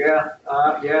 Yeah,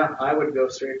 I would go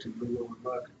straight to Google and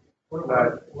look. One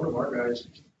of our guys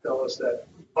tell us that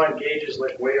find gauges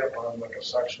like way up on like a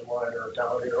suction line or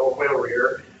down here, or way over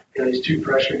here, and these two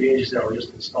pressure gauges that were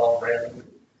just installed randomly,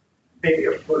 maybe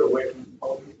a foot away from the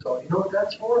pump. So you know what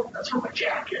that's for? That's for my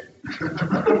jacket.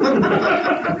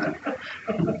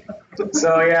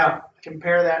 So yeah,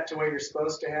 compare that to what you're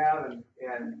supposed to have,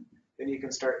 and then you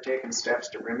can start taking steps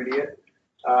to remedy it.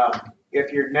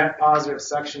 If your net positive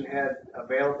suction head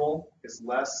available is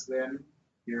less than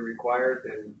your required,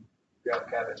 then you have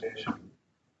cavitation.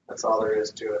 That's all there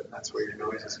is to it. That's where your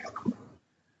noise is coming from.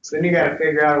 So then you got to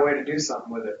figure out a way to do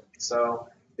something with it. So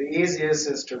the easiest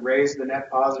is to raise the net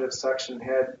positive suction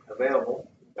head available.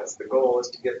 That's the goal, is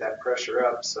to get that pressure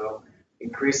up. So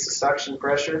increase the suction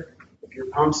pressure. If your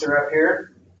pumps are up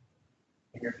here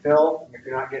and your fill, if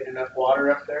you're not getting enough water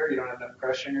up there, you don't have enough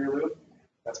pressure in your loop,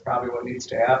 that's probably what needs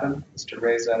to happen, is to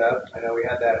raise that up. I know we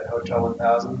had that at Hotel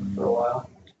 1000 for a while.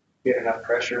 Get enough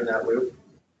pressure in that loop.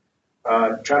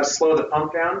 Try to slow the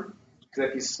pump down, because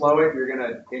if you slow it, you're going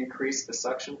to increase the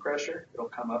suction pressure. It'll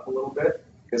come up a little bit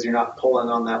because you're not pulling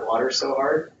on that water so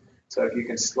hard. So if you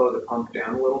can slow the pump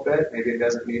down a little bit, maybe it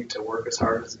doesn't need to work as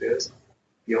hard as it is.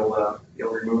 You'll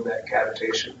remove that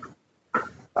cavitation.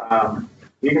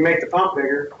 You can make the pump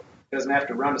bigger. It doesn't have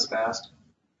to run as fast.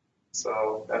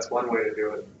 So that's one way to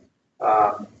do it.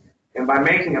 And by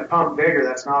making a pump bigger,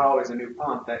 that's not always a new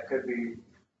pump. That could be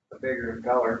a bigger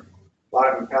impeller. A lot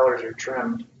of impellers are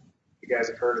trimmed. You guys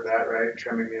have heard of that, right?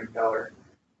 Trimming the impeller.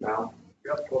 No?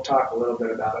 Yep. We'll talk a little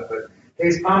bit about it, but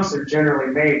these pumps are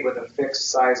generally made with a fixed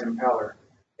size impeller,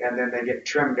 and then they get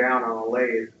trimmed down on a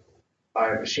lathe by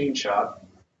a machine shop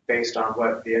based on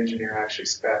what the engineer actually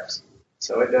specs.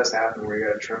 So it does happen where you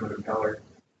got to trim an impeller.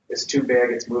 It's too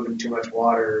big, it's moving too much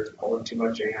water, it's pulling too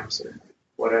much amps or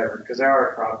whatever, because there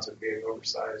are problems with being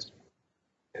oversized.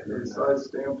 And the size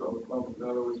stamped on the pump is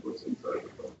not always what's inside the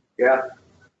pump. Yeah,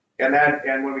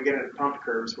 and when we get into pump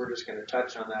curves, we're just going to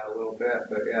touch on that a little bit.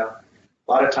 But yeah,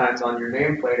 a lot of times on your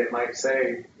nameplate, it might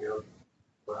say,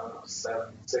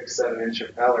 6, 7 inch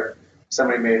impeller.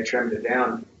 Somebody may have trimmed it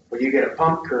down. Well, you get a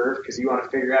pump curve because you want to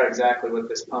figure out exactly what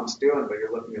this pump's doing, but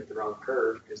you're looking at the wrong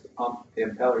curve because the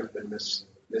impeller's been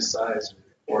missized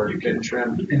or been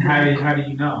trimmed. And how do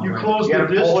you know? You close the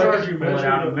discharge, you pull it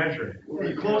out and measure measure it.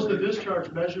 You close the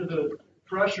discharge, measure the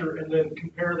pressure and then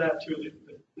compare that to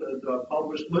the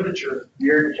published literature.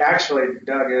 You're actually,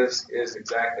 Doug is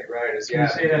exactly right. Can you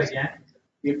say that again?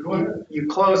 You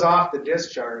close off the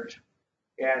discharge,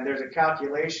 and there's a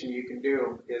calculation you can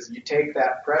do. Is you take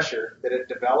that pressure that it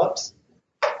develops,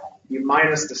 you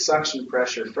minus the suction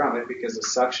pressure from it because the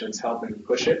suction's helping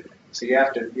push it. So you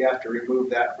have to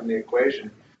remove that from the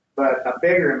equation. But a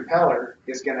bigger impeller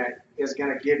is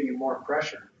gonna give you more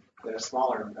pressure than a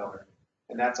smaller impeller,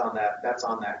 and that's on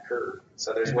that curve.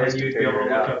 So there's And ways then to you'd be figure able it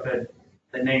to look out. up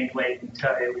the nameplate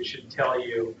and it should tell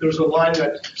you. There's a line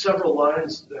several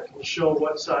lines that will show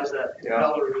what size that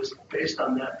impeller is based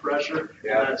on that pressure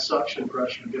and that suction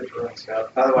pressure difference. Yeah.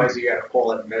 Otherwise, you got to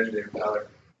pull it and measure the impeller.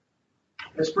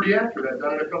 It's pretty accurate. I've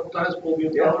done it a couple times, pulled the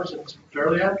impellers, and it's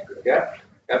fairly accurate. Yeah,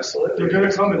 absolutely. They're going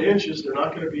to come in inches. They're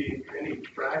not going to be any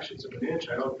fractions of an inch,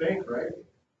 I don't think, right?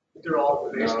 They're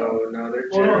all based on. No, they're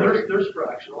Oh, no, generally there's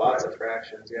fractions. lots of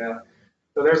fractions. Yeah.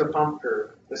 So there's a pump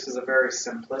curve. This is a very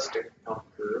simplistic pump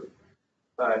curve,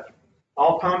 but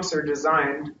all pumps are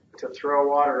designed to throw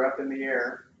water up in the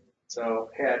air. So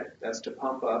head, that's to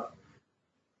pump up,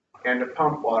 and to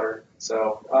pump water,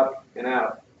 so up and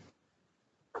out.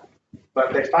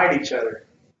 But they fight each other.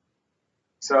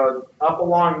 So up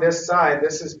along this side,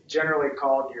 this is generally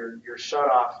called your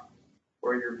shutoff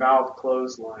or your valve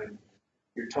close line,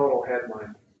 your total head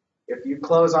line. If you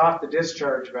close off the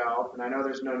discharge valve, and I know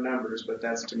there's no numbers, but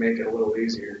that's to make it a little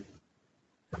easier.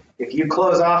 If you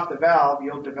close off the valve,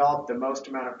 you'll develop the most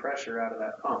amount of pressure out of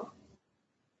that pump.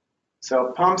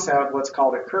 So pumps have what's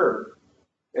called a curve.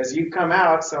 As you come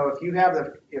out, so if you have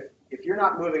if you're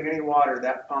not moving any water,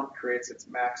 that pump creates its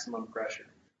maximum pressure.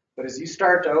 But as you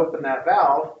start to open that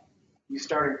valve, you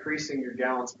start increasing your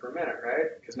gallons per minute,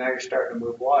 right? Because now you're starting to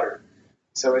move water.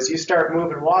 So as you start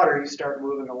moving water, you start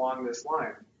moving along this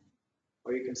line.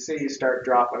 Well, you can see you start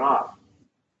dropping off.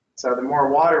 So the more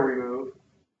water we move,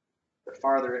 the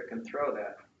farther it can throw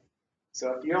that.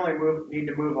 So if you only need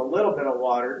to move a little bit of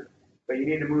water, but you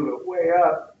need to move it way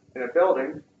up in a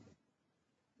building,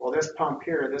 well, this pump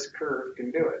here, this curve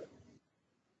can do it.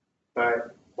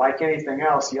 But like anything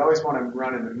else, you always want to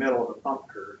run in the middle of the pump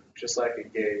curve, just like a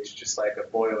gauge, just like a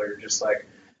boiler, just like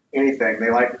anything.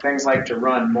 Things like to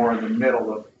run more in the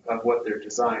middle of what they're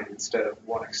designed instead of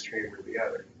one extreme or the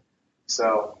other.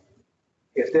 So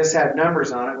if this had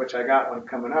numbers on it, which I got one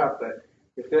coming up, but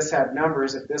if this had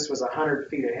numbers, if this was 100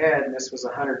 feet ahead and this was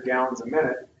 100 gallons a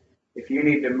minute, if you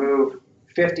need to move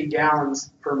 50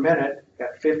 gallons per minute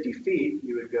at 50 feet,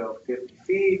 you would go 50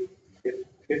 feet,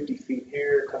 50 feet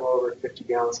here, come over 50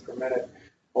 gallons per minute.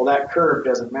 Well, that curve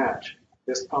doesn't match.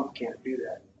 This pump can't do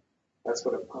that. That's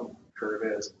what a pump curve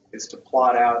is to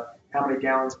plot out how many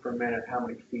gallons per minute, how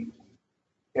many feet.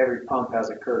 Every pump has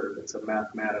a curve. It's a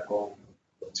mathematical,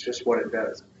 it's just what it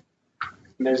does.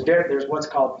 And there's what's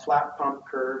called flat pump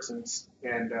curves and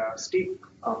steep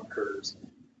pump curves.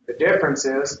 The difference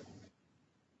is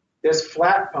this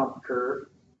flat pump curve,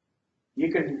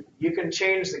 you can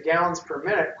change the gallons per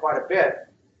minute quite a bit,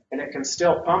 and it can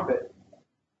still pump it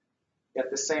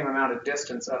at the same amount of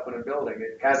distance up in a building.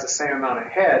 It has the same amount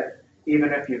of head,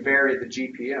 even if you vary the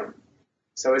GPM.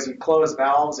 So as you close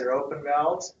valves or open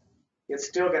valves, it's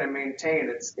still going to maintain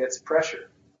its pressure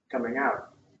coming out.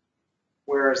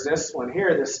 Whereas this one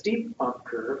here, the steep pump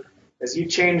curve, as you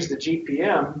change the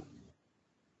GPM,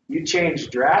 you change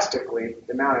drastically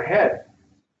the amount of head.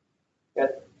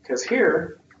 Because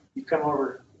here, you come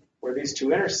over where these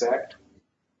two intersect,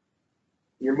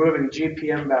 you're moving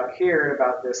GPM about here at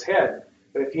about this head.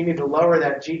 But if you need to lower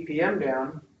that GPM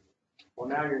down, well,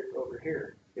 now you're over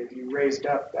here. If you raised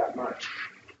up that much.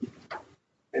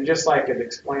 And just like it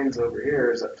explains over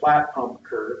here, is a flat pump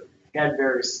curve, head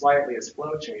varies slightly as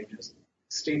flow changes.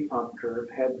 Steep pump curve,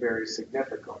 head varies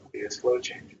significantly as flow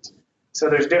changes. So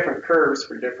there's different curves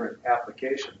for different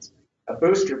applications. A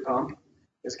booster pump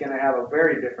is going to have a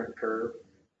very different curve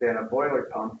than a boiler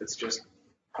pump that's just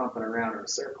pumping around in a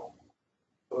circle.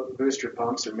 Booster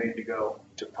pumps are made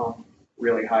to pump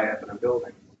really high up in a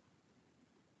building.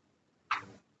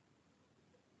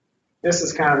 This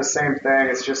is kind of the same thing.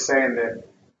 It's just saying that,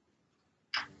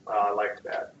 well, I liked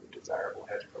that, desirable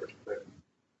head torque, but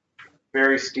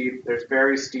very steep. There's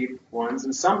very steep ones.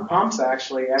 And some pumps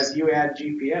actually, as you add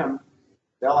GPM,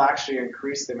 they'll actually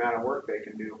increase the amount of work they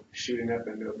can do shooting up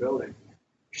into a building,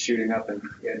 shooting up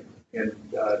in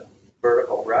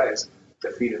vertical rise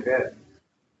to feet of head,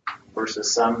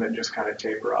 versus some that just kind of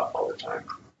taper off all the time.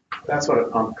 That's what a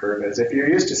pump curve is. If you're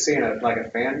used to seeing like a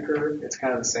fan curve, it's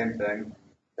kind of the same thing.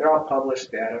 They're all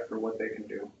published data for what they can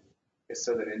do. It's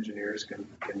so that engineers can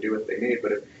do what they need.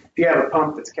 But if you have a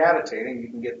pump that's cavitating, you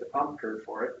can get the pump curve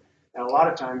for it. And a lot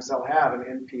of times they'll have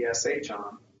an NPSH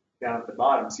on down at the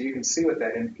bottom, so you can see what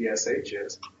that NPSH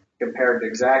is compared to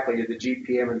exactly the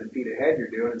GPM and the feet of head you're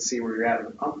doing and see where you're at in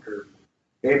the pump curve.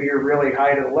 Maybe you're really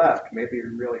high to the left, maybe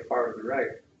you're really far to the right.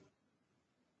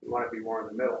 You want to be more in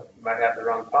the middle. You might have the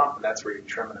wrong pump, and that's where you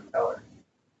trim an impeller.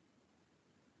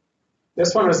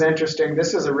 This one was interesting.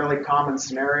 This is a really common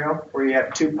scenario where you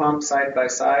have two pumps side by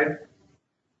side.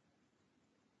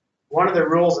 One of the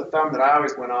rules of thumb that I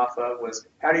always went off of was,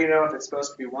 how do you know if it's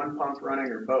supposed to be one pump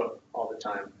running or both all the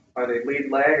time? Are they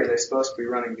lead leg or are they supposed to be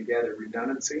running together?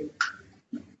 Redundancy.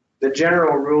 The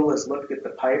general rule is look at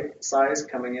the pipe size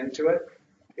coming into it.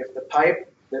 If the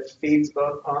pipe that feeds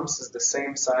both pumps is the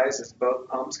same size as both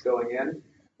pumps going in,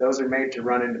 those are made to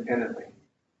run independently.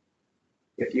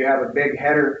 If you have a big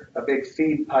header, a big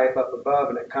feed pipe up above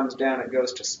and it comes down, it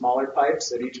goes to smaller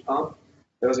pipes at each pump,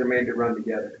 those are made to run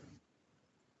together.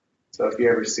 So if you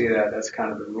ever see that, that's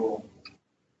kind of the rule.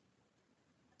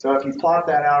 So if you plot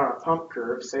that out on a pump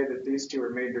curve, say that these two are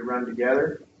made to run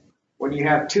together, when you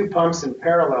have two pumps in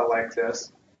parallel like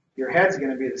this, your head's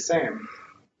going to be the same.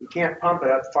 You can't pump it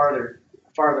up farther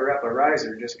up a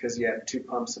riser just because you have two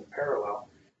pumps in parallel,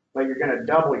 but you're going to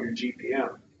double your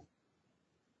GPM.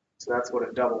 So that's what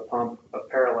a double pump, a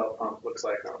parallel pump looks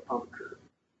like on a pump curve.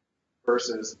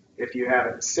 Versus if you have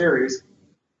it in series,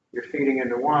 you're feeding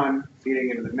into one, feeding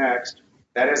into the next.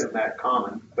 That isn't that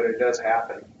common, but it does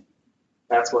happen.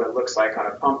 That's what it looks like on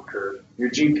a pump curve. Your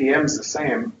GPM's the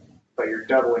same, but you're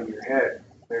doubling your head.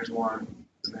 There's one,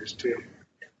 and there's two.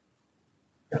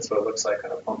 That's what it looks like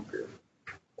on a pump curve.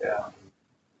 Yeah.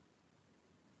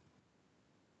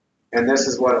 And this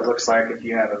is what it looks like if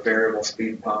you have a variable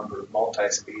speed pump or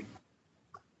multi-speed.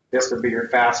 This would be your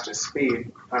fastest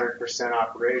speed, 100%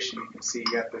 operation. You can see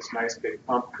you got this nice big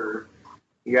pump curve.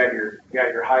 You got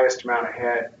your highest amount of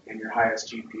head and your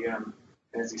highest GPM.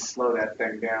 And as you slow that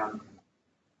thing down,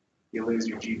 you lose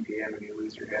your GPM and you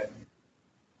lose your head.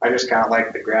 I just kind of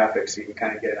like the graphics so you can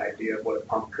kind of get an idea of what a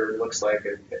pump curve looks like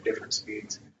at different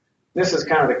speeds. This is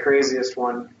kind of the craziest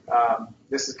one.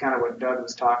 This is kind of what Doug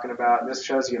was talking about. This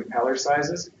shows you impeller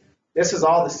sizes. This is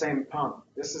all the same pump.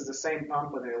 This is the same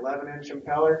pump with an 11-inch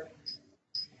impeller.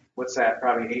 What's that?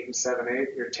 Probably 8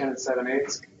 7/8 or 10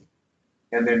 7/8,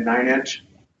 and then 9-inch.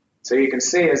 So you can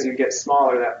see as you get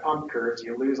smaller, that pump curves,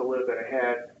 you lose a little bit of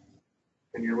head,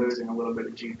 and you're losing a little bit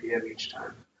of GPM each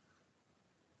time.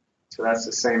 So that's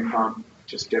the same pump,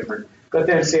 just different. But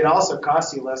then see, it also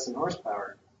costs you less in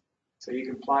horsepower. So you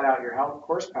can plot out your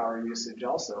horsepower usage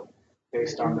also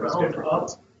based on those different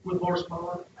ones. With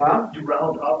horsepower? Huh? Do you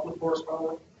round up with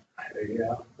horsepower?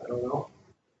 Yeah, I don't know.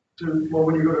 Well,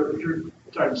 when you go to, if you're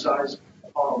trying to size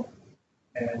pump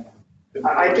and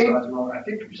I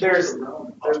think there's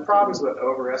problems with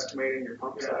overestimating your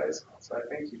pump size. So I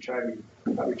think you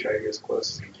probably try to get as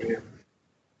close as you can.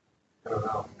 I don't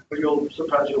know. But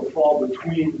sometimes you'll fall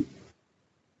between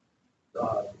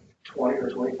 20 or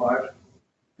 25,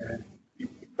 and you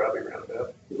probably round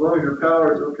up. As long as your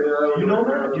power is okay. You know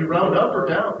that? Do you round up or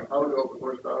down? I would go up with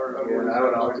horsepower. Yeah, I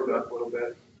would always go up a little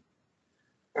bit.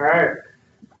 All right,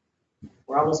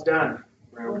 we're almost done.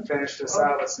 We're going to finish this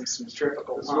out with some centrifugal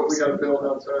pumps. This is what we got to build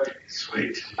outside.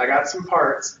 Sweet. I got some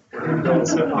parts. We're going to build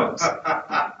some pumps.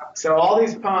 So all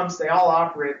these pumps, they all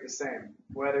operate the same.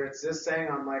 Whether it's this thing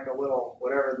on like a little,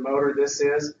 whatever the motor this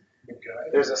is,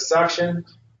 there's a suction,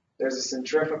 there's a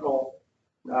centrifugal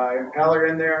impeller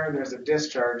in there, and there's a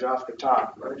discharge off the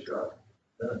top. Nice shot.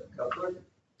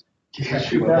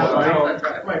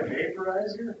 My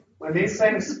vaporizer? When these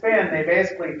things spin, they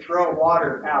basically throw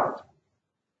water out.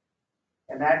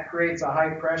 And that creates a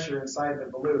high pressure inside the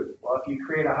balloon. Well, if you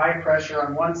create a high pressure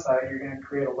on one side, you're going to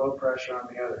create a low pressure on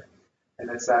the other. And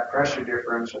it's that pressure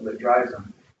differential that drives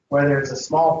them. Whether it's a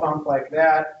small pump like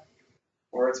that,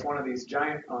 or it's one of these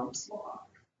giant pumps,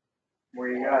 where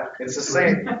you got, it's the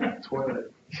same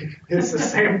toilet. It's the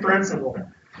same principle.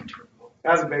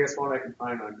 That's the biggest one I can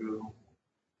find on Google.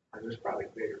 There's probably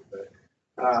bigger, but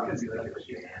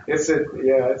it's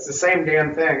the same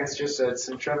damn thing. It's just a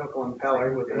centrifugal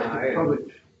impeller with an eye.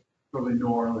 Probably New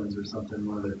Orleans or something,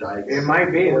 one of their dikes. It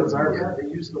might be. Those are. Yeah, they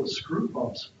use those screw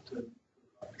pumps to.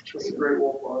 It's a great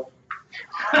wolf lodge.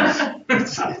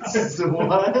 It's the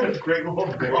what? Great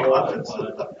Wolf Lodge.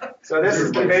 So this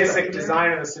is the basic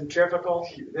design of a centrifugal.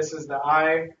 This is the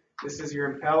eye. This is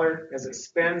your impeller. As it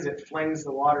spins, it flings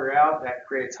the water out. That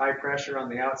creates high pressure on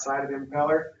the outside of the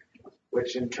impeller,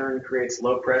 which in turn creates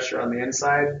low pressure on the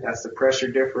inside. That's the pressure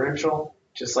differential.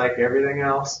 Just like everything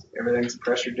else, everything's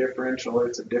pressure differential.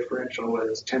 It's a differential, whether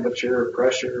it's temperature or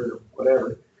pressure or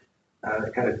whatever.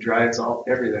 It kind of drives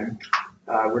everything.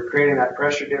 We're creating that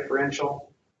pressure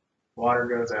differential. Water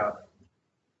goes out.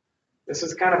 This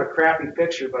is kind of a crappy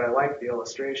picture, but I like the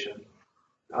illustration.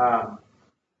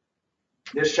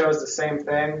 This shows the same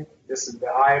thing. This is the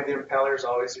eye of the impeller, is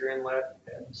always your inlet.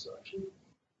 End suction.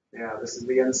 Yeah, this is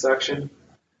the end suction.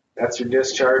 That's your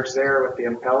discharge there with the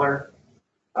impeller.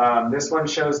 This one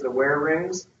shows the wear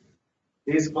rings.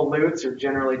 These volutes are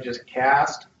generally just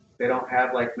cast. They don't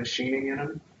have like machining in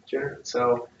them.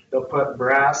 So they'll put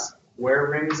brass wear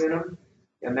rings in them,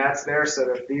 and that's there so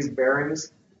that if these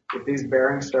bearings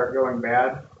start going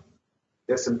bad,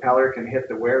 this impeller can hit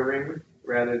the wear ring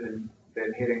rather than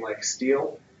hitting like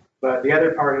steel. But the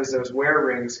other part is those wear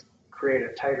rings create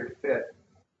a tighter fit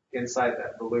inside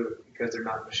that volute because they're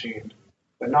not machined.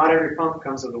 But not every pump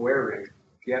comes with a wear ring.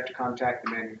 You have to contact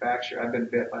the manufacturer. I've been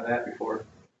bit by that before.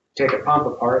 Take a pump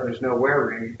apart, there's no wear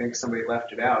ring, you think somebody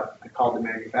left it out. I called the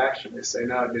manufacturer, they say,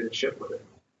 no, it didn't ship with it.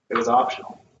 It was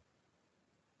optional.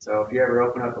 So if you ever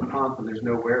open up a pump and there's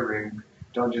no wear ring,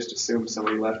 don't just assume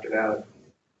somebody left it out.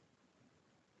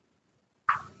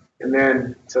 And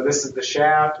then, so this is the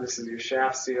shaft, this is your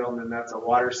shaft seal, and then that's a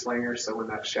water slinger, so when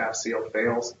that shaft seal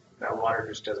fails, that water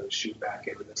just doesn't shoot back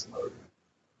into this motor.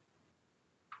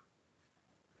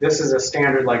 This is a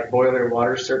standard like boiler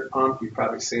water cert pump. You've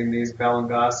probably seen these, Bell &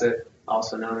 Gossett,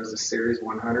 also known as the Series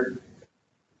 100.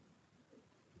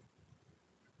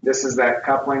 This is that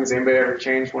couplings. Anybody ever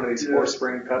changed one of these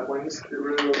 4-spring couplings? Get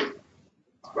rid of those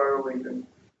spiraling and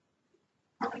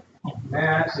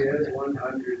That is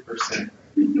 100%.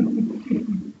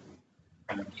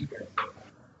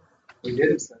 We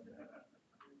didn't say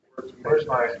that. Where's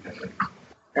my?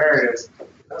 There it is.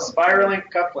 Spiraling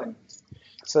coupling.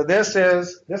 So this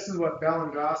is what Bell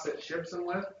 & Gossett ships them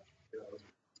with.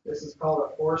 This is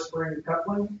called a 4-spring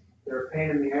coupling. They're a pain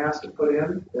in the ass to put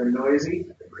in. They're noisy,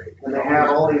 and they have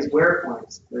all these wear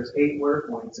points. There's 8 wear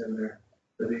points in there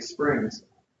for these springs.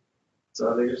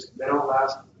 So they don't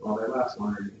last. Well, they last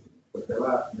longer, but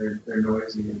they're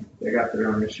noisy and they got their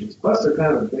own issues. Plus, they're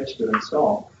kind of a bitch to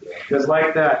install because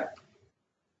like that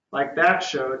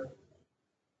showed.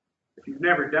 If you've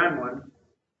never done one,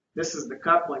 this is the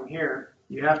coupling here.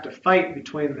 You have to fight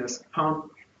between this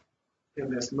pump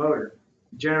and this motor,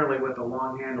 generally with a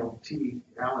long-handled T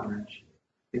Allen wrench.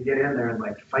 You get in there and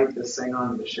like fight this thing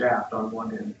onto the shaft on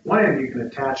one end. One end you can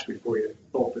attach before you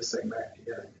bolt this thing back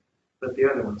together, but the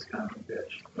other one's kind of a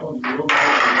bitch. Oh, real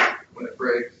nice when it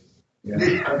breaks. Yeah.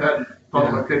 I've had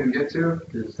pump I couldn't get to.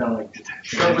 Does it sound like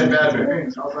bad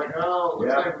bearings. I was like, oh, looks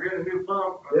Yeah. like we're getting a new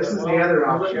pump. This is the other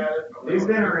I'll look option. at it. These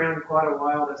been around quite a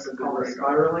while. This is called a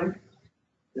spiraling.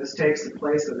 This takes the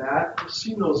place of that. I've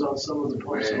seen those on some of the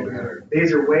pumps over there.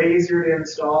 These are way easier to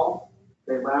install.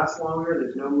 They last longer.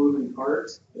 There's no moving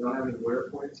parts. They don't have any wear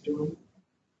points to them.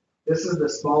 This is the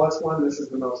smallest one. This is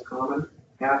the most common.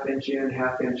 1/2 inch in,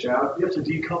 1/2 inch out. You have to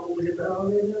decouple to get that out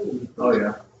of there then? Oh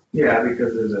yeah. Yeah,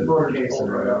 because there's a More case control,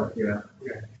 right right. out. Yeah.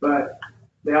 Okay. But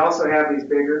they also have these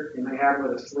bigger, and they have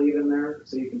with a sleeve in there,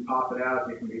 so you can pop it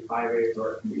out. It can be 5/8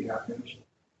 or it can be 1/2 inch.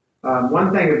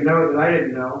 One thing of note that I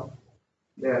didn't know,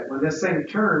 that when this thing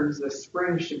turns, the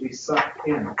spring should be sucked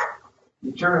in.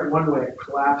 You turn it one way, it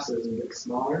collapses and gets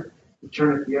smaller. You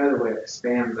turn it the other way, it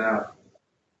expands out.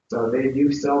 So they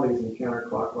do sell these in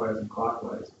counterclockwise and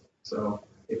clockwise. So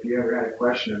if you ever had a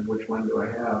question of which one do I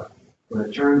have, when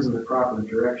it turns in the proper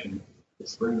direction, the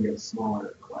spring gets smaller,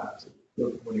 it collapses.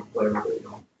 When you play with it,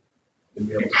 you'll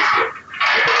be able to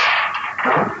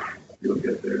you'll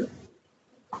get there.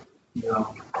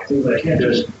 No, seems like you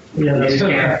just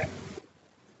can't.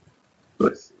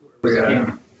 Let's see where we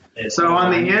got. So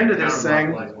on the end of this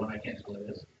thing, One I can't split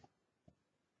this.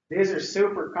 these are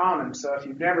super common. So if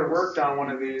you've never worked on one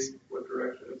of these, what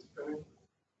direction it's spinning.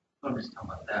 I'm just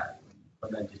talking about that.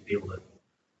 But then just be able to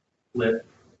flip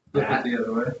Flip it that. the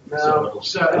other way. So no, it'll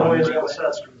Set, always got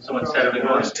set screws. So instead of it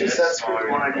going there's 2 this, set screws,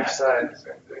 one on each side.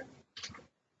 Same thing.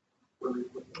 What are you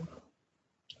flipping?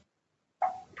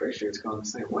 Pretty sure it's going the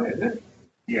same way, isn't it?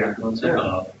 Yeah.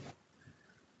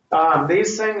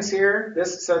 These things here,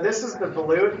 this is the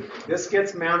volute. This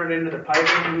gets mounted into the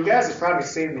piping. You guys have probably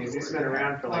seen these. These have been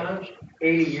around for like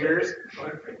 80 years.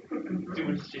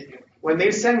 When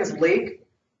these things leak,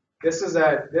 this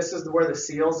is where the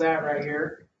seal's at right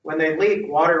here. When they leak,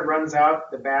 water runs out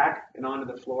the back and onto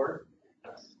the floor.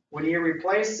 When you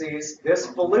replace these, this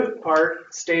volute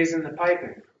part stays in the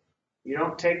piping. You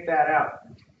don't take that out.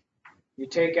 You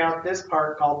take out this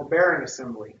part called the bearing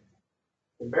assembly.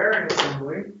 The bearing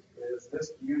assembly is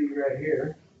this beauty right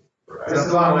here. Is that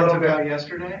the one I took out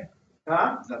yesterday?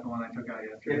 Huh? Is that the one I took out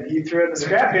If yesterday? you threw it in the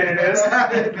scrap bin, it is.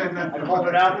 I pulled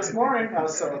it out this morning. I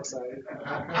was so excited.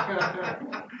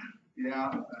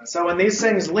 Yeah. So when these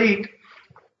things leak,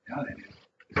 Yeah, they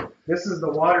do. this is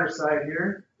the water side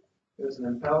here. There's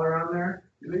an impeller on there.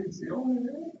 You think it's the only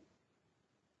thing?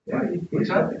 Yeah, you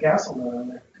got the castle nut on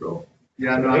there. Cool.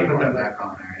 Yeah, no, I put that back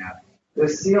on there, yeah.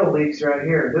 This seal leaks right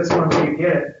here. This one, when you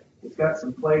get it, it's got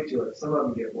some play to it. Some of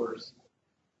them get worse.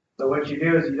 So what you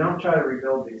do is you don't try to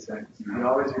rebuild these things. You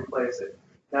always replace it.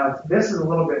 Now, this is a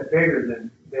little bit bigger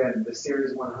than the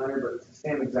Series 100, but it's the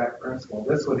same exact principle.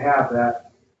 This would have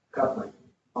that coupling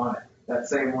on it, that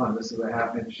same one. This is a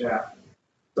 1/2-inch shaft.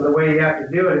 So the way you have to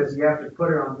do it is you have to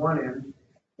put it on one end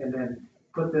and then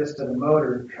put this to the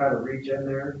motor and try to reach in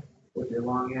there with your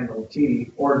long handled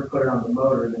T, or put it on the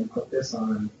motor and then put this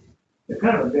on. They're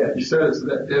kind of a bitch. You said it's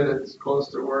that divot's close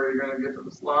to where you're gonna get to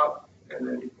the slot, and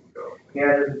then you can go.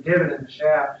 Yeah, there's a divot in the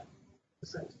shaft.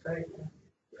 This thing's tight, man.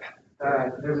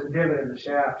 There's a divot in the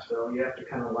shaft, so you have to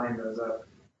kind of line those up.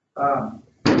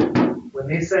 When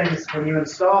these things, when you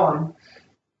install them,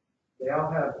 they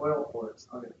all have oil ports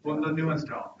on it. Well, the new ones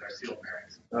don't, they're seal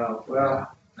bearings. Oh,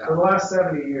 well, for the last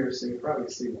 70 years, so you probably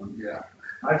see one. Yeah.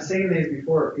 I've seen these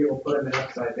before, people put them in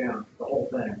upside down, the whole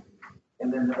thing.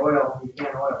 And then the oil, you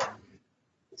can't oil them.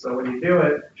 So when you do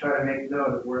it, try to make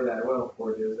note of where that oil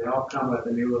port is. They all come with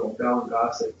a new little Bell &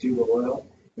 Gossett tube of oil,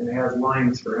 and it has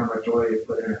lines for how much oil you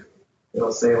put in it.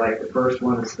 It'll say like the first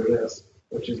one is for this,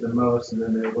 which is the most, and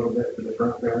then there's a little bit for the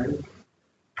front bearing,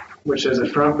 which is a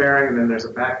front bearing, and then there's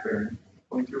a back bearing.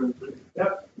 1, 2, and 3.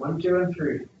 Yep, 1, 2, and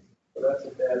 3. So that's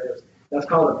what that is. That's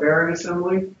called a bearing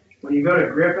assembly. When you go to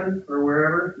Griffin or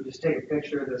wherever, you just take a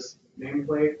picture of this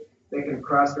nameplate. They can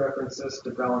cross-reference this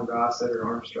to Bell & Gossett or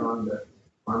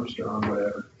Armstrong,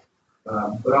 whatever.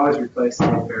 But always replace the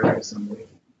whole bearing assembly.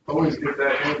 Always get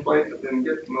that nameplate, but then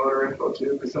get the motor info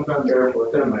too, because sometimes they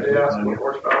ask for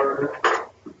horsepower in it.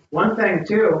 One thing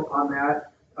too on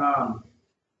that,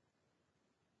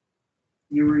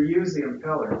 you reuse the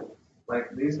impeller.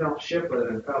 Like these don't ship with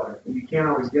an impeller. You can't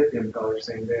always get the impeller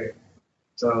same day.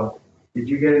 So did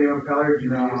you get a new impeller or did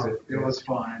you reuse it? It was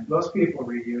fine. Most people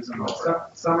reuse them.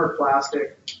 Some are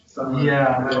plastic, some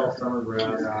are metal, some are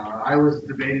brass. I was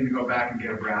debating to go back and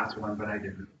get a brass one, but I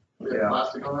didn't. Yeah.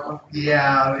 Plastic on that one?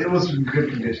 Yeah, it was in good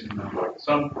condition though.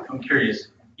 So I'm curious,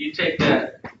 you take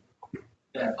that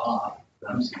off,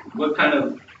 what kind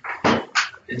of,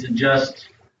 is it just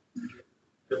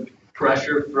the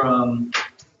pressure from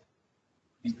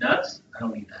these nuts? I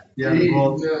don't need that. Yeah, the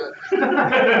bolts. Or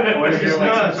is there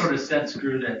like some sort of set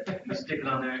screw that you stick it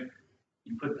on there,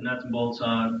 you put the nuts and bolts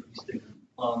on, you stick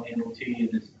the long handle T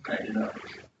and just tighten it up.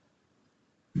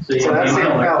 So So that's the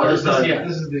impeller.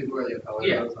 This is where the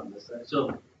impeller goes on this side.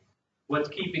 So what's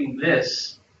keeping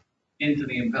this into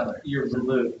the impeller? Your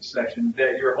loop section,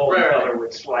 that your whole Right. impeller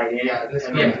would slide in, Yeah, this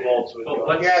and one. the bolts would But go.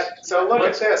 what's- Yeah, so look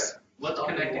at this. What's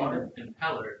connecting the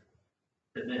impeller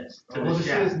to this? To Well, this this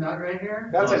is shaft? nut right here.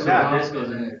 That's Oh, a so nut. This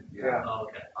goes in. Yeah. Oh,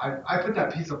 okay. I put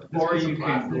that piece of, Or piece you of can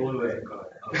plastic glue it.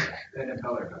 Okay. That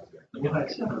impeller goes there.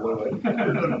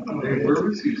 Hey, where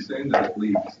was he saying that it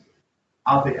leaks?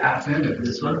 Out the ass end of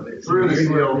this one. Through the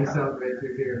seal. Leaks out right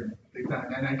through here.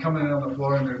 And I come in on the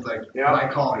floor and there's like Yeah.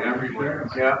 glycol everywhere.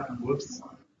 Yeah. Whoops.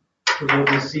 So we'll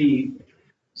just see.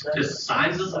 Just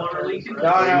signs of water leaking? No,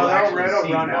 Or you it'll actually run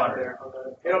see out water? there.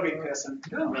 It'll be pissing.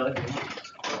 Really?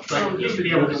 But you should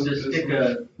be able to just stick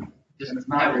just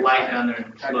have a light down there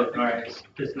and look, all right, it's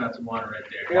pissing out some water right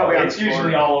there. It'll be on It's the floor.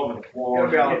 usually all over the floor.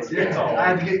 It'll be all over It's- the floor. it's all I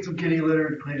had over. to get some kitty litter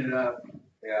and clean it up.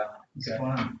 Yeah. It's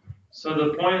fun. So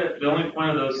the only point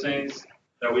of those things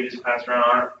that we just passed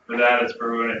around for that is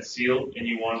for when it's sealed and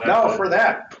you want that. No, for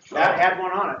that. That had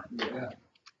one on it. Yeah.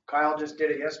 Kyle just did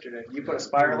it yesterday. You put a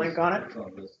spire link on it?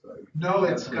 No,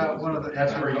 it's got one of the.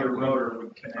 That's where your rotor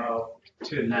would connect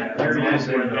to that. There it is.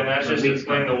 And that's just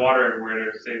explain the water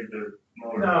everywhere to save the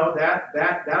motor. No,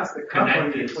 that's the coupling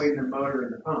Connected. between the motor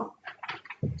and the pump.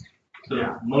 So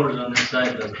the motor's on this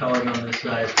side, the color's on this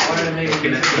side. Why did they make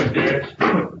Connect to the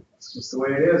bitch. It's just the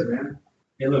way it is, man.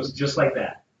 It looks just like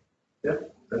that.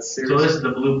 Yep. That's So serious. this is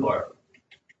the blue part.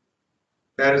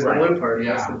 That is the Right. blue part.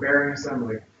 That's Yeah. the bearing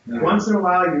assembly. Once in a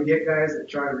while, you get guys that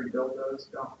try to rebuild those.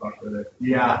 Don't fuck with it.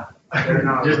 Yeah. They're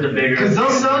not. Just a bigger. Because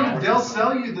they'll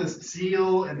sell you the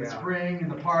seal and the spring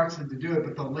and the parts and to do it,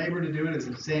 but the labor to do it is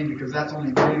insane because that's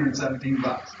only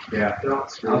 $317 Yeah. Don't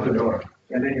screw out the with it. door.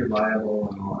 And then you're liable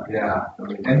and all that. Yeah.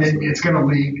 And then it's gonna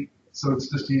leak, so it's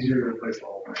just easier to replace the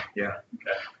whole thing. Yeah.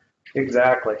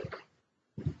 Exactly.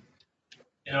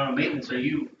 And on maintenance, are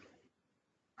you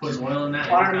putting oil in that?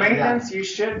 On our maintenance, you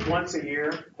should once a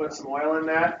year put some oil in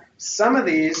that. Some of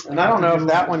these, and I don't know if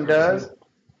that one does.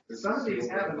 Some of these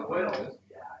have an oil.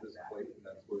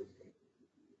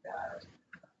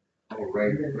 Oh,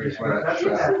 right where That's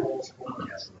what that holds for.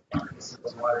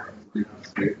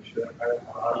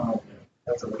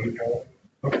 That's a leak hole.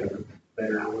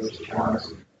 better or worse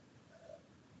chance.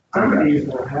 Some of these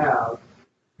will have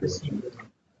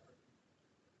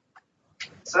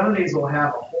some of these will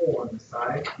have a hole in the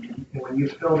side, and when you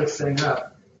fill this thing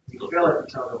up, you fill it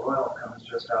until the oil comes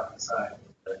just out the side,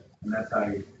 and that's how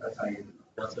you.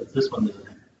 That's what this one doesn't.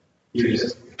 You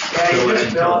just fill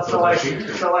it. So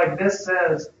like this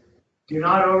says, do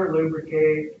not over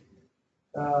lubricate.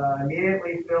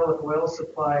 Immediately fill with oil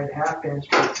supplied ½ inch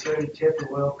to the sturdy tip of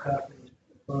oil cup and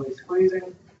slowly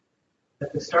squeezing.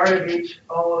 At the start of each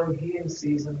following heating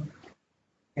season,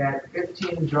 add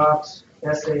 15 drops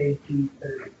SAP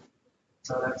 30.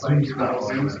 So that's like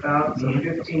zoom spout. So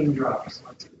 15 drops.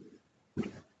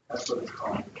 That's what it's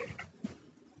called.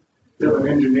 They're an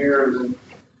engineer and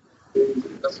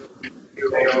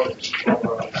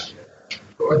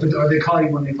Or they call you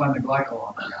when they find the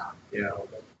glycol. Yeah.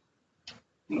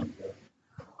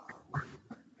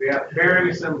 Yeah, bearing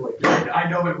assembly. I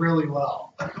know it really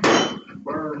well.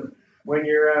 When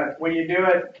you do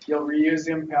it, you'll reuse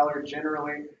the impeller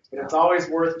generally, but it's always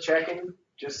worth checking,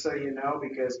 just so you know,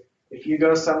 because if you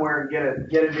go somewhere and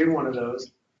get a new one of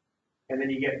those, and then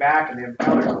you get back and the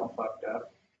impeller's all fucked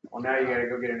up, well, now you gotta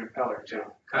go get an impeller too.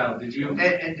 Kyle, did you?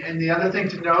 And the other thing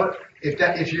to note,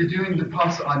 if you're doing the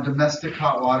pumps on domestic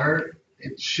hot water,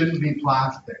 it shouldn't be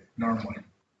plastic normally. It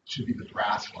should be the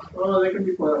brass one. Oh, they can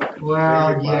be plastic.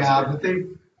 Well, yeah, but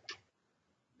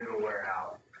it'll wear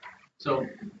out. So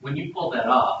when you pulled that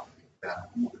off,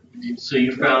 so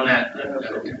you found that at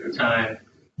the time,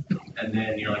 and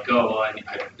then you're like, oh, well,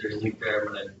 there's a leak there,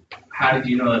 but then how did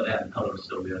you know that impeller was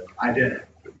still good? I didn't.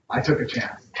 I took a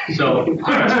chance. So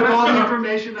I took all the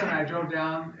information and I drove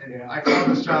down and I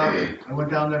called the shop. I went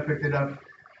down there, picked it up,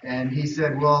 and he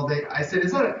said, well, I said,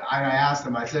 I asked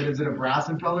him, I said, is it a brass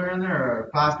impeller in there or a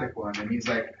plastic one? And he's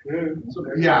like,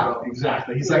 yeah,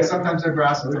 exactly. He's like, sometimes they're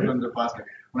brass and sometimes they're plastic.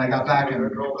 When I got back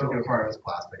and took it apart, it was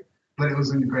plastic. But it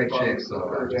was in great shape,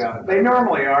 so. Yeah, they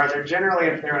normally are. They're generally,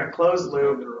 if they're in a closed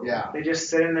loop, they just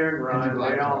sit in there and run.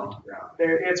 They don't.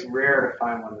 It's rare to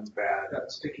find one that's bad.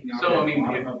 So I mean,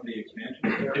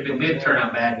 if it did turn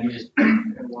out bad, and you just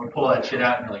pull that shit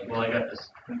out and you're like, well, I got this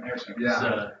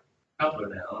coupler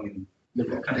now. I mean,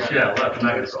 what kind of shit I left? I'm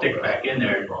not gonna stick it back in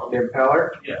there. The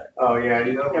impeller? Yeah. Oh yeah.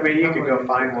 I mean, you could go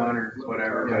find one or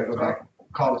whatever. Yeah, go back,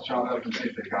 call the shop up and see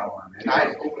if they got one.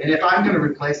 And if I'm gonna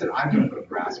replace it, I'm gonna put a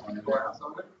brass one in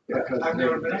there.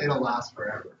 Because it'll last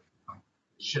forever.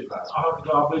 Should last.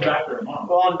 I'll be back there tomorrow.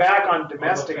 Well, and back on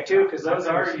domestic too, because those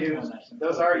are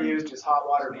used as hot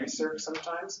water recirc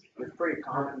sometimes. It's pretty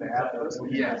common to have those.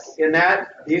 Yes. In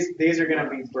that, these are going to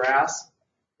be brass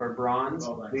or bronze.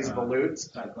 These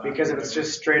volutes, because if it's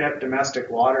just straight up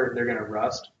domestic water, they're going to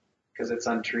rust because it's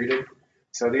untreated.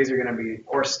 So these are going to be,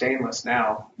 or stainless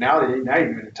now. Now you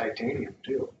can get titanium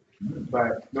too,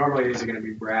 but normally these are going to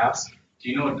be brass. Do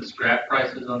you know what the scrap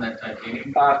price is on that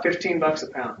titanium? $15 a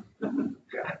pound.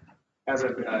 Yeah, as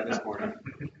of this morning.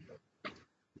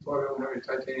 That's why we don't have any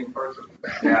titanium parts.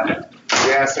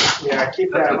 Yeah,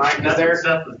 keep that in mind, because that's what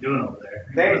Seth was doing over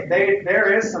there.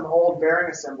 There is some old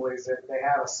bearing assemblies that they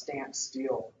have a stamped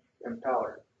steel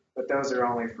impeller, but those are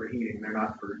only for heating. They're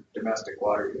not for domestic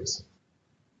water use.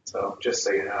 So just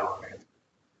so you know.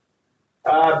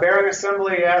 Bearing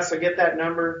assembly, so get that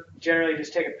number. Generally,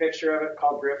 just take a picture of it.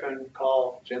 Call Griffin,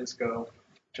 call Gensco,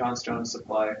 Johnstone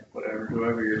Supply, whatever,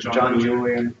 whoever you're, John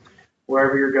Julian,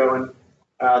 wherever you're going.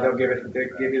 They'll give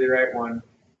you the right one.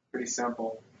 Pretty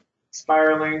simple.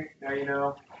 Spiraling, now you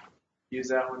know. Use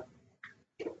that one.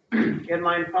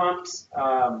 Inline pumps,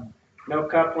 no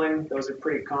coupling. Those are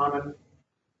pretty common.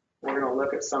 We're going to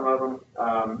look at some of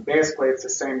them. Basically, it's the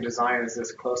same design as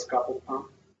this close coupled pump.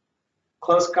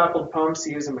 Close coupled pumps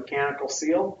use a mechanical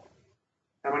seal.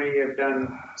 How many of you have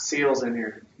done seals in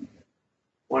here?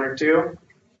 One or two?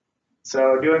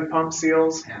 So doing pump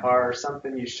seals are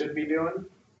something you should be doing.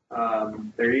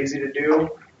 They're easy to do.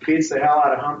 Beats the hell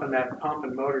out of humping that pump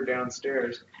and motor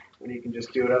downstairs when you can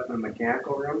just do it up in the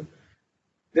mechanical room.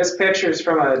 This picture is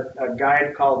from a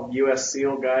guide called US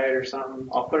Seal Guide or something.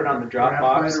 I'll put it on the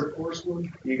Dropbox.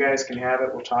 You guys can have it.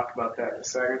 We'll talk about that in a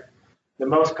second. The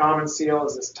most common seal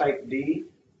is this type D,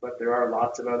 but there are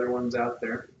lots of other ones out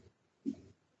there.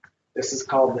 This is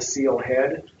called the seal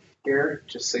head here,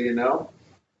 just so you know.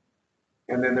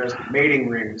 And then there's mating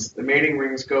rings. The mating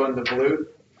rings go in the volute.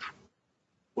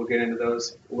 We'll get into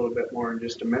those a little bit more in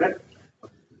just a minute.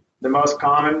 The most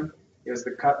common is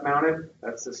the cut mounted.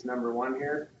 That's this number 1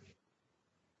 here.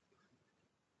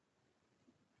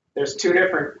 There's two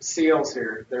different seals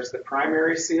here. There's the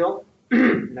primary seal,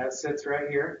 and that sits right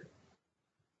here.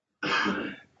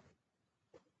 I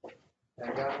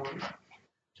got one.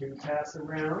 Two pass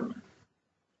around.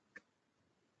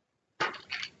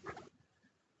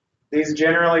 These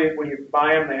generally, when you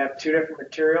buy them, they have two different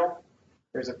material.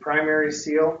 There's a primary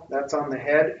seal, that's on the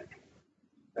head.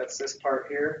 That's this part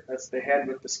here. That's the head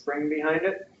with the spring behind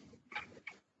it.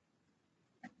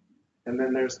 And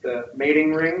then there's the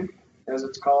mating ring, as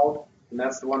it's called, and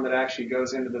that's the one that actually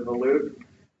goes into the volute.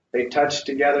 They touch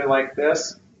together like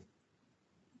this.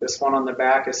 This one on the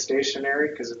back is stationary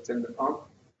because it's in the pump.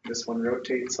 This one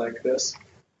rotates like this.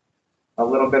 A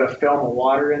little bit of film of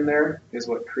water in there is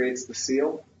what creates the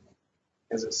seal.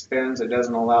 As it spins, it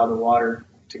doesn't allow the water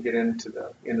to get into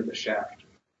the shaft.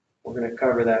 We're going to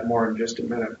cover that more in just a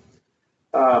minute.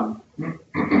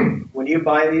 When you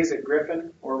buy these at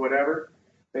Griffin or whatever,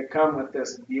 they come with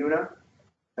this Buna.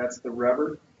 That's the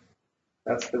rubber.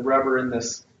 That's the rubber in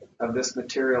this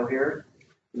material here,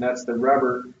 and that's the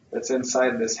rubber that's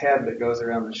inside this head that goes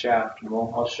around the shaft. And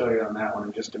I'll show you on that one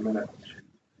in just a minute.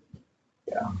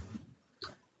 Yeah.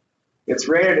 It's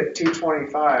rated at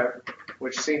 225,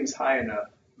 which seems high enough,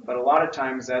 but a lot of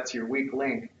times that's your weak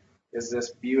link, is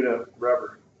this Buta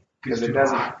rubber, because it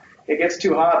gets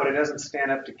too hot, but it doesn't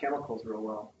stand up to chemicals real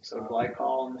well. So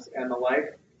glycol and the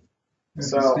like. And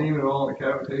if you steam it all in the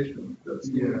cavitation, that's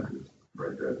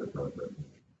right there at the top.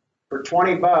 For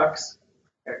 $20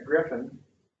 at Griffin,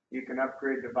 you can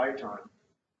upgrade to Viton.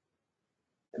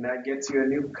 And that gets you a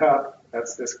new cup.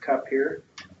 That's this cup here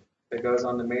that goes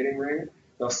on the mating ring.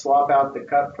 They'll swap out the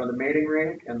cup for the mating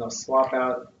ring, and they'll swap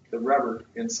out the rubber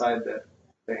inside the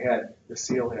head, the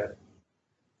seal head.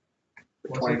 For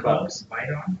 $20.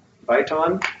 Viton?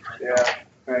 Viton? Yeah,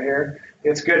 right here.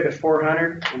 It's good to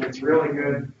 400, and it's really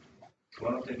good. Why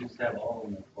don't they just have all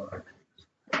of them for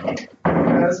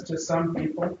That's to some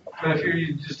people. But if you're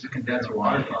using just a condenser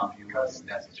water pump, you wouldn't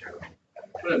necessarily.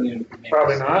 But I mean,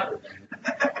 Probably not.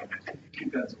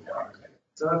 Condenser water.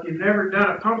 So if you've never done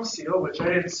a pump seal, which I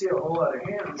didn't see a whole lot of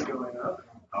hands going up.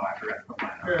 Oh, I forgot to put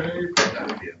mine on. That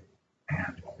would be a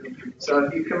hand. So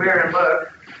if you come here and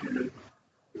look,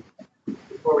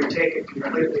 before we take it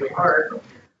completely apart,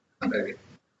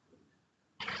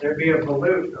 there'd be a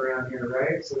volute around here,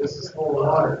 right? So this is full of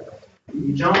water.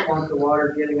 You don't want the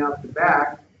water getting out the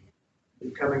back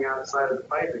and coming outside of the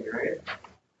piping, right?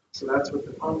 So that's what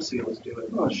the pump seal is doing.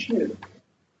 Oh, shit.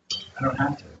 I don't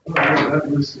have to. Oh, that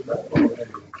loosened up already.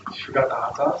 You forgot the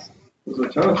hot sauce? There's a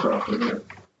ton of stuff in there.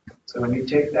 So when you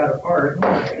take that apart,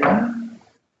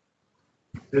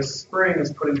 this spring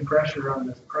is putting pressure on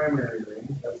this primary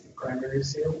ring. That's the primary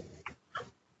seal.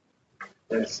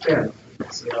 That spins.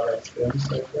 See how that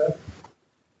spins like that?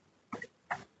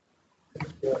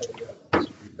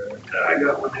 I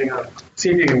got one. Hang on.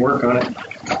 See if you can work on it.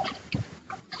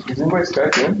 Is anybody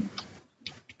stuck in?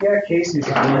 Yeah, Casey's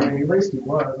on there. At least he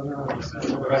was. I don't know if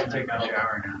he's We're about to take a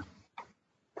shower now.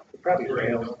 probably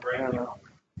failed. I don't know.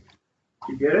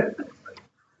 You get it?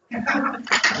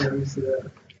 Let me see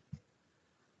that.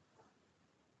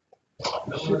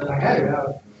 Shit, I had it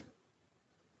out.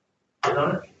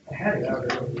 I had it out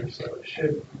earlier, so it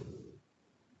should.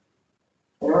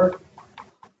 Or?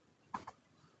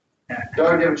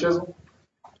 Doug, you have a chisel?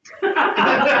 You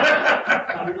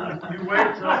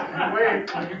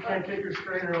wait when you can't get your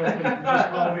strainer open, you just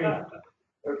call me.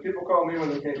 People call me when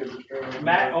they can't get the strainer.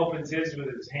 Matt opens his with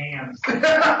his hands.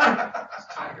 I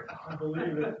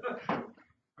believe it.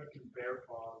 Fucking bear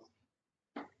paws.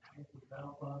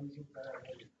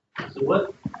 So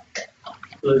what?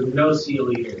 So there's no seal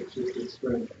here, it's just a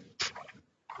spring.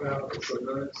 Well,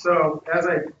 so as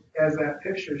that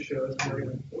picture shows, we're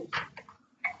gonna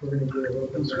do a little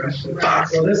bit of.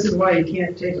 So this is why you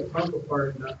can't take a pump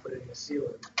apart and not put in a seal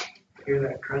in. Hear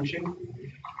that crunching?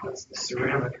 That's the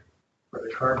ceramic or the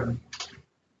carbon.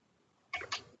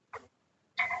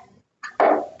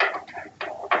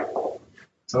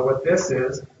 So what this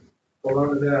is, hold on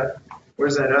to that.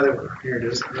 Where's that other one? Here it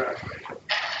is.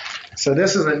 So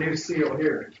this is a new seal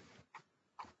here.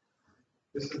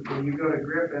 This is when you go to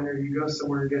Griffin or you go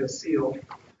somewhere and get a seal.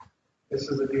 This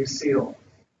is a new seal.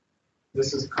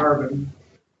 This is carbon,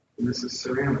 and this is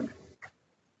ceramic.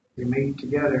 They mate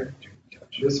together.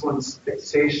 This one's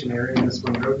stationary, and this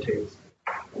one rotates.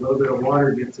 A little bit of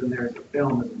water gets in there as a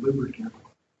film, as a lubricant,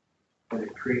 and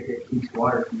it keeps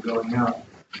water from going out.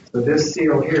 So this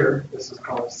seal here, this is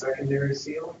called a secondary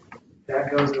seal. That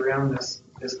goes around this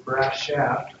brass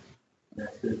shaft.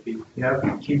 Yep,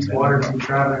 it keeps water from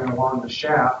traveling along the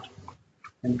shaft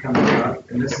and coming out.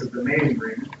 And this is the mating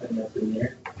ring, and that's in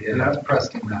there. Yeah, that's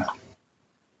pressed in that.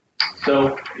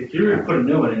 So if you were to put a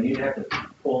new one in, you'd have to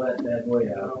pull that bad boy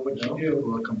out. What you do,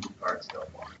 Well, it comes apart still.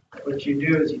 what you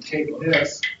do is you take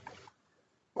this.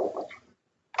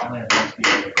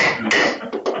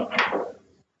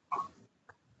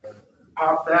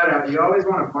 Pop that out. You always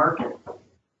want to mark it.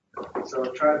 So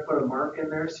try to put a mark in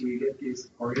there so you get these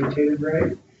orientated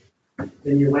right.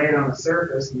 Then you lay it on the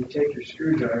surface and you take your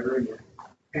screwdriver and you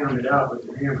pound it out with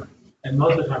your hammer. And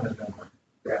most of the time it's done.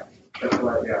 Yeah, that's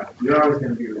why, yeah, you're always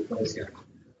gonna be replacing it.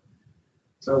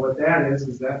 So what that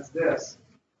is that's this.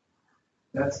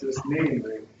 That's this mating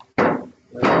ring.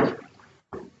 Right here,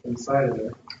 inside of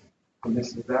there. And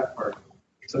this is that part.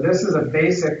 So this is a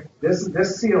basic, this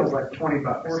seal is like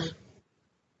 $20.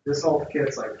 This whole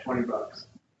kit's like $20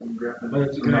 from Griffin. But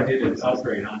it's a good idea to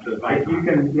upgrade onto the If you Viton.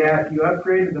 can, yeah, if you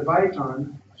upgraded the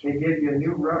Viton, they give you a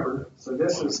new rubber. So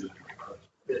this is,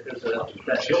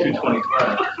 That's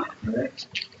 225, right?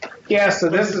 yeah, so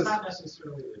this It's is, not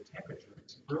necessarily the temperature,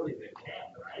 it's really the chem,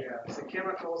 right? yeah, it's the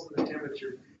chemicals and the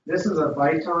temperature. This is a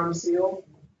Viton seal.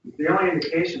 The only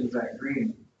indication is that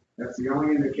green. That's the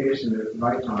only indication that it's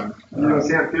Viton. You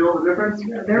can't feel the difference?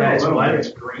 Yeah, they're a That's little why bit. it's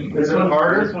green. This one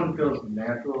harder? This one feels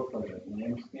natural, it's like a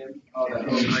lambskin. Oh,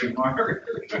 that's green marker.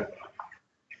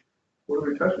 What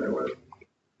are we touching it with?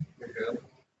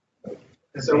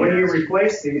 So when you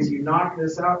replace these, you knock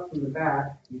this out from the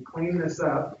back, you clean this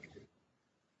up.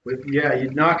 Yeah, you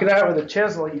knock it out with a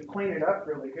chisel, you clean it up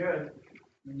really good.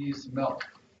 We use some milk.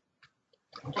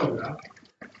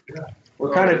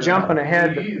 We're kind of jumping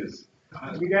ahead, but Use.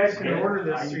 you guys can order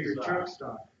this through your truck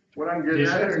stop. What I'm getting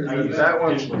at is that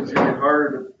one is gonna be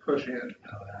harder to push in,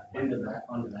 Into that,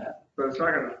 under that. but it's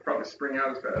not gonna probably spring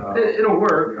out as fast. It'll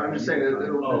work, I'm just saying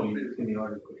it'll Oh, be. it's gonna be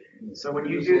hard to push. So when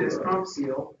you do this pump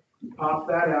seal, you pop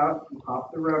that out, you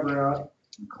pop the rubber out,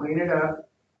 you clean it up.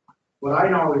 What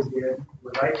I always did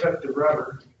was I took the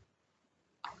rubber,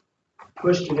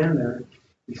 pushed it in there,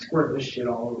 you squirt this shit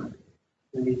all over.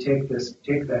 Then you take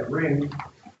that ring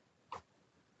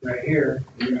right here,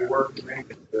 and you work the ring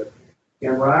into it.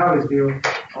 And what I always do,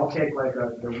 I'll take like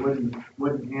the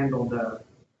wooden handled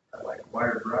like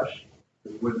wire brush.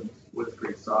 The wood's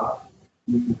pretty soft.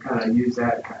 You can kind of use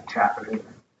that and kind of tap it in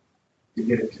there to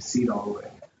get it to seat all the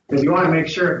way. Because you want to make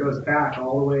sure it goes back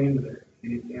all the way into there.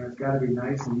 And it's got to be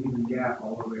nice and even gap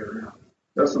all the way around.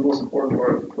 That's the most important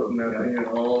part, putting that thing in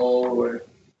all the way.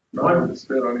 Not having to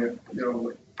spit on you,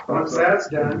 like. Once that's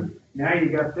done, now you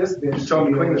got this bitch. Just tell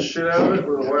them to clean the shit out of it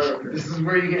with a wire up here. This is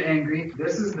where you get angry.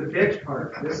 This is the bitch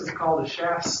part. This is called a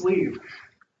shaft sleeve.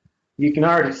 You can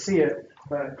already see it,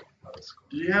 but.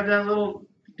 Do you have that little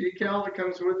decal that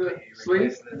comes with the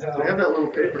sleeve? They have that little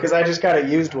paper. Because I just got a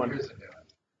used one.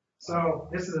 So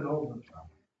this is an old one,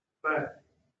 but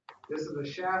this is a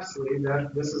shaft sleeve.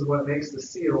 This is what makes the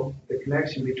seal, the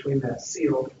connection between that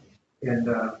seal and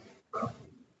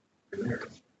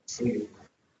sleeve.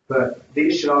 But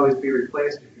these should always be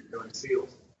replaced if you're doing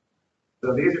seals.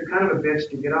 So these are kind of a bitch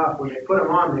to get off. When they put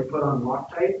them on, they put on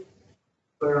Loctite,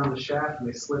 put it on the shaft, and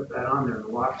they slip that on there, and the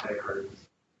Loctite hardens.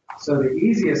 So the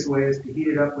easiest way is to heat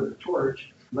it up with a torch,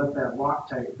 let that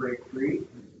Loctite break free,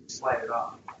 and slide it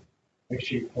off. Make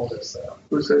sure you pull this out.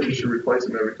 Who said you should replace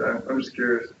them every time? I'm just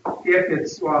curious. If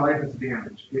it's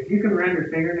damaged. If you can run your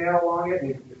fingernail along it,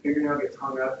 and if your fingernail gets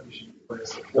hung up, you should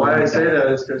replace it. Why I say that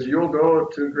is because you'll go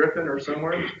to Griffin or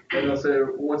somewhere, and they'll say,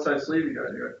 what size sleeve you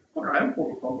got? You're like, I haven't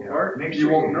pulled the pump apart. Make You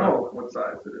sure won't you know what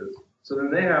size it is. So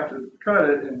then they have to cut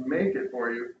it and make it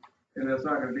for you, and that's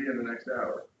not going to be in the next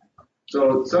hour.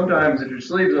 So sometimes if your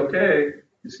sleeve's okay,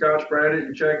 you scotch brand it,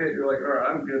 you check it, you're like, all right,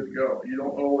 I'm good to go. You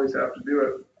don't always have to do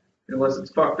it unless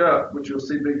it's fucked up, which you'll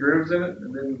see big grooves in it,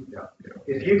 and then,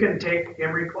 If you can take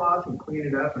emery cloth and clean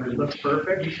it up and it looks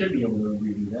perfect, You should be able to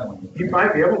redo that one. you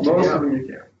might be able to. Most yeah. of them you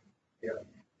can.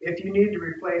 If you need to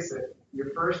replace it, your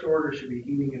first order should be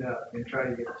heating it up and try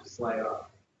to get it to slide off.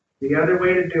 The other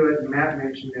way to do it, and Matt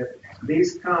mentioned it,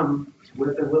 these come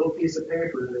with a little piece of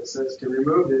paper that says to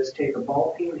remove this, take a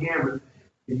ball peen hammer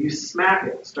and you smack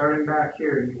it starting back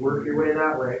here and you work your way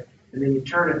that way and then you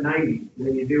turn it 90 and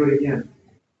then you do it again.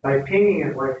 By pinging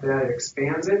it like that, it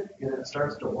expands it and it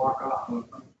starts to walk off.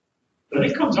 But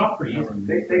it comes off pretty easy.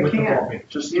 They with the ball can. peen.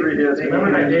 Just 3 hits.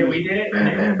 Remember that day we did it?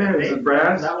 Bam, bam, bam. It's a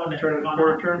brass. That one Turn it gone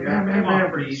quarter off. turn. Yeah, Bam, bam, came off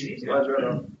bam. pretty easy. Slides right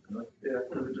off. Yeah,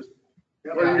 it just.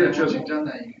 Yeah, Well, you get a once chisel. you've done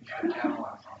that, you can try to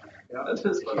analyze on it. That's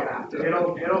his fun.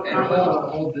 It'll And come with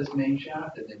hold this main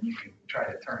shaft, and then you can try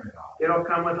to turn it off. It'll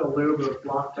come with a lube of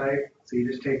Loctite, so you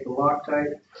just take the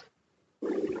Loctite,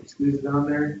 squeeze it on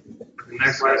there. The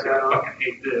next guy's gonna fucking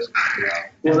hate this.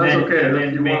 Well, that's And okay. then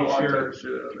If you make want to sure lock that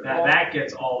shit out of it. that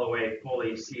gets all the way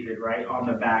fully seated, right, on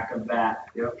the back of that.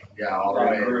 Yeah, all the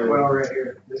That way. groove. Well, right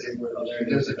here. This is where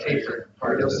There's a taper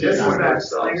part. This is that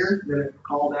slinger that it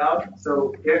called out.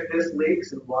 So if this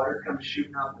leaks and water comes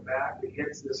shooting out the back, it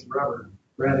hits this rubber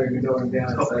rather than going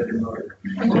down inside your motor.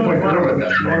 It's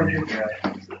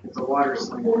a water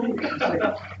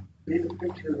slinger. Need a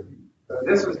picture. So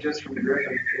this was just from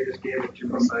Griffin, they just gave it to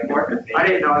me, so I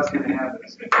didn't know I was gonna have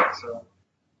this, so.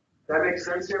 That makes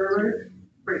sense to everybody?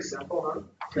 Pretty simple, huh?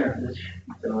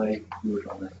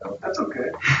 That's okay.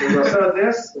 So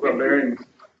this, What about bearings?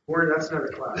 that's another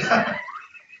class.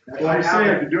 Well, I'm saying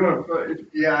if you're doing,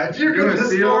 Yeah, if you're doing a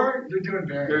seal, you're doing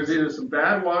bearings. there's either some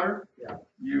bad water, Yeah.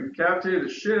 you've cavitated the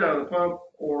shit out of the pump,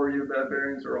 or you have bad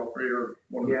bearings, or all three, or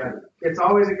one of the Yeah, two. it's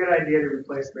always a good idea to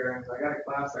replace bearings. I got a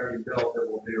class I already built that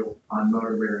we'll do on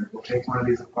motor bearings. We'll take one of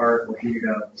these apart, we'll heat it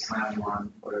up, we'll slam them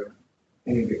on, whatever.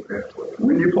 Any good grip with it.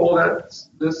 When you pull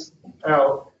this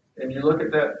out, and you look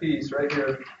at that piece right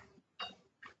here,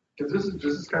 because this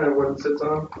is kind of what it sits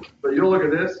on, but you'll look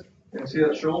at this, and see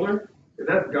that shoulder, if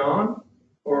that's gone,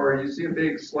 or you see a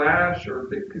big slash, or a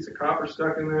big piece of copper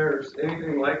stuck in there, or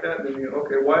anything like that, then you,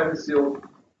 okay, why did the seal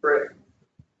break?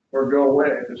 Or go away?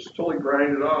 If it's totally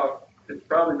grinded off, it's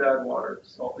probably bad water,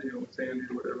 salty, sandy,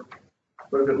 or whatever.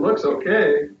 But if it looks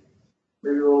okay,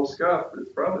 maybe a little scuff,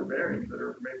 it's probably bearings that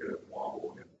are making it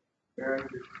wobble. Bearings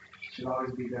should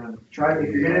always be done. Try, if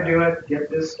you're gonna do it, get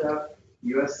this stuff,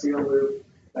 US seal loop.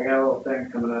 I got a little thing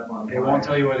coming up on. They won't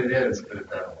tell you what it is,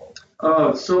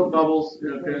 but Soap bubbles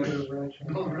in a pinch.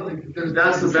 Oh, really?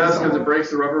 That's the best because it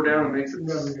breaks the rubber down and makes it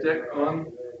stick on.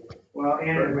 Well,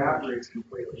 and it evaporates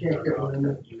completely.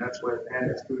 That's what, and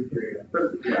it's food grade.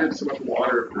 But you get so much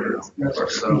water there.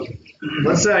 So,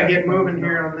 let's get moving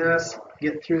here on this,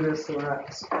 get through this, so we're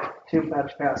not too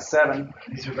much past 7.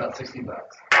 these are about $60.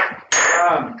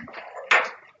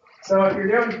 So if you're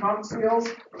doing pump seals,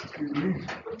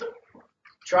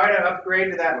 try to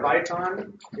upgrade to that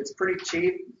Viton. It's pretty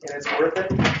cheap and it's worth it.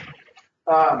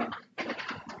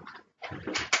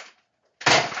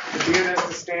 The unit is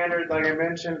the standard, like I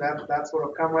mentioned, that's what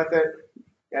will come with it.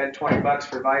 Add $20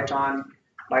 for Viton,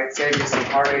 might save you some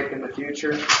heartache in the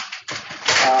future.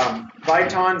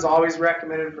 Viton's always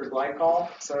recommended for glycol,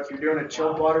 so if you're doing a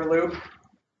chilled water loop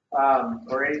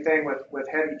or anything with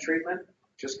heavy treatment,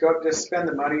 just spend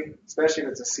the money, especially if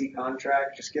it's a C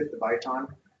contract, just get the Viton.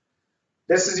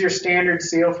 This is your standard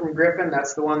seal from Griffin.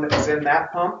 That's the one that was in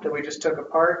that pump that we just took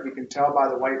apart. You can tell by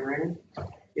the white ring.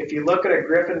 If you look at a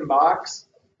Griffin box,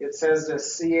 it says the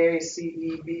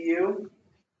CACEBU.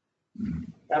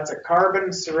 That's a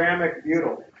carbon ceramic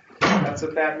butyl. That's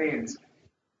what that means.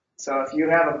 So if you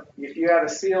have a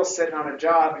seal sitting on a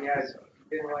job and you guys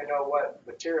didn't really know what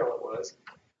material it was,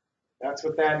 that's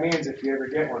what that means if you ever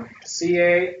get one.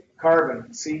 CA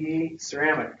carbon, CE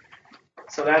ceramic.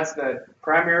 So that's the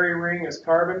primary ring is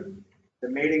carbon, the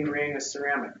mating ring is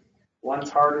ceramic.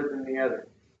 One's harder than the other.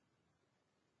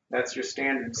 That's your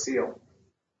standard seal.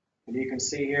 And you can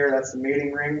see here, that's the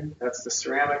mating ring, that's the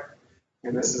ceramic,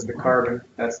 and this is the carbon,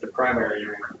 that's the primary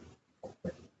ring.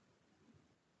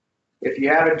 If you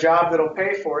have a job that'll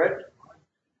pay for it,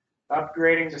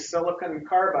 upgrading to silicon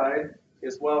carbide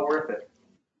is well worth it.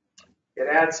 It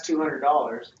adds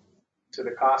 $200 to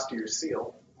the cost of your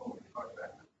seal,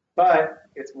 but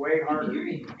it's way harder.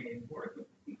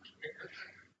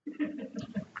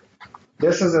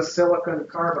 This is a silicon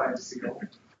carbide seal.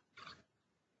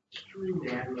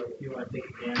 Dan, if you want to take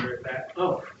a gander at that.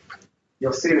 Oh,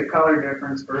 You'll see the color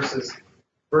difference versus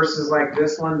like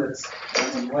this one that's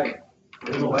white.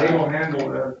 There's a label handle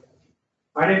there.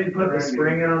 I didn't put the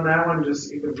spring in on that one, just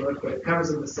so you can look, but it comes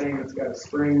in the same. It's got a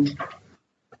spring.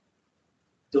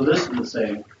 So this is the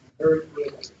same.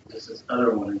 This is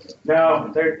other one. Is it?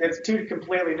 No, it's two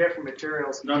completely different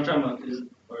materials. No, I'm talking about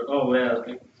oh yeah. I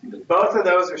can see that. Both of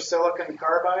those are silicon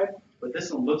carbide. But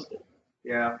this one looks different.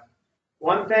 Yeah.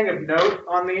 One thing of note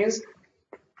on these,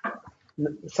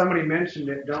 somebody mentioned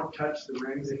it, don't touch the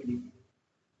rings if you.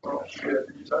 Oh shit,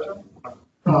 did you touch them?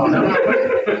 Oh,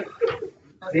 no.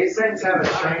 These things have a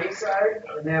shiny side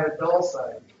and they have a dull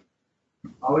side.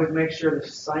 Always make sure the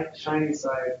shiny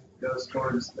side goes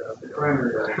towards the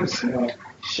perimeter.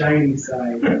 Shiny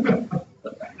side.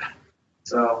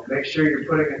 So make sure you're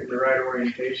putting it in the right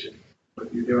orientation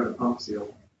if you're doing a pump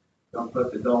seal. Don't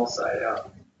put the dull side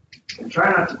out. And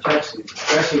try not to touch these,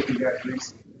 especially if you got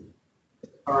grease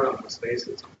hard on the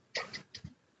spaces.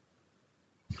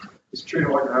 Just treat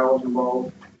them like a halogen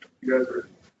bulb. You guys are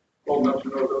old enough to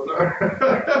know what those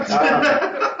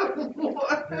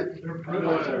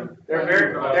are.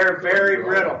 They're very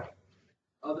brittle.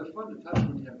 Oh, they're fun to touch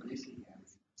when you have greasy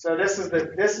hands. So this is the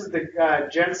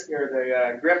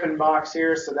Griffin box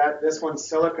here. So this one's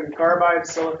silicon carbide.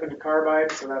 So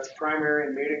that's primary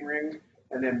and mating ring,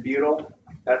 and then butyl.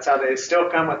 That's how they still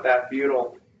come with that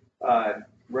butyl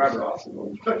rubber.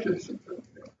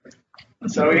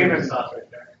 So even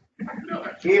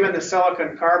the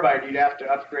silicon carbide, you'd have to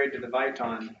upgrade to the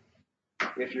Viton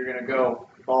if you're going to go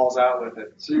falls out with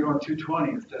it. So you're going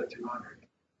 220 instead of 200.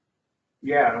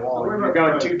 Yeah, well, you're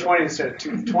going 220 instead of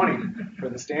 220 for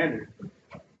the standard.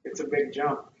 It's a big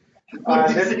jump. Don't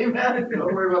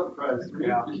worry about the price.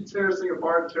 Yeah. You can tear this thing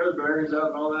apart, tear the bearings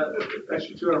out and all that,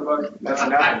 extra $200. That's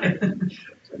nothing.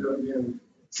 So do it again.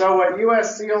 So what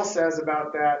US Seal says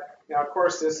about that, now of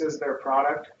course this is their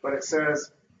product, but it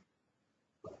says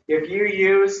if you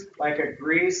use like a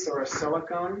grease or a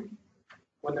silicone,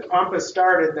 when the pump is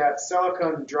started, that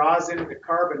silicone draws in the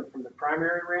carbon from the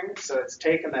primary ring, so it's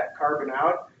taken that carbon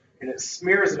out and it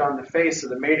smears it on the face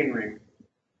of the mating ring.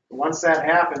 Once that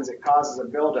happens, it causes a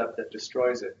buildup that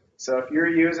destroys it. So if you're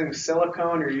using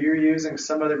silicone or you're using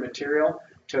some other material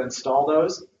to install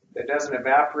those that doesn't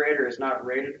evaporate or is not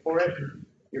rated for it,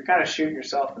 you're kind of shooting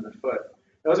yourself in the foot.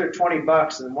 Those are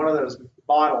 $20 and one of those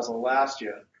bottles will last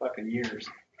you fucking years.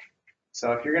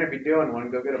 So if you're going to be doing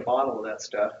one, go get a bottle of that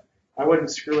stuff. I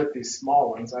wouldn't screw with these small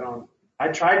ones. I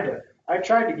tried to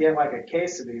get like a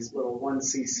case of these little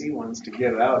 1cc ones to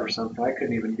give out or something. I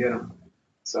couldn't even get them.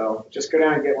 So just go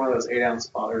down and get one of those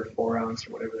 8-ounce or 4-ounce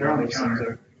or whatever. They're on the those counter. things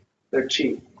are. They're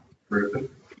cheap. Griffin.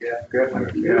 Yeah, Griffin.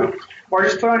 Yeah. Or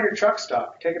just put on your truck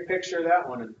stop. Take a picture of that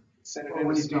one and send it in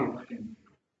to Steve. Or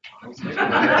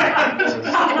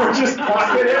just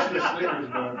pocket it.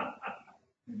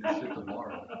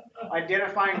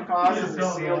 Identifying causes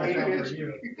of seal leakage.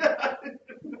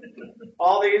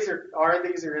 All these are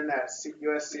in that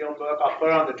US Seal book. I'll put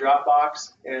it on the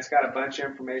Dropbox, and it's got a bunch of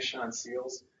information on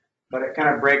seals. But it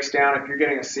kind of breaks down. If you're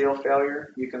getting a seal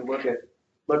failure, you can look at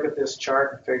this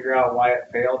chart and figure out why it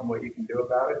failed and what you can do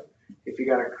about it. If you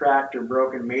got a cracked or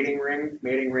broken mating ring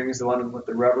is the one with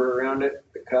the rubber around it,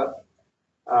 the cup.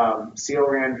 Seal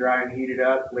ran dry and heated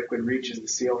up. Liquid reaches the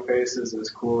seal faces. It was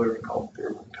cooler and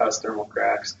caused thermal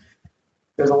cracks.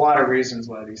 There's a lot of reasons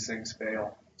why these things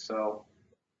fail. So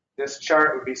this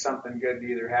chart would be something good to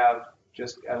either have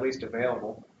just at least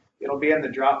available. It'll be in the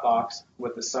Dropbox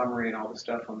with the summary and all the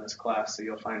stuff on this class, so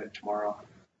you'll find it tomorrow.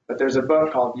 But there's a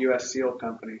book called US Seal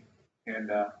Company,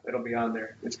 and it'll be on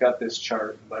there. It's got this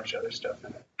chart and a bunch of other stuff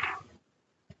in it.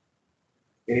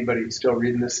 Anybody still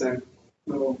reading this thing?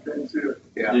 No, can't see it.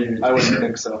 Yeah, I wouldn't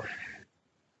think so.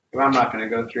 Well, I'm not going to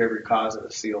go through every cause of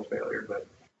a seal failure, but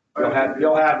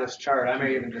you'll have this chart. I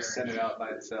may even just send it out by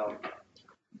itself.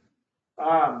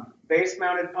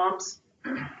 Base-mounted pumps.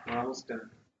 We're almost done.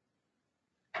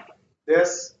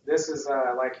 This is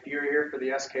like if you're here for the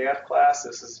SKF class,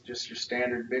 this is just your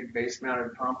standard big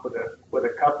base-mounted pump with a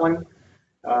coupling.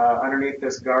 Underneath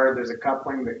this guard, there's a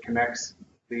coupling that connects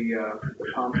the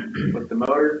pump with the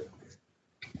motor.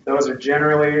 Those are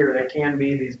generally, or they can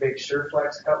be, these big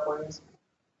Sureflex couplings.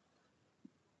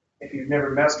 If you've never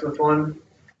messed with one,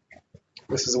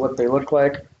 this is what they look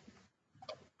like.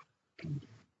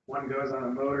 One goes on a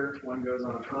motor, one goes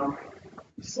on a pump.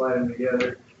 You slide them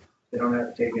together. They don't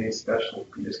have to take any special.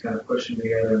 You just kind of push them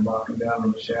together and lock them down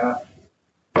on the shaft.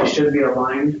 They should be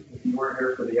aligned. If you weren't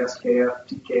here for the SKF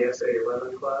TKSA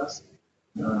 11 class,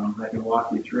 I can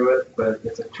walk you through it, but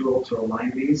it's a tool to align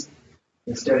these.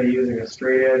 Instead of using a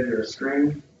straight edge or a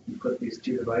string, you put these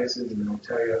two devices and it'll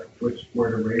tell you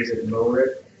where to raise it and lower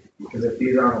it. Because if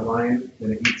these aren't aligned,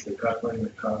 then it eats the coupling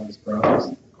that causes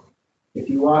problems. If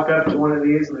you walk up to one of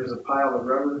these and there's a pile of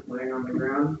rubber laying on the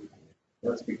ground,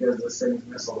 that's because this thing's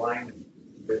misaligned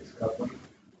with its coupling.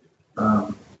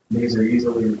 These are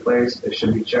easily replaced. They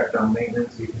should be checked on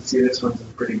maintenance. You can see this one's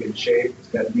in pretty good shape. It's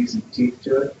got decent teeth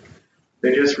to it.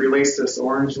 They just released this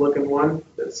orange looking one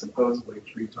that's supposedly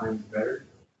 3 times better.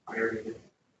 I already did.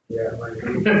 Yeah, right.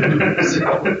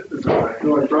 The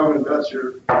only problem is that's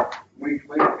your weak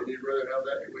link, and you'd rather have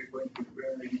that your weak link than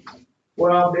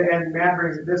well, and Matt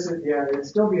brings it, it'd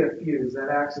still be a fuse. That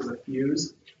acts as a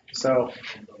fuse. So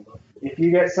if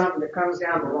you get something that comes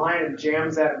down the line and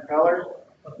jams that impeller,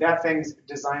 that thing's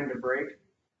designed to break.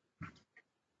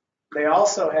 They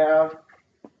also have,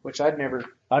 which I've never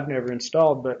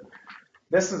installed, but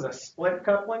this is a split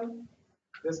coupling.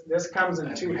 This comes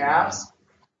in 2 halves.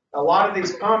 A lot of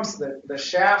these pumps, the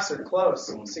shafts are close,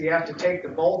 so you have to take the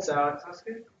bolts out,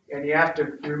 and you have to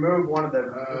remove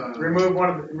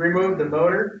remove the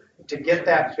motor to get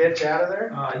that bitch out of there.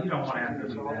 You don't want to have to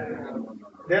do that.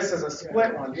 This is a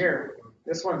split one here.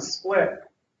 This one's split,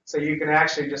 so you can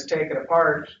actually just take it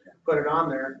apart, put it on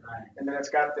there, and then it's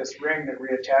got this ring that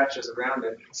reattaches around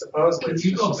it. Supposedly, Can it's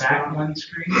you just go a back strong- one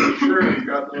screen? Sure, you've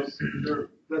got those.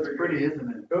 That's pretty, isn't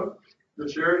it? Who? The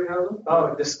Sheridan has them.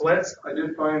 Oh, the splits. I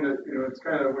did find that, it's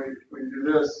kind of, when you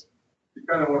do this, you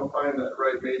kind of want to find that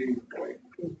right mating point.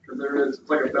 Because it's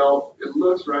like a belt. It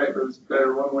looks right, but it's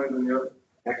better one way than the other.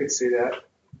 I could see that.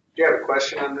 Do you have a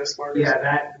question on this, Marcus?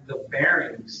 Yeah, the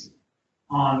bearings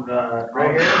on the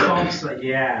Right here? pumps,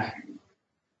 yeah.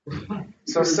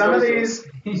 So some of these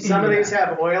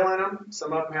have oil in them,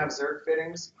 some of them have Zerk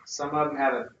fittings, some of them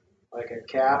have like a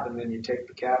cap, and then you take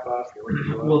the cap off.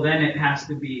 Well, then it has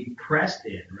to be pressed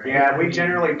in, right? Yeah, we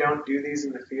generally don't do these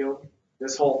in the field.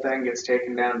 This whole thing gets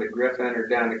taken down to Griffin or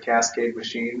down to Cascade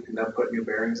Machine, and they'll put new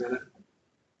bearings in it.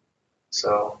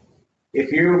 So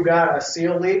if you've got a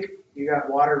seal leak, you got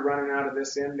water running out of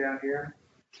this end down here.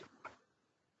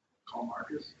 Call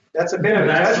Marcus. That's a bit of a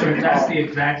judgment That's call. the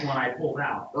exact one I pulled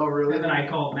out. Oh, really? And then I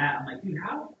called Matt. I'm like, dude,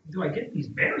 how do I get these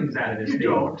bearings out of this thing?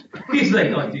 don't. He's like,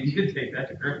 oh, dude, you take that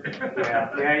to Griffin.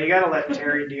 Yeah, you gotta let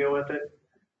Terry deal with it,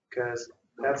 cause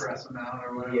that's, Press them out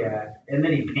or whatever. Yeah, and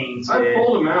then he paints I it.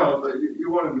 pulled them out, but you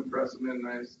want him to press them in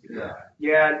nice.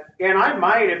 yeah, and I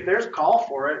might, if there's call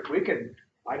for it,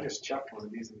 I just chucked one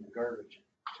of these in the garbage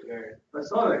today. I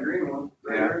saw that green one.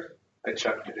 Right Yeah. there. I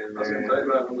chucked it in I was gonna there. tell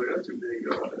you about it. I was like, that's too big.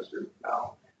 Go on, that's just.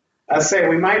 No. I'd say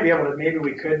we might be able to, maybe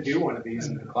we could do one of these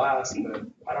in the class, but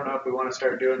I don't know if we want to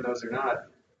start doing those or not.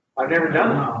 I've never done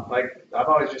them. Like, I've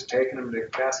always just taken them to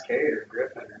Cascade or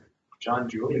Griffin or John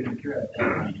Julian.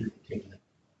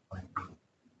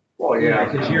 Well,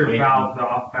 yeah. Because you're valved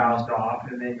off,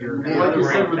 and then you're. Well, like you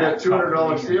said, with that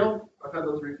 $200 seal, I've had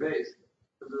those refaced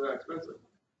because they're that expensive.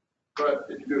 But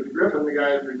if you do it to Griffin, the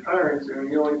guy is retiring soon.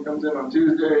 He only comes in on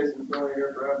Tuesdays and he's only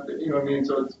here for half a day. You know what I mean?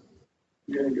 So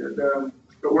you're gonna get it done.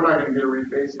 But we're not gonna get a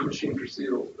refacing machine for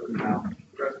seals. But No.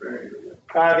 That's very good.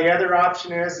 The other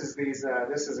option is these,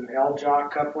 this is an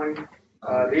L-jock coupling.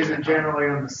 These are generally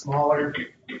on the smaller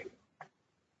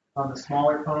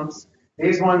pumps.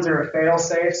 These ones are a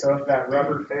fail-safe, so if that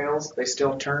rubber fails, they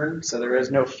still turn, so there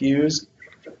is no fuse,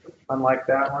 unlike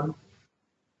that one.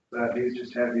 These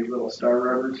just have these little star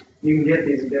rubbers. You can get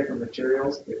these in different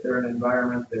materials. If they're in an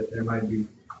environment that there might be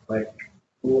like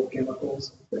pool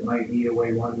chemicals that might eat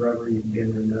away one rubber, you can get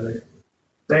in another.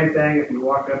 Same thing, if you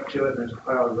walk up to it and there's a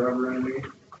pile of rubber underneath,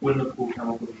 wouldn't the pool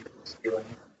chemical be stealing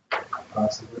it?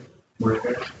 Possibly.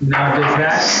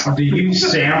 Now, do you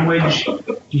sandwich,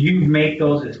 do you make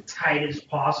those as tight as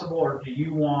possible, or do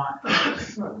you want,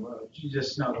 you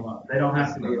just snug them up? They don't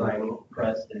have to be like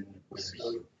pressed in.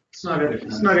 Snug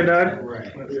it, Doug.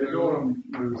 Right. You're going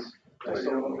loose. Just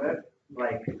a little bit.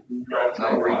 Like, If you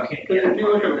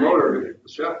look at the motor,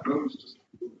 the shaft moves just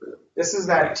a little bit. This is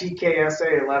that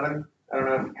TKSA 11. I don't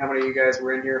know how many of you guys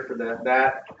were in here for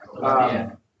that.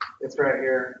 It's right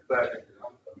here, but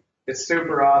it's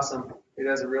super awesome. It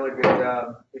does a really good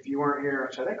job. If you weren't here,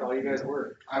 which I think all you guys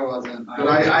were. I wasn't. But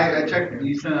I checked,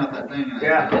 you sent out that thing. And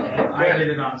Yeah. I did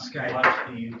it on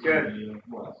Skype. Good.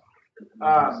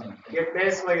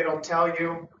 It'll tell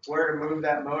you where to move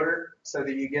that motor so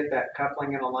that you get that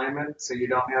coupling in alignment, so you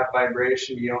don't have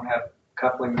vibration, you don't have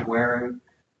coupling wearing.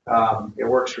 It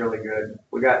works really good.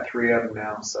 We got 3 of them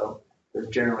now, so there's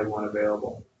generally one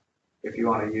available. If you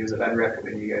want to use it, I'd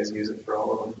recommend you guys use it for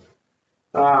all of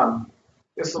them.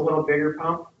 This is a little bigger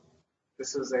pump.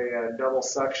 This is a double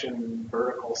suction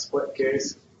vertical split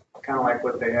case, kind of like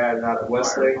what they had out of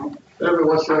Westlake. Every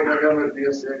Westlake I got at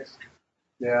DS6.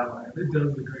 Yeah. It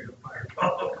does the great fire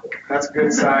pump. That's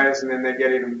good size, and then they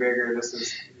get even bigger. That's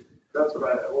what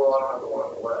I don't have the one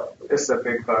on the left. This is a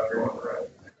big fucker. Right.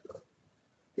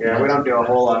 Yeah, we don't do a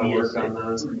whole lot of work on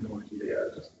those. Yeah,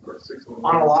 just for 6 of them.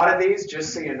 On a lot of these,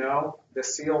 just so you know, the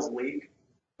seals leak,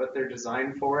 but they're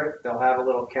designed for it. They'll have a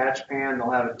little catch pan,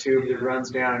 they'll have a tube that runs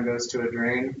down and goes to a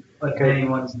drain. Like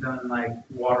anyone's done like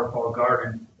waterfall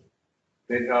garden.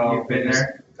 You've been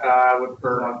there? With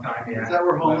Bert. A long time, yeah. Is that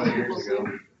where home years ago.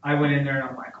 I went in there and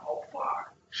I'm like, oh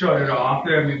fuck. Shut it off.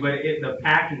 I mean, but the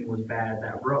packing was bad,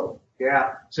 that rope.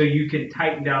 Yeah. So you can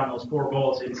tighten down those 4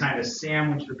 bolts and kind of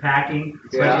sandwich the packing.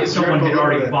 Yeah. Like if someone had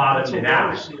already bottomed it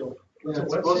out. It's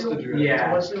supposed to do it.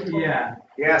 Yeah.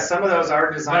 Yeah, some of those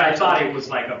are designed. But I thought it was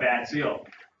like a bad seal.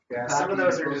 Yeah, some of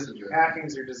those are just,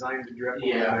 packings are designed to drip a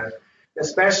little Yeah. bit.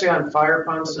 Especially on fire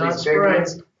pumps, these big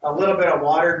ones. A little bit of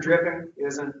water dripping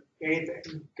isn't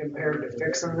anything compared to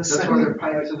fixing this That's thing. where they're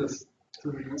piped to this.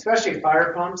 Especially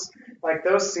fire pumps, like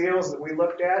those seals that we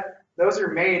looked at, those are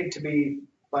made to be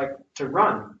like to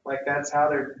run. Like that's how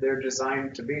they're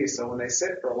designed to be. So when they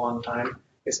sit for a long time,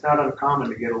 it's not uncommon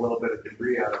to get a little bit of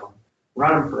debris out of them.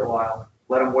 Run them for a while,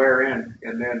 let them wear in,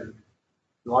 and then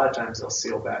a lot of times they'll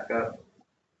seal back up.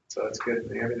 So it's good.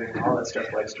 Everything, all that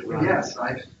stuff likes to run. Yes,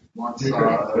 I once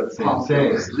saw a pump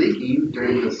that was leaking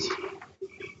during this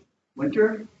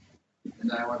winter, and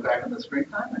then I went back in the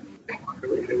springtime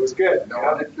and it was good. no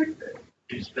one had fixed it.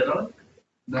 Did you spit on it?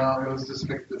 No, it was just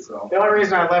fixed itself. The only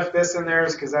reason I left this in there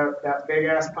is because that big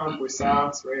ass pump we saw,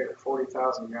 it's rated at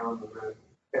 40,000 gallons a minute.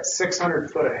 at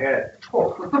 600 foot ahead.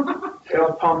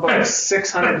 It'll pump up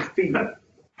 600 feet,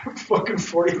 fucking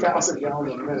 40,000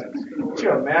 gallons a minute. Could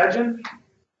you imagine?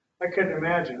 I couldn't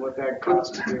imagine what that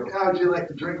costs to do. How would you like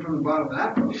to drink from the bottom of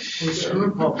that boat?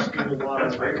 Screw pumps get a lot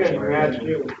of. I couldn't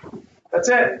imagine. That's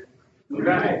it. We're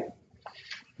done.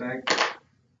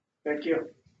 Thank you.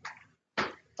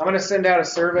 I'm gonna send out a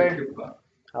survey.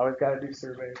 Always gotta do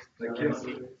surveys. Thank you.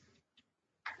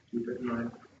 Keep it in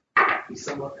mind. Be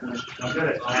somewhat conscious. I'm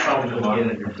gonna, I'll probably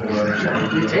get it before.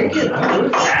 You take it.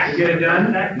 You get it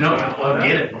done? No, I'll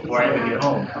get it before I even get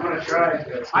home. I'm gonna try.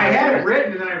 I had it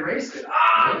written and then I erased it.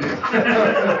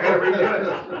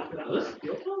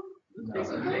 It's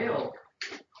a nail.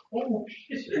 Oh,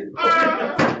 shit.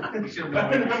 You should I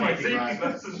didn't have my safety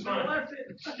glasses on.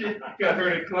 Shit, got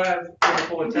hurt in class, trying to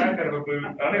pull a tack out of a boot. I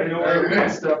don't even know where it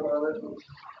went. Stuff on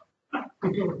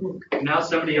it. Now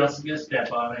somebody else is gonna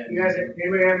step on it. You guys,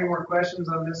 anybody have any more questions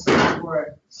on this before I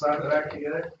slap it back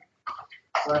together?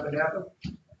 Slap it happen?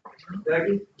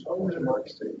 Dougie? Dougie?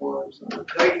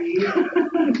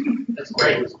 That's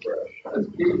great. That's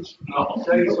peach.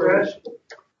 Dougie's fresh?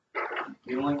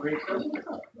 You don't like grape?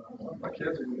 My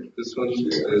kids are good. This one is.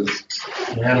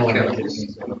 Yeah, I don't like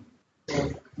this.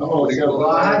 Oh, they got a Well,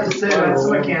 I lot. have to say, that's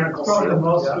mechanical. Probably the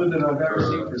most Yeah. food that I've ever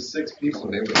seen for 6 people.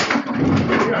 They were.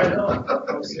 Yeah, I know.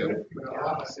 Yeah.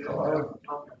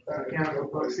 Mechanical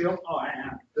cook seal? Oh, I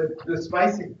am. The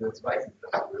spicy stuff's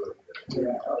really good.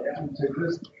 Yeah, oh, yeah. Take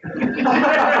this.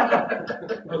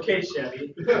 Okay, Chevy.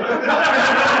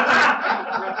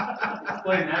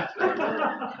 Explain that.